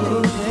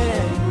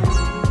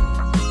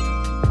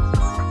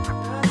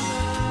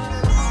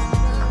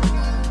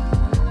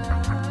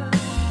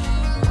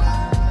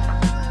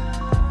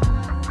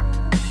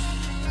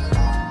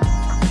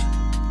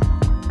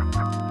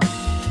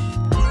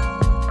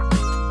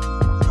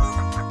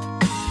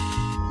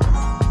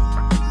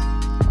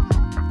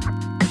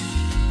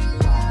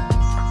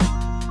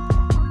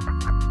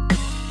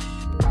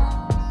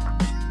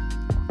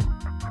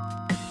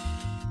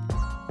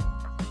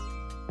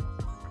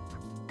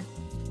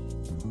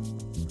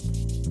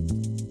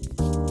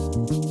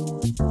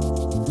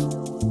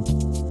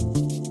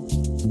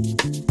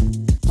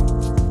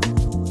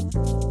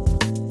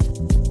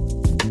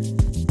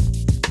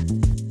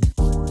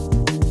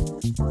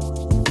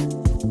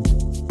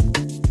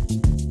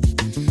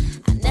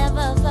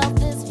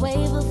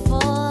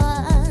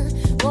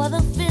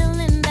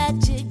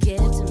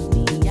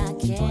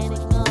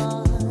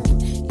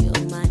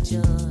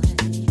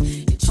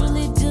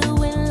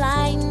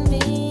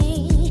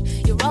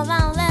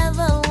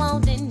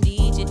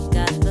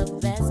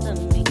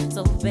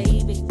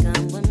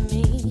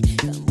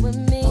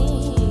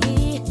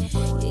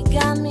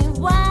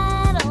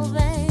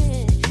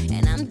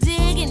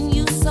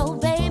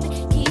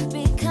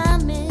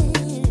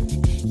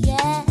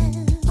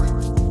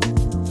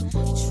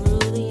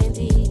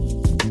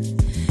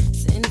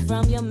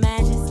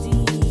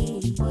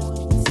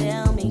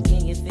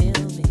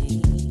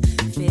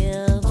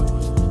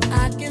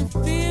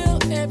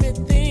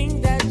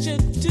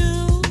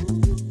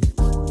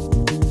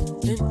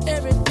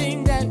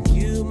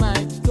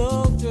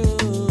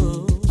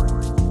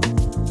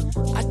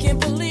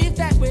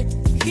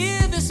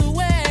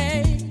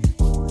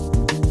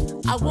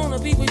 I wanna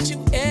be with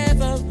you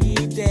every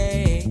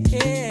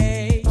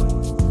day.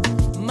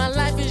 My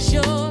life is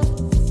yours,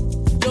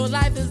 your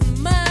life is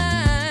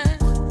mine.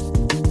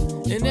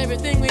 And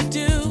everything we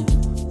do,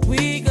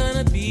 we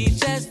gonna be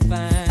just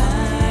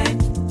fine.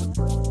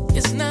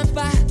 It's not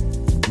by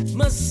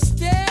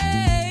mistake.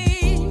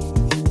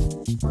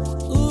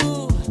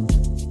 Ooh,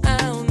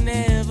 I'll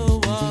never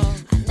walk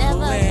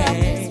away.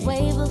 Felt this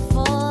way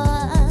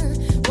before.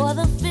 For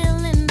the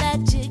feeling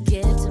that you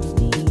give to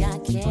me, I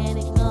can't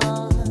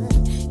ignore.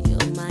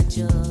 You're my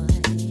joy.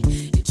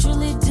 You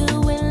truly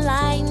do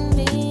enlighten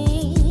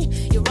me.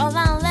 You're all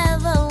I'll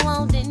ever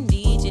want and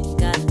need. You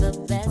got the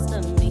best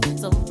of me.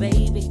 So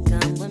baby,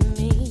 come with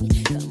me.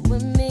 Come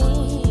with me.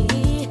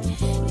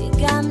 You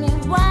got me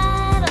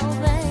wide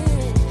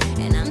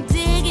open. And I'm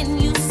digging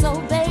you, so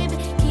baby,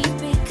 keep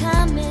it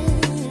coming.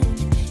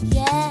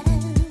 Yeah.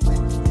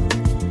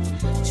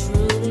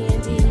 Truly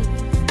indeed.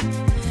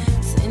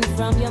 Sent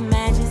from your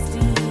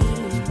majesty.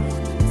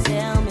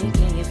 Tell me,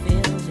 can you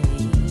feel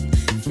me?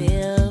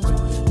 Feel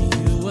me.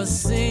 You were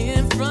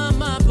singing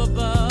from up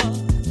above.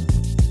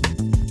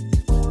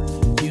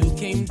 You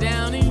came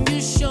down and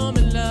you showed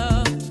me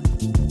love.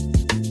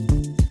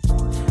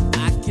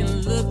 I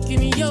can look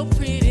in your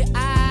pretty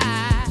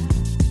eye.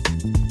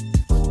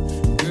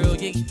 Girl,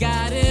 you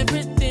got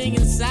everything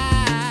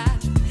inside.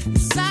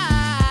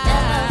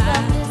 Never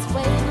felt this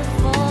way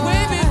before.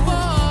 Way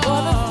before. For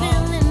the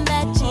feeling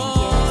that you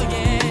Oh,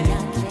 give to me, I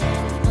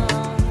can't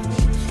ignore.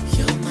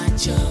 You're my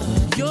joy.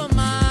 You're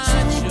my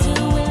Truly joy.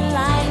 do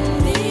enlighten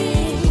me.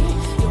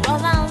 You're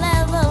all I'll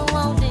ever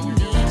want and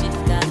need. You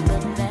got the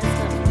best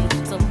of me,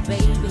 so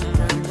baby,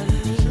 come with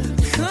me.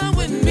 Come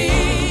with me.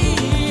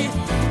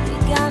 You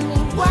got me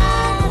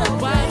wide open.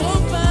 Wide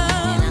open.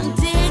 And I'm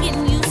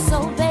digging you, so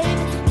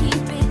baby,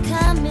 keep it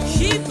coming.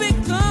 Keep it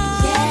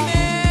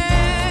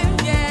coming.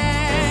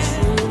 Yeah.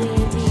 Truly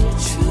indeed.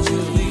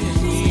 Truly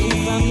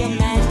indeed. From your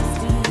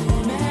majesty.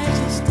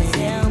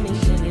 Tell me,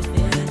 can you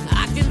feel me? I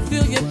can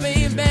feel you,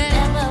 baby.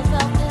 Never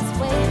felt this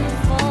way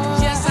before.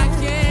 Yes, I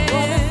can.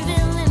 For the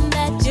feeling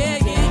that you Yeah,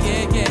 yeah,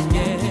 yeah, yeah,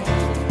 yeah.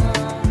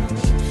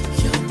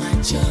 You're my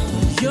joy.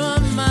 You're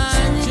my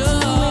Truly do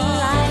joy.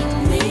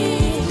 enlighten me.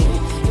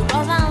 You're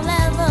all I'll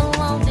ever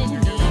want and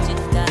need. You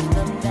got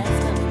the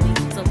best of me,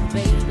 so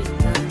baby,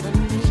 come with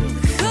me.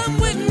 Come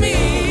with me.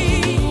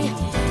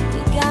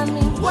 You got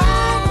me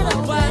wide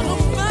open. Wide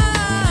open.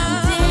 I'm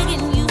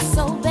digging you,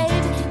 so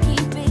baby,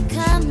 keep it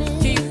coming.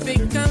 Keep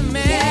it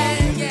coming.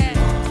 Yeah.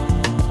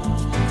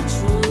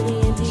 Truly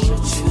indeed.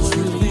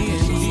 Truly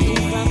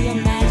indeed. From your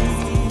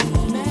majesty.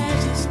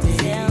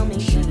 Tell me,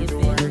 can you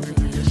feel me?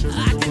 I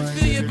can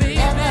feel you, baby.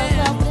 Never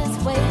felt this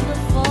way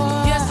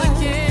before. Yes, I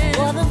can.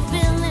 For the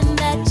feeling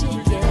that you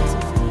give to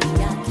me,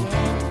 I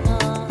can't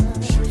ignore.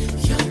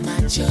 You're my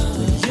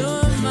joy.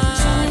 You're my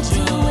Truly do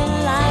joy.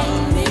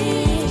 enlighten me.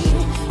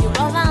 You're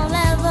all I'll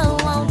ever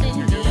want and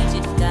need.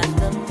 You got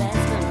the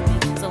best of me,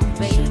 so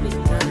baby,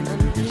 come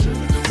with me.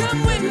 Come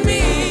with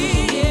me.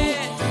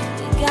 Yeah.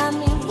 You got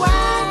me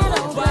wide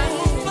open. Wide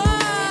open.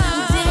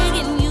 I'm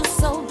digging you,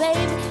 so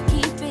baby,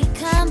 keep it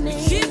coming.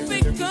 Keep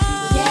it coming.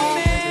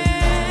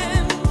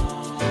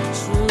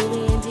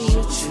 Truly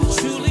indeed.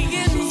 Truly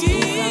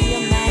From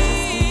your indeed.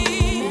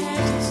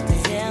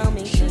 majesty. Tell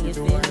me, can you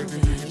feel me?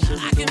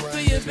 I can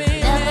feel you,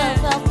 baby. Never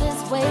felt this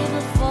way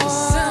before.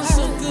 Sounds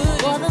so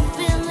good. For the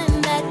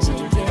feeling that you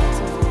give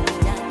to me,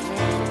 I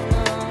can't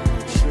ignore.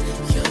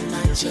 You're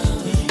my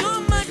joy.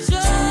 You're my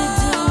Truly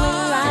do joy.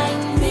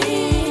 enlighten me.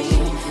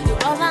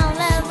 You're all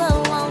I'll ever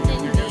want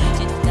and need.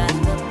 You got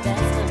the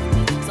best of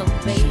me, so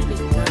baby,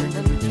 come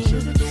with me.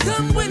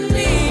 Come with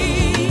me.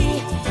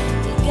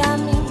 You got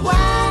me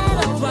wide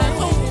open. Wide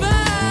open.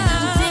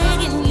 I'm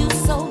digging you,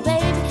 so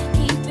baby,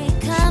 keep it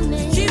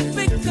coming. Keep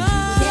it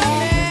coming.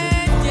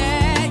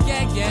 Yeah,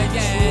 yeah, yeah,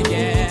 yeah,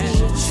 yeah.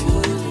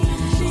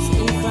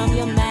 Sing from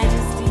your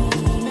majesty.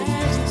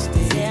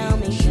 Tell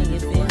me, can you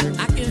feel me?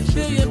 I can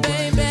feel you,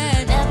 baby.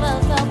 Never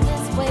felt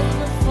this way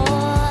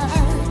before.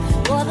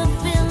 For the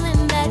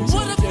feeling that you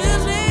What a give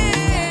feeling.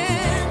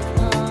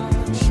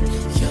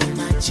 You're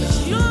my joy.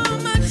 You're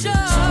my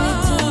Truly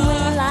do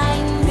joy.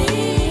 enlighten me.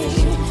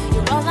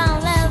 You're all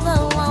I'll ever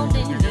want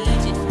and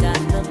need. You got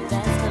the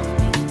best of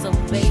me, so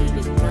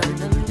baby, come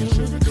with me.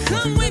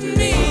 Come with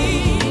me.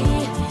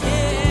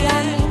 You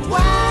got me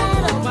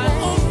wide open. Wide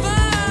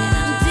open.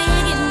 I'm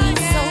digging you,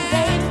 so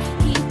baby,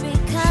 keep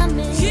it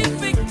coming. Keep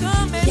it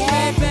coming, Yeah.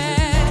 baby.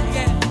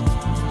 Yeah.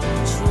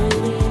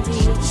 Truly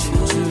indeed.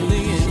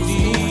 Truly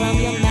indeed. From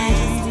your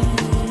majesty.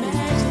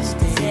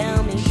 Tell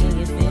me, can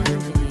you feel me?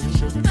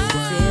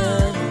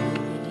 Feel me.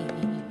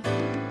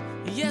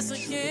 Yes, I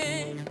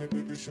can.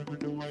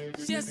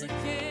 Yes, I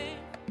can.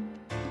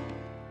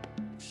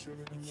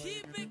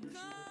 Keep it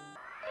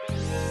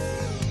coming.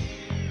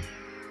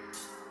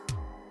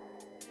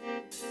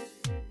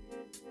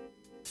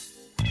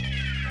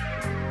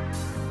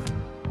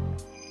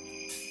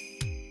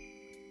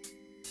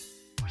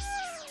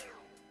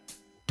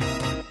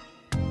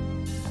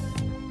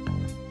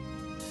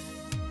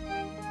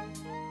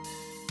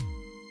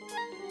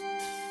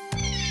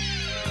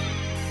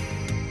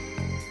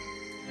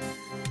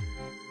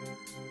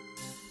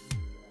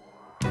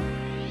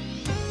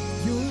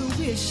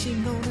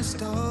 wishing on a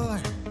star.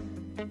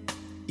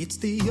 It's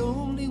the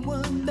only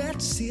one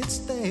that sits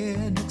there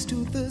next to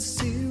the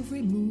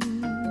silvery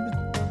moon.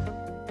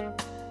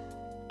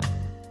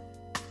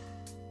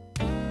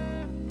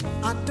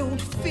 I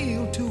don't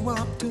feel too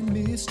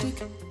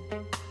optimistic,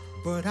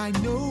 but I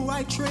know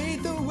I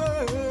trade the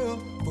world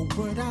for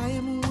what I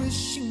am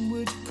wishing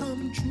would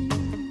come true.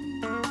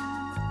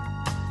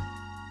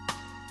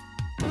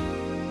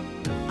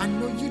 I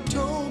know you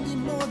told me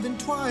more than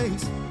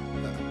twice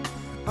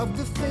of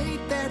the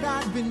fate that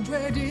I've been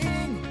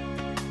dreading.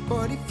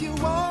 But if you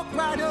walk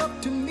right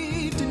up to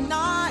me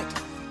tonight,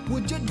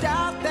 would you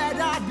doubt that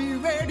I'd be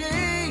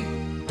ready?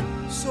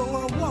 So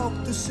I walk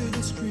the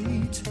city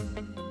streets,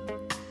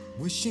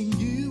 wishing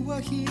you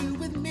were here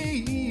with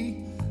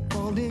me,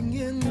 falling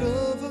in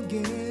love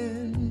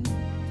again.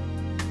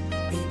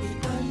 Baby,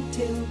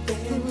 until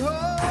then,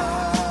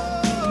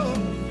 I'll be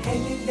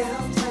hanging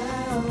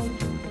downtown.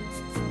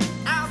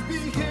 I'll be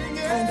hanging,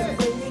 kind of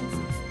waiting,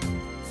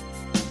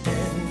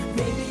 and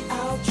maybe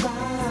I'll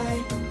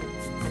try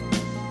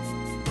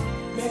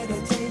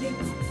meditating.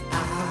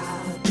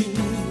 I'll be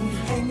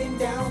hanging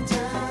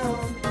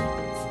downtown,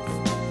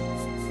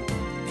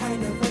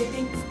 kind of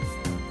waiting.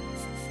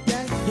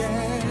 Yeah,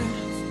 yeah,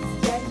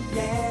 yeah,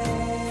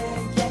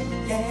 yeah, yeah,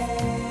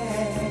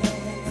 yeah.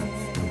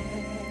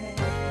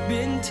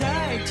 Been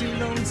tied to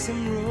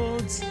lonesome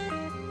roads,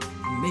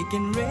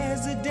 making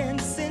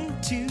residents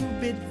into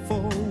bit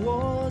for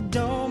war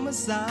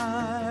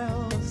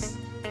domiciles.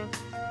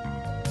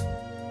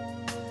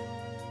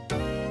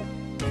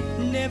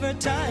 Never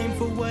time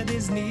for what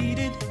is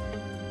needed,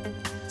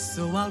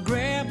 so I'll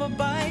grab a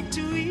bite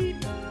to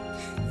eat,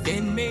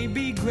 then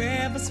maybe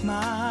grab a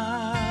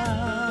smile.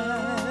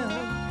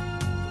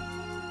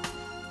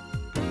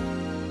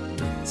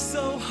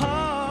 So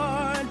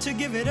hard to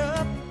give it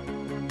up,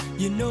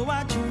 you know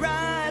I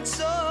tried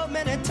so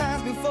many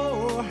times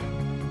before.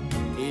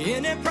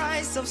 Any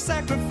price of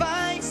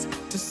sacrifice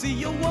to see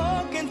you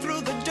walking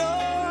through the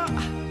door.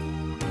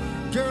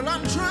 Girl,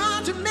 I'm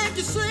trying to make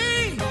you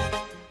see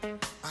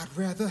I'd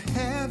rather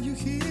have you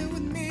here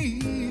with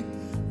me,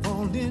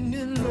 falling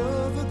in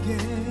love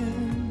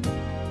again.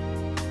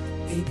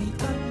 Baby,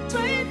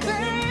 until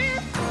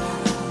then,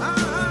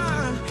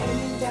 I'm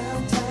heading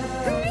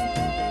downtown,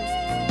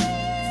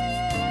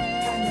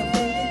 kind of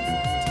waiting,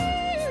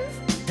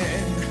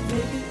 and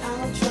maybe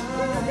I'll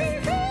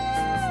try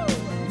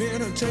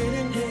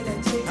meditating.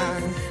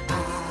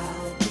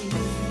 I'll be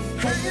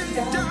hanging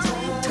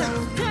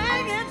downtown,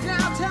 kind of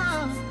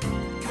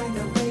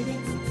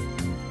waiting.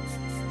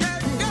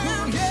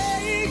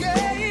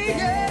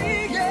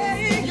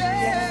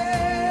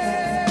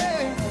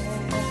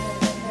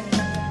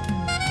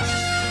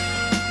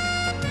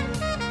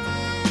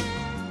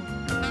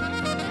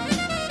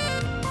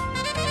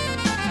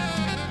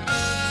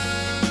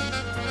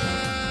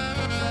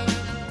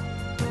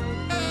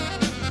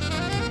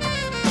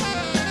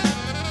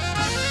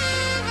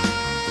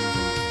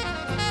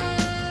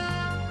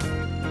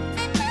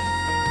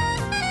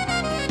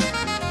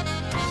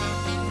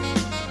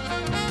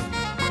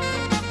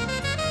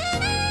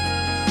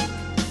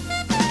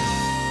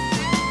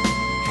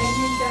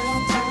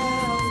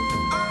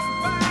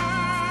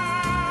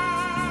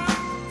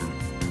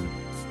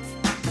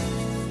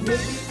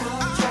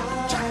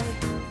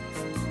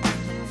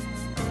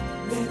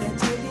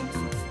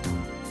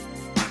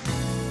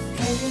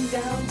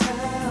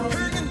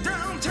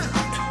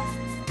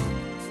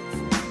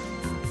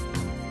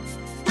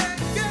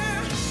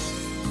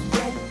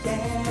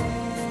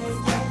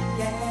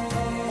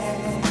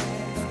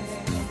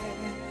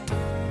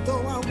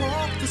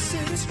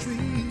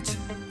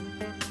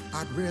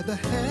 I'd rather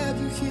have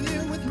you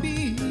here with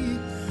me,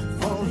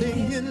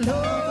 falling in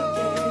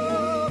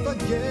love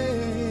again.